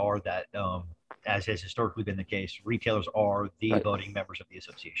 bylaws are that as has historically been the case, retailers are the voting members of the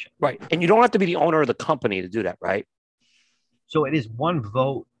association. Right. And you don't have to be the owner of the company to do that, right? So it is one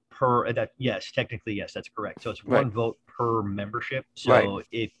vote per that. Yes, technically, yes, that's correct. So it's one vote per membership. So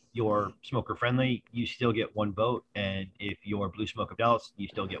if you're smoker friendly, you still get one vote. And if you're Blue Smoke of Dallas, you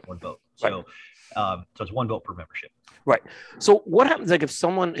still get one vote. So so it's one vote per membership. Right. So what happens like if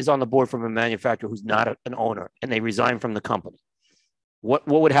someone is on the board from a manufacturer who's not an owner and they resign from the company? What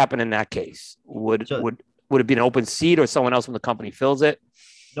would happen in that case? Would it be an open seat or someone else from the company fills it?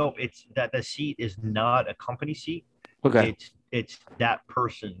 No, it's that the seat is not a company seat. Okay. It's that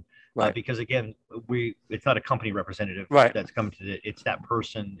person. Right. Because again, it's not a company representative that's coming to it's that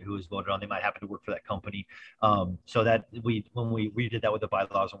person who is voted on. They might happen to work for that company. So that when we did that with the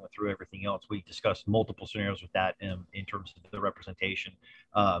bylaws and went through everything else, we discussed multiple scenarios with that in terms of the representation.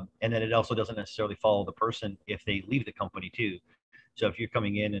 And then it also doesn't necessarily follow the person if they leave the company too. So if you're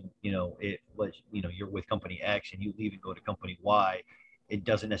coming in and you're with company X and you leave and go to company Y, it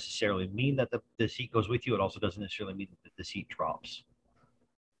doesn't necessarily mean that the seat goes with you. It also doesn't necessarily mean that the seat drops.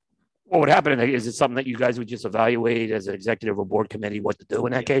 What would happen? Is it something that you guys would just evaluate as an executive or board committee what to do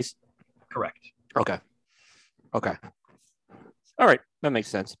in that case? Correct. Okay. All right. That makes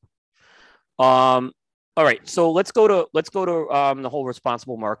sense. All right. So let's go to the whole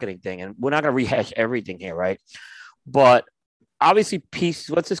responsible marketing thing. And we're not going to rehash everything here, right? But obviously,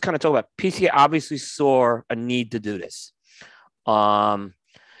 let's just kind of talk about PCA obviously saw a need to do this. And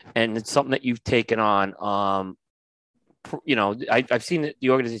it's something that you've taken on. I've seen the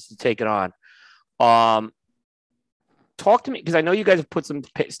organization take it on. Talk to me, because I know you guys have put some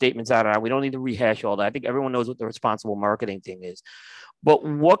statements out on it. We don't need to rehash all that. I think everyone knows what the responsible marketing thing is. But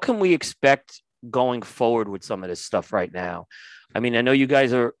what can we expect going forward with some of this stuff right now? I mean, I know you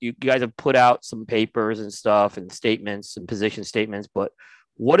guys have put out some papers and stuff and statements and position statements, but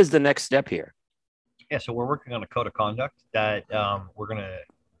what is the next step here? Yeah, so we're working on a code of conduct that we're going to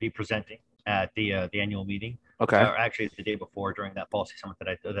be presenting at the annual meeting. Okay. Actually, the day before during that policy summit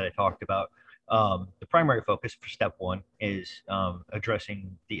that I talked about. The primary focus for step one is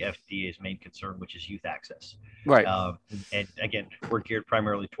addressing the FDA's main concern, which is youth access. Right. And again, we're geared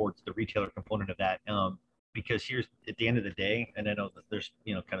primarily towards the retailer component of that. Because here's at the end of the day, and I know that there's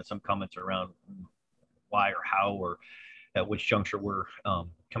kind of some comments around why or how or at which juncture we're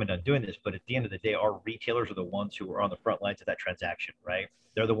coming down doing this, but at the end of the day, our retailers are the ones who are on the front lines of that transaction, right?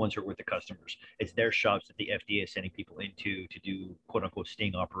 They're the ones who are with the customers. It's their shops that the FDA is sending people into to do quote unquote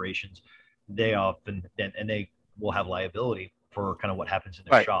sting operations. They often and they will have liability for kind of what happens in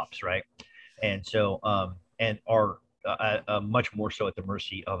their shops, right? And so and are much more so at the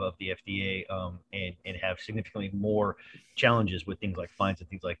mercy of the FDA and have significantly more challenges with things like fines and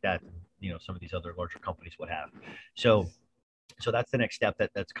things like that than some of these other larger companies would have. So that's the next step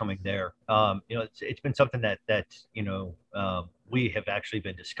that's coming there. It's been something that we have actually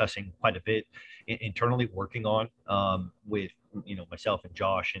been discussing quite a bit internally, working on with myself and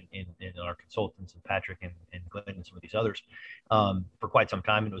Josh and our consultants and Patrick and Glenn and some of these others for quite some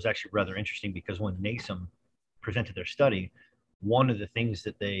time. And it was actually rather interesting because when NASM presented their study, one of the things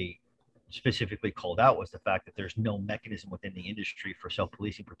that they specifically called out was the fact that there's no mechanism within the industry for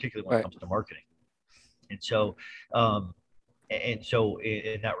self-policing, particularly when it comes to marketing. And so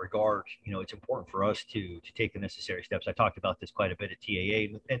in that regard, it's important for us to take the necessary steps. I talked about this quite a bit at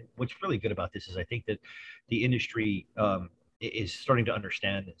TAA, and what's really good about this is I think that the industry is starting to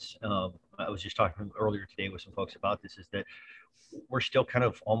understand this. I was just talking earlier today with some folks about this, is that we're still kind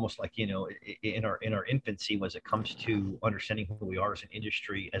of almost like, in our infancy when it comes to understanding who we are as an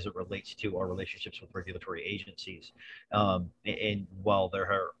industry as it relates to our relationships with regulatory agencies. And while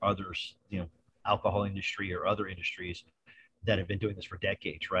there are others, alcohol industry or other industries that have been doing this for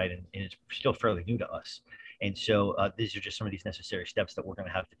decades, right? And it's still fairly new to us. And so these are just some of these necessary steps that we're going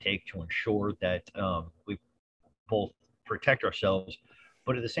to have to take to ensure that we both protect ourselves,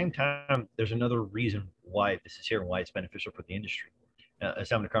 but at the same time, there's another reason why this is here and why it's beneficial for the industry. I was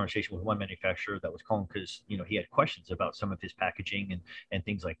having a conversation with one manufacturer that was calling because he had questions about some of his packaging and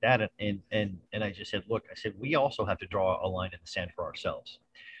things like that. And I just said, look, I said, we also have to draw a line in the sand for ourselves,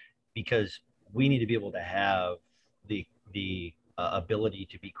 because we need to be able to have the ability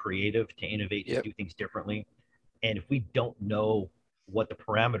to be creative, to innovate, to do things differently. And if we don't know what the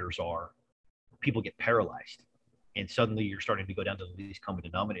parameters are, people get paralyzed. And suddenly you're starting to go down to the least common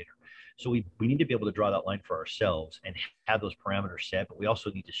denominator. So we need to be able to draw that line for ourselves and have those parameters set, but we also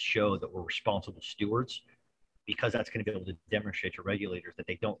need to show that we're responsible stewards, because that's going to be able to demonstrate to regulators that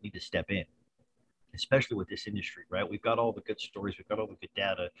they don't need to step in, especially with this industry, right? We've got all the good stories, we've got all the good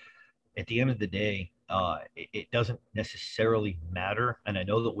data. At the end of the day, it doesn't necessarily matter. And I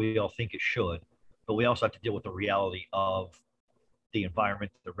know that we all think it should, but we also have to deal with the reality of the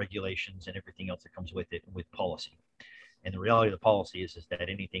environment, the regulations, and everything else that comes with it, with policy. And the reality of the policy is that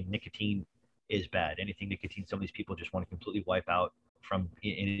anything nicotine is bad. Anything nicotine, some of these people just want to completely wipe out from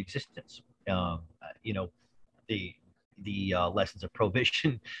in existence. The lessons of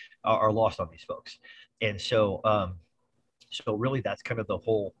prohibition are lost on these folks. And so really that's kind of the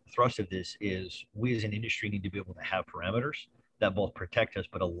whole thrust of this, is we as an industry need to be able to have parameters that both protect us,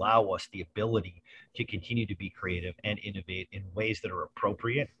 but allow us the ability to continue to be creative and innovate in ways that are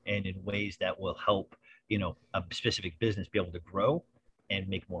appropriate and in ways that will help, a specific business be able to grow and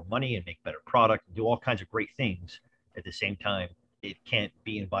make more money and make better product and do all kinds of great things. At the same time, it can't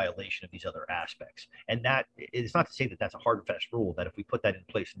be in violation of these other aspects. And that is not to say that that's a hard and fast rule, that if we put that in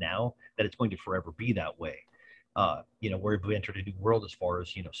place now, that it's going to forever be that way. We've entered a new world as far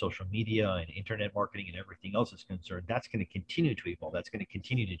as, social media and internet marketing and everything else is concerned. That's going to continue to evolve. That's going to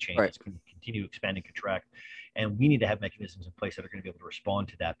continue to change. Right. It's going to continue to expand and contract. And we need to have mechanisms in place that are going to be able to respond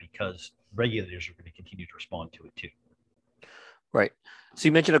to that, because regulators are going to continue to respond to it too. Right. So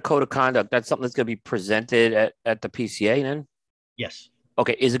you mentioned a code of conduct. That's something that's going to be presented at the PCA then? Yes.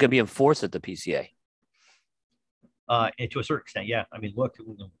 Okay. Is it going to be enforced at the PCA? And to a certain extent, yeah. I mean, look,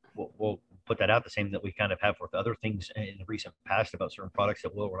 we'll put that out the same that we kind of have with other things in the recent past about certain products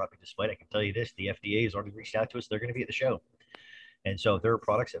that will or not be displayed. I can tell you this, the FDA has already reached out to us. They're going to be at the show. And so if there are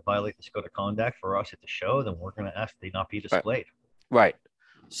products that violate this code of conduct for us at the show, then we're going to ask they not be displayed. Right.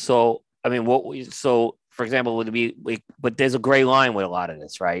 So, I mean, for example, would it be, but there's a gray line with a lot of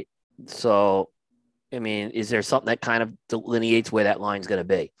this, right? So I mean, is there something that kind of delineates where that line's going to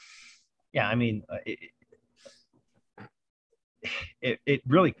be? Yeah, I mean, it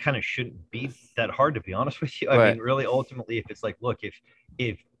really kind of shouldn't be that hard, to be honest with you. I mean, really, ultimately, if it's like, look,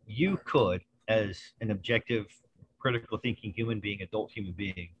 if you could, as an objective, critical thinking human being, adult human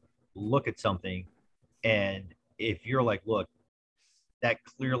being, look at something, and if you're like, look, that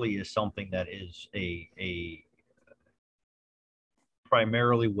clearly is something that is a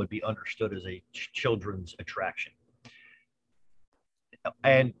primarily would be understood as a children's attraction,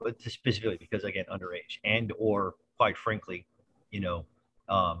 and specifically because, again, underage, and or quite frankly, you know,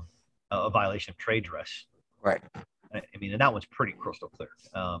 a violation of trade dress. Right. I mean, and that one's pretty crystal clear.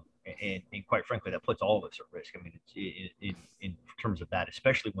 And quite frankly, that puts all of us at risk. I mean, in terms of that,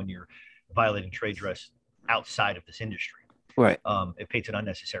 especially when you're violating trade dress outside of this industry. Right. It paints an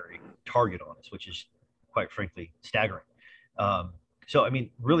unnecessary target on us, which is quite frankly staggering. So, I mean,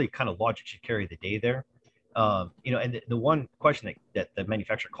 really kind of logic should carry the day there. And the one question that the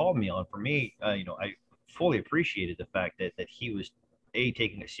manufacturer called me on, for me, I fully appreciated the fact that he was A,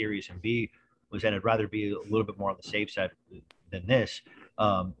 taking it serious, and B, was that I'd rather be a little bit more on the safe side than this.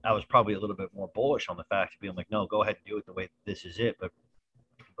 I was probably a little bit more bullish on the fact of being like, no, go ahead and do it the way this is it. But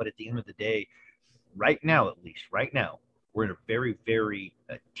at the end of the day, right now, we're in a very, very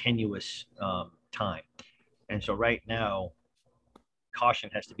tenuous time. And so right now, caution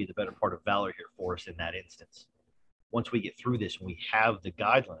has to be the better part of valor here for us in that instance. Once we get through this and we have the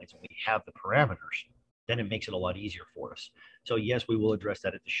guidelines and we have the parameters, then it makes it a lot easier for us. So yes, we will address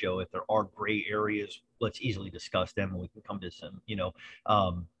that at the show. If there are gray areas, let's easily discuss them, and we can come to some,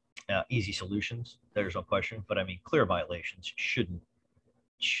 easy solutions. There's no question. But I mean, clear violations shouldn't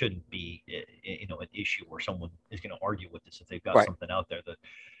be, an issue where someone is going to argue with this if they've got something out there that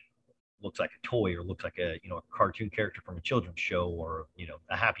looks like a toy or looks like a cartoon character from a children's show, or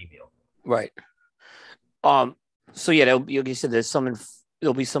a Happy Meal. Right. So yeah, there'll be, like you said,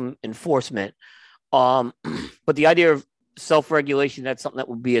 there'll be some enforcement. But the idea of self-regulation, that's something that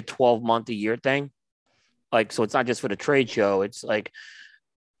would be a 12-month a year thing. Like, so it's not just for the trade show. It's like,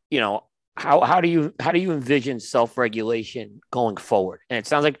 how do you envision self-regulation going forward? And it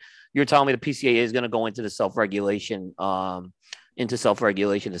sounds like you're telling me the PCA is going to go into self-regulation to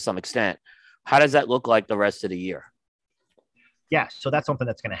some extent. How does that look like the rest of the year? Yeah, so that's something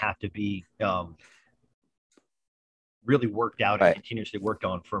that's going to have to be really worked out and continuously worked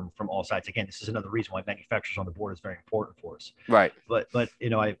on from all sides. Again, this is another reason why manufacturers on the board is very important for us. Right. But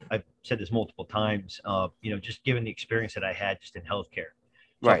I've said this multiple times. Just given the experience that I had just in healthcare.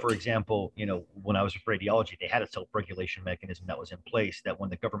 So, for example, when I was with radiology, they had a self-regulation mechanism that was in place that when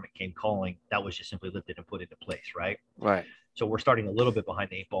the government came calling, that was just simply lifted and put into place, right? Right. So we're starting a little bit behind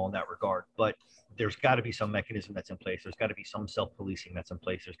the eight ball in that regard, but there's got to be some mechanism that's in place. There's got to be some self-policing that's in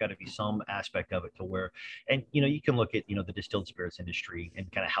place. There's got to be some aspect of it to where, and you can look at the distilled spirits industry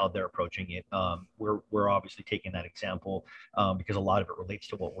and kind of how they're approaching it. We're obviously taking that example because a lot of it relates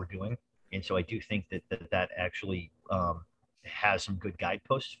to what we're doing, and so I do think that actually has some good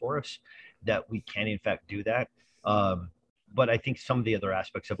guideposts for us that we can in fact do that. But I think some of the other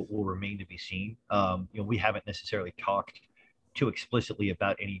aspects of it will remain to be seen. We haven't necessarily talked too explicitly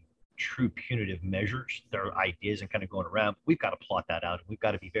about any true punitive measures. There are ideas and kind of going around. We've got to plot that out. We've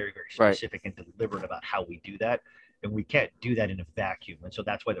got to be very, very specific and deliberate about how we do that. And we can't do that in a vacuum. And so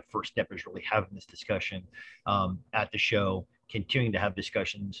that's why the first step is really having this discussion at the show, continuing to have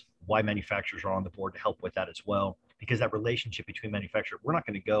discussions, why manufacturers are on the board to help with that as well. Because that relationship between manufacturers, we're not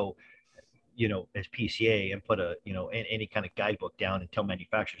going to go as PCA and put any kind of guidebook down and tell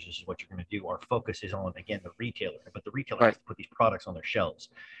manufacturers this is what you're going to do. Our focus is on, again, the retailer, but the retailer has to put these products on their shelves.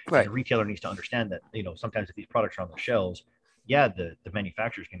 Right. And the retailer needs to understand that, sometimes if these products are on their shelves, the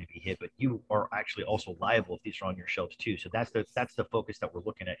manufacturer is going to be hit, but you are actually also liable if these are on your shelves too. So that's the focus that we're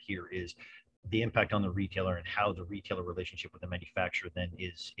looking at here, is the impact on the retailer and how the retailer relationship with the manufacturer then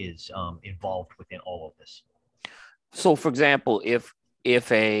is involved within all of this. So, for example, if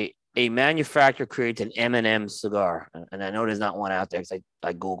a manufacturer creates an M&M cigar, and I know there's not one out there because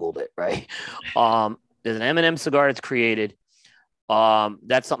I Googled it, right? There's an M&M cigar that's created.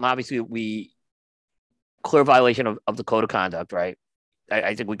 That's something, obviously, we clear violation of the code of conduct, right?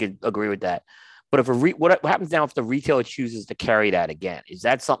 I think we could agree with that. But if what happens now if the retailer chooses to carry that again? Is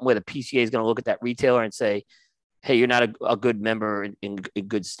that something where the PCA is going to look at that retailer and say, hey, you're not a good member in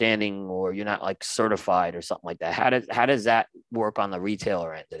good standing, or you're not like certified or something like that? How does that work on the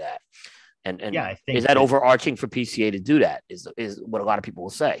retailer end of that? And I think is that overarching for PCA to do that? Is what a lot of people will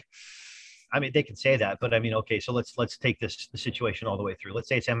say. I mean, they can say that, but I mean, okay, so let's take the situation all the way through. Let's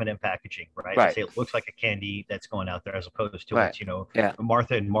say it's M&M packaging, right? Let's say it looks like a candy that's going out there, as opposed to it's,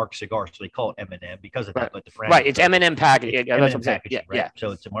 Martha and Mark cigar, so they call it M&M because of that. But the brand, it's M&M packaging. M&M packaging, right?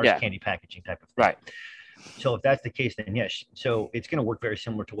 So it's a Mars candy packaging type of thing. Right. So if that's the case, then yes. So it's going to work very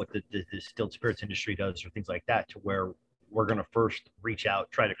similar to what the distilled spirits industry does, or things like that, to where we're going to first reach out,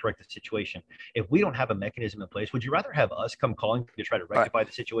 try to correct the situation. If we don't have a mechanism in place, would you rather have us come calling to try to rectify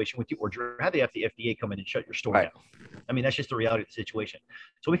the situation with you, or have the FDA come in and shut your store down? I mean, that's just the reality of the situation.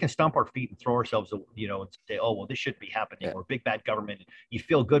 So we can stomp our feet and throw ourselves, and say, oh, well, this shouldn't be happening, or big bad government. You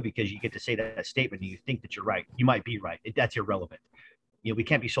feel good because you get to say that statement and you think that you're right. You might be right. That's irrelevant. We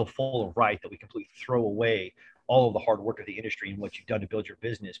can't be so full of right that we completely throw away all of the hard work of the industry and what you've done to build your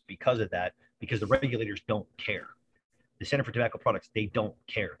business because of that, because the regulators don't care. The Center for Tobacco Products, they don't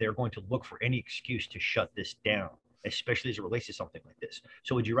care. They're going to look for any excuse to shut this down, especially as it relates to something like this.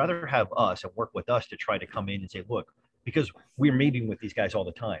 So would you rather have us and work with us to try to come in and say, look, because we're meeting with these guys all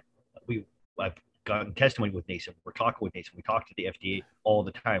the time. I've gotten testimony with Nason. We're talking with Nason. We talk to the FDA all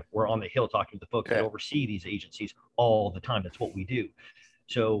the time. We're on the Hill talking to the folks that oversee these agencies all the time. That's what we do.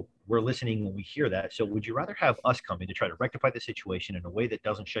 So we're listening when we hear that. So would you rather have us come in to try to rectify the situation in a way that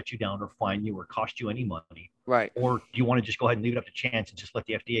doesn't shut you down or fine you or cost you any money? Right. Or do you want to just go ahead and leave it up to chance and just let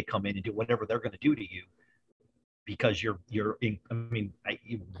the FDA come in and do whatever they're going to do to you? Because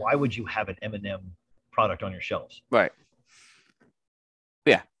why would you have an M&M product on your shelves? Right.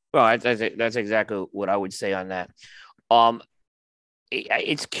 Yeah. Well, that's exactly what I would say on that.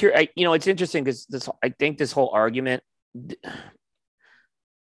 It's curious. It's interesting because I think this whole argument,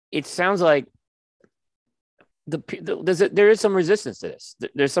 it sounds like there is some resistance to this.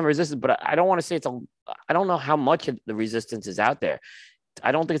 There's some resistance, but I don't want to say I don't know how much of the resistance is out there.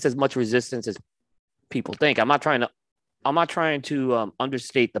 I don't think it's as much resistance as people think. I'm not trying to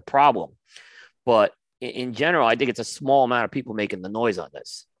understate the problem, but in general, I think it's a small amount of people making the noise on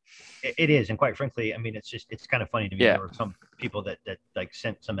this. It is, and quite frankly, I mean, it's kind of funny to me. Yeah. There were some people that like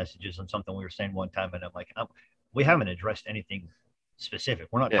sent some messages on something we were saying one time, and I'm like, we haven't addressed anything specific.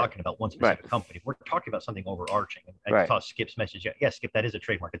 We're not talking about one specific company. We're talking about something overarching. And I saw Skip's message. Yes, Skip, that is a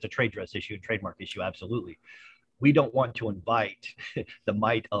trademark. It's a trade dress issue, and trademark issue. Absolutely. We don't want to invite the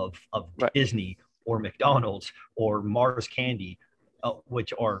might of Disney or McDonald's or Mars Candy,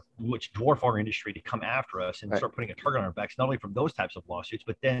 which dwarf our industry, to come after us and start putting a target on our backs, not only from those types of lawsuits,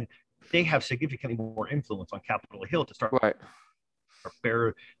 but then they have significantly more influence on Capitol Hill to start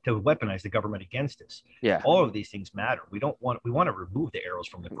to weaponize the government against us. Yeah. All of these things matter. We want to remove the arrows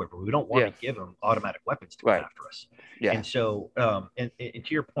from the quiver. We don't want to give them automatic weapons to come after us. Yeah. And so, and to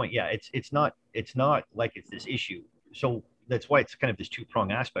your point, it's not like it's this issue. So that's why it's kind of this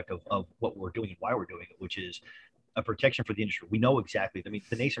two-pronged aspect of what we're doing and why we're doing it, which is a protection for the industry. We know exactly. I mean,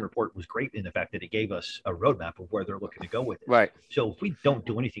 the Nason report was great in the fact that it gave us a roadmap of where they're looking to go with it. Right. So if we don't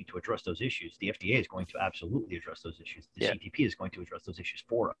do anything to address those issues, the FDA is going to absolutely address those issues. The CTP is going to address those issues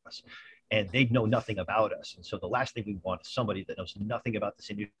for us, and they know nothing about us. And so the last thing we want is somebody that knows nothing about this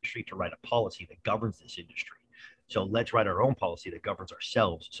industry to write a policy that governs this industry. So let's write our own policy that governs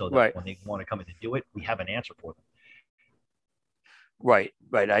ourselves, so that when they want to come in and do it, we have an answer for them. Right.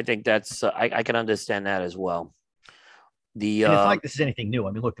 I think that's I can understand that as well. And it's not like this is anything new.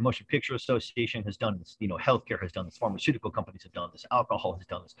 I mean, look, the Motion Picture Association has done this. Healthcare has done this. Pharmaceutical companies have done this. Alcohol has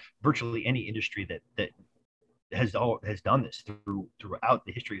done this. Virtually any industry that has done this throughout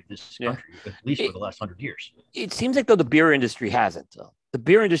the history of this country, at least for the last 100 years. It seems like, though, the beer industry hasn't. Though. The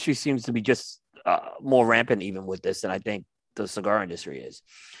beer industry seems to be just more rampant even with this than I think the cigar industry is.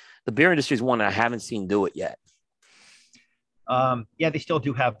 The beer industry is one that I haven't seen do it yet. They still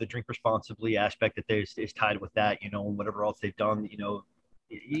do have the drink responsibly aspect that is tied with that, and whatever else they've done,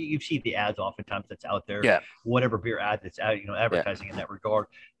 you see the ads oftentimes that's out there, whatever beer ad that's out, advertising in that regard.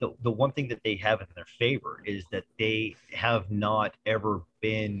 The one thing that they have in their favor is that they have not ever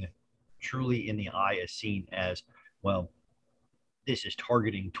been truly in the eye as seen as, well, this is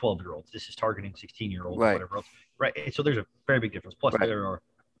targeting 12-year-olds, this is targeting 16-year-olds, or whatever else. Right. And so there's a very big difference. Plus there are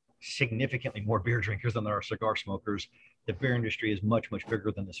significantly more beer drinkers than there are cigar smokers. The beer industry is much, much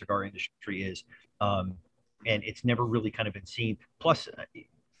bigger than the cigar industry is. And it's never really kind of been seen. Plus,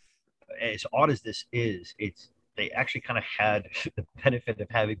 as odd as this is, they actually kind of had the benefit of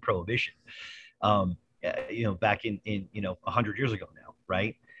having prohibition, back in 100 years ago now,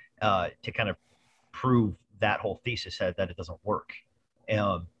 right? To kind of prove that whole thesis that it doesn't work.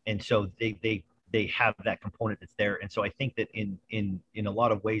 And so they have that component that's there. And so I think that in a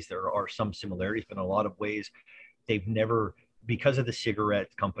lot of ways there are some similarities, but in a lot of ways they've never because of the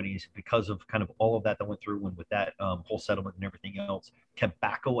cigarette companies, because of kind of all of that went through and with that whole settlement and everything else,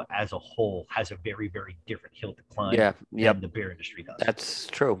 tobacco as a whole has a very, very different hill to climb than the beer industry does. That's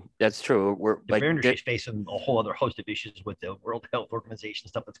true. That's true. The beer industry is facing a whole other host of issues with the World Health Organization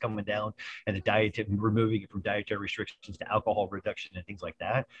stuff that's coming down and the diet, removing it from dietary restrictions to alcohol reduction and things like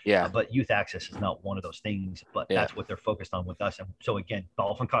that. Yeah. But youth access is not one of those things, but that's what they're focused on with us. And so again,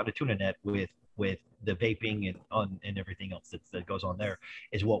 Dolphin caught a tuna net with the vaping and everything else that goes on there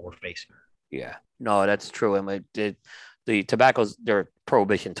is what we're facing. Yeah, no, that's true. I mean, the tobacco's their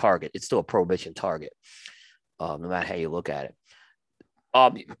prohibition target. It's still a prohibition target, no matter how you look at it.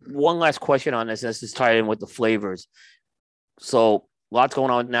 One last question on this. This is tied in with the flavors. So lots going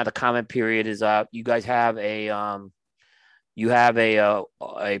on now. The comment period is up. You guys have a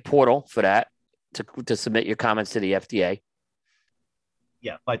portal for that to submit your comments to the FDA.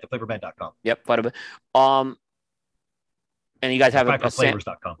 Yeah, fighttheflavorban.com. Yep, and you guys have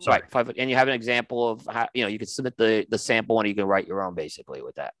flavors.com. Sorry. Right, and you have an example of how you can submit the sample and you can write your own basically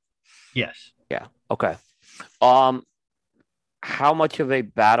with that. Yes. Yeah. Okay. How much of a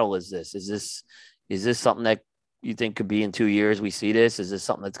battle is this? Is this something that you think could be in 2 years? We see this. Is this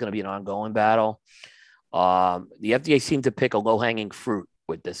something that's going to be an ongoing battle? The FDA seemed to pick a low hanging fruit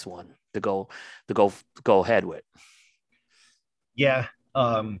with this one to go ahead with. Yeah.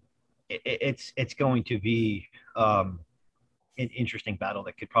 It's going to be an interesting battle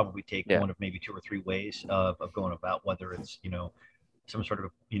that could probably take one of maybe 2 or 3 ways of going about, whether it's some sort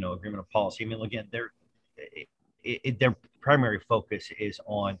of agreement of policy. I mean, again, their primary focus is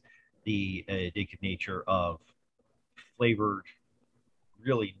on the addictive nature of flavored,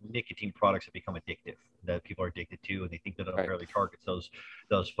 really nicotine products that become addictive, that people are addicted to, and they think that it unfairly targets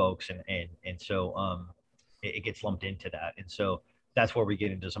those folks, and so it gets lumped into that, and so that's where we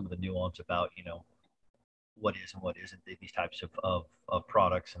get into some of the nuance about what is and what isn't these types of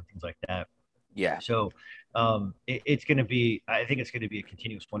products and things like that. Yeah. So it's going to be, I think it's going to be a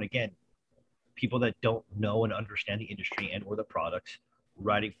continuous one. Again, people that don't know and understand the industry and or the products,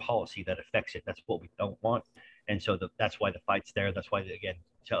 writing policy that affects it. That's what we don't want. And so that's why the fight's there. That's why, again,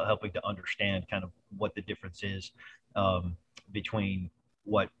 helping to understand kind of what the difference is between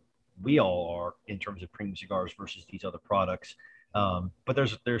what we all are in terms of premium cigars versus these other products. But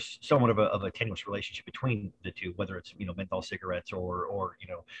there's somewhat of a tenuous relationship between the two, whether it's menthol cigarettes or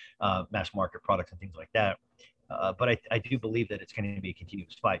mass market products and things like that. But I do believe that it's going to be a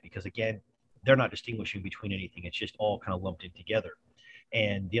continuous fight because, again, they're not distinguishing between anything. It's just all kind of lumped in together.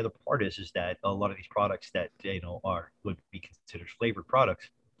 And the other part is that a lot of these products that would be considered flavored products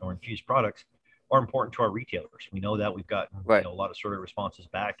or infused products are important to our retailers. We know that. We've gotten a lot of survey responses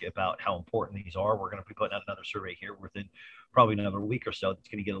back about how important these are. We're going to be putting out another survey here within probably another week or so that's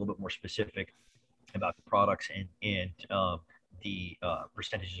going to get a little bit more specific about the products and the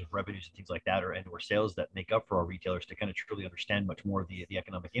percentages of revenues and things like that, or sales that make up for our retailers to kind of truly understand much more of the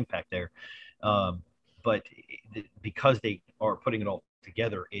economic impact there. But because they are putting it all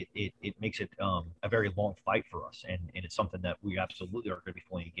together, it makes it a very long fight for us, and it's something that we absolutely are going to be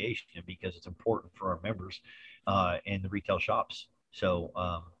fully engaged in because it's important for our members and the retail shops. So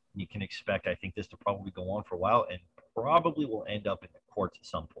you can expect, I think, this to probably go on for a while and probably will end up in the courts at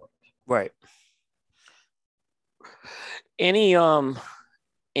some point. Right. Any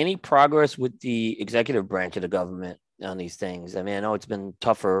progress with the executive branch of the government on these things? I mean, I know it's been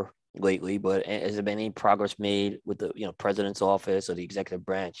tougher lately, but has there been any progress made with the president's office or the executive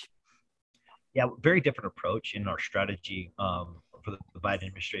branch? Yeah, very different approach in our strategy for the Biden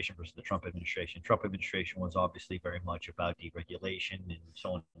administration versus the Trump administration. Trump administration was obviously very much about deregulation and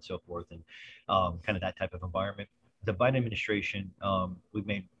so on and so forth, and kind of that type of environment. The Biden administration, we've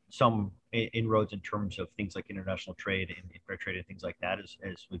made some inroads in terms of things like international trade and fair trade and things like that as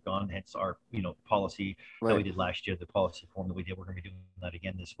we've gone. Hence our policy that we did last year, the policy form that we did. We're going to be doing that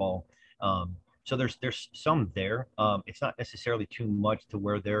again this fall. So there's some there. It's not necessarily too much to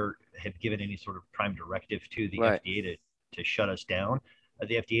where they have given any sort of prime directive to the FDA to shut us down.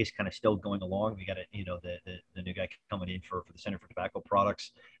 The FDA is kind of still going along. We got the new guy coming in for the Center for Tobacco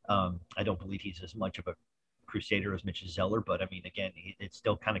Products. I don't believe he's as much of a crusader as Mitch Zeller, but I mean, again, it's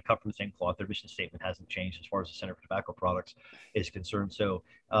still kind of cut from the same cloth. Their mission statement hasn't changed as far as the Center for Tobacco Products is concerned. So,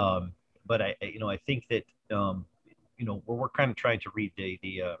 but I think that we're kind of trying to read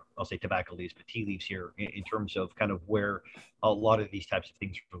the I'll say tobacco leaves, but tea leaves here in terms of kind of where a lot of these types of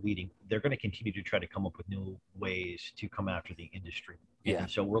things are leading. They're going to continue to try to come up with new ways to come after the industry. Yeah.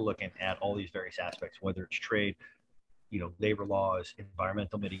 And so we're looking at all these various aspects, whether it's trade, labor laws,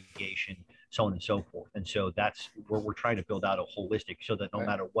 environmental mitigation, so on and so forth. And so that's where we're trying to build out a holistic so that no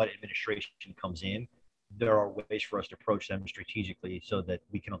matter what administration comes in, there are ways for us to approach them strategically so that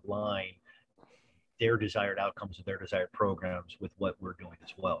we can align their desired outcomes of their desired programs with what we're doing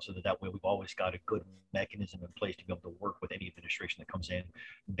as well. So that way we've always got a good mechanism in place to be able to work with any administration that comes in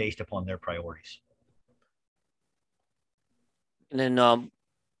based upon their priorities. And then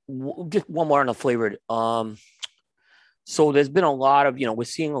just one more on the flavored. So there's been a lot of, we're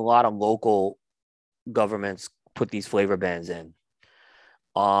seeing a lot of local governments put these flavor bans in.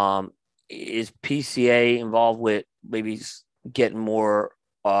 Is PCA involved with maybe getting more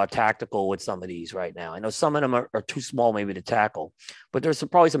tactical with some of these right now? I know some of them are too small maybe to tackle, but there's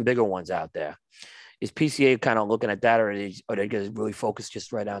probably some bigger ones out there. Is PCA kind of looking at that, or are they going to really focus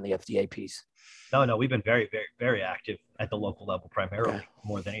just right on the FDA piece? No, we've been very, very, very active at the local level, primarily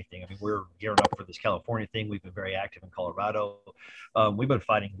more than anything. I mean, we're gearing up for this California thing. We've been very active in Colorado. We've been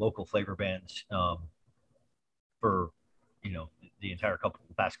fighting local flavor bans for, the entire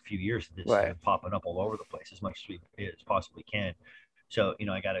past few years. This has been popping up all over the place as much as we as possibly can. So,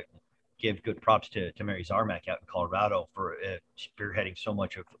 I got to give good props to Mary Zarmak out in Colorado for spearheading so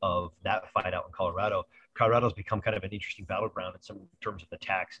much of that fight out in Colorado. Colorado's become kind of an interesting battleground in terms of the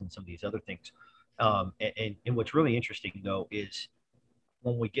tax and some of these other things. And what's really interesting, though, is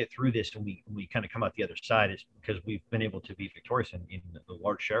when we get through this and we kind of come out the other side, is because we've been able to be victorious in the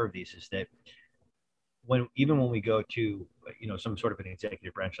large share of these, is that even when we go to, some sort of an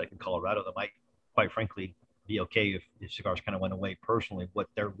executive branch like in Colorado, that might, quite frankly, be okay if cigars kind of went away personally. What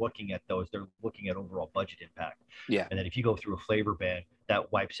they're looking at, though, is they're looking at overall budget impact. Yeah. And then if you go through a flavor ban,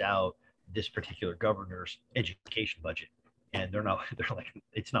 that wipes out this particular governor's education budget. And they're like,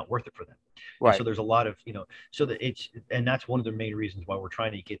 it's not worth it for them. Right. And so there's a lot of, and that's one of the main reasons why we're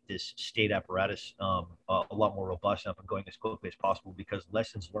trying to get this state apparatus a lot more robust up and going as quickly as possible, because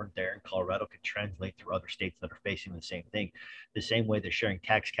lessons learned there in Colorado could translate through other states that are facing the same thing. The same way they're sharing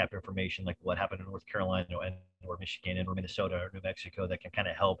tax cap information, like what happened in North Carolina or Michigan or Minnesota or New Mexico, that can kind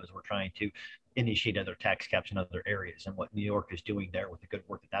of help as we're trying to initiate other tax caps in other areas, and what New York is doing there with the good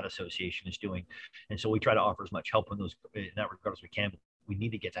work that association is doing. And so we try to offer as much help in that regard as we can. We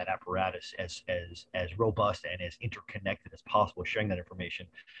need to get that apparatus as robust and as interconnected as possible, sharing that information,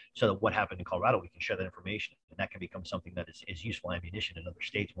 so that what happened in Colorado, we can share that information, and that can become something that is useful ammunition in other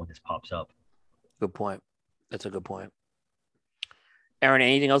states when this pops up. Good point. That's a good point. Aaron,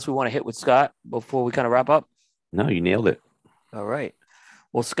 anything else we want to hit with Scott before we kind of wrap up? No, you nailed it. All right.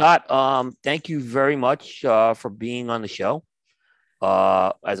 Well, Scott, thank you very much for being on the show.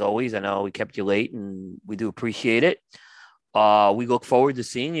 As always, I know we kept you late, and we do appreciate it. We look forward to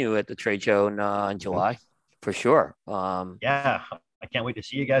seeing you at the trade show in July, for sure. Yeah, I can't wait to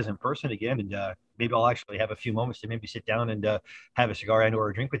see you guys in person again, and maybe I'll actually have a few moments to maybe sit down and have a cigar and or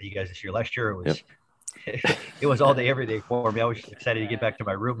a drink with you guys this year. Last year it was it was all day, every day for me. I was excited to get back to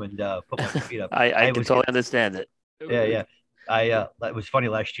my room and put my feet up. I can totally understand it. Yeah. It was funny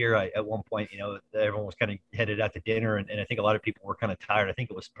last year. At one point, everyone was kind of headed out to dinner, and I think a lot of people were kind of tired. I think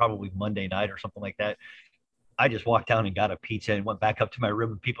it was probably Monday night or something like that. I just walked down and got a pizza and went back up to my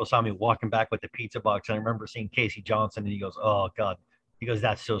room, and people saw me walking back with the pizza box. And I remember seeing Casey Johnson, and he goes, "Oh God," he goes,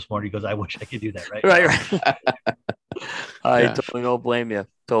 "That's so smart." He goes, "I wish I could do that." Right. I totally don't blame you.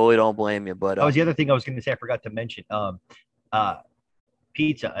 Totally don't blame you. But that was the other thing I was going to say. I forgot to mention.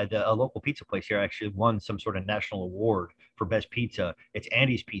 Pizza at a local pizza place here actually won some sort of national award for best pizza. It's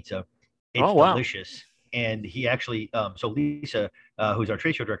Andy's Pizza. It's delicious. And he actually, so Lisa, who's our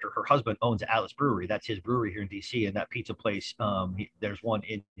trade show director, her husband owns Atlas Brewery. That's his brewery here in DC. And that pizza place, there's one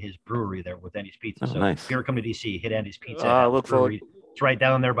in his brewery there with Andy's Pizza. So if you ever come to DC, hit Andy's Pizza. Look forward. It's right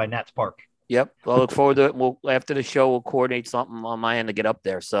down there by Nats Park. Yep. I'll look forward to it. After the show, we'll coordinate something on my end to get up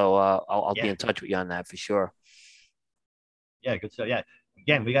there. So I'll be in touch with you on that for sure. Yeah, good stuff. Yeah.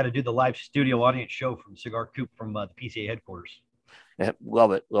 Again, we got to do the live studio audience show from Cigar Coop from the PCA headquarters. Yeah,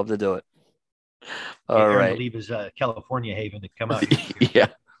 love it. Love to do it. All right. Leave his California haven to come out. Yeah.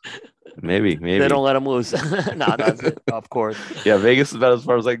 Maybe. They don't let him loose. No, that's it. Of course. Yeah, Vegas is about as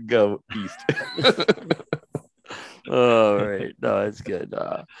far as I can go east. All right. No, it's good.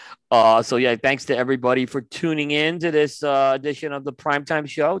 So yeah, thanks to everybody for tuning in to this edition of the Primetime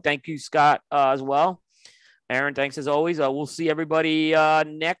Show. Thank you, Scott, as well. Aaron, thanks as always. We'll see everybody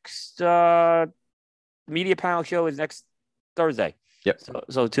next media panel show is next Thursday. Yep.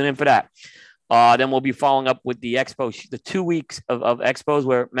 So tune in for that. Then we'll be following up with the expo, the 2 weeks of expos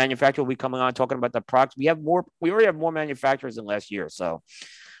where manufacturers will be coming on talking about the products. We already have more manufacturers than last year. So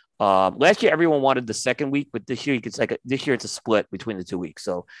last year everyone wanted the second week, but this year it's a split between the 2 weeks.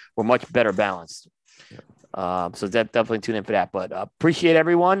 So we're much better balanced. So definitely tune in for that. But appreciate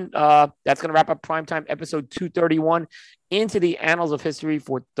everyone. That's going to wrap up Primetime episode 231 into the annals of history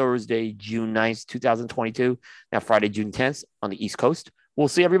for Thursday, June 9th, 2022. Now Friday, June 10th on the East Coast. We'll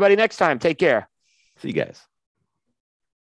see everybody next time. Take care. See you guys.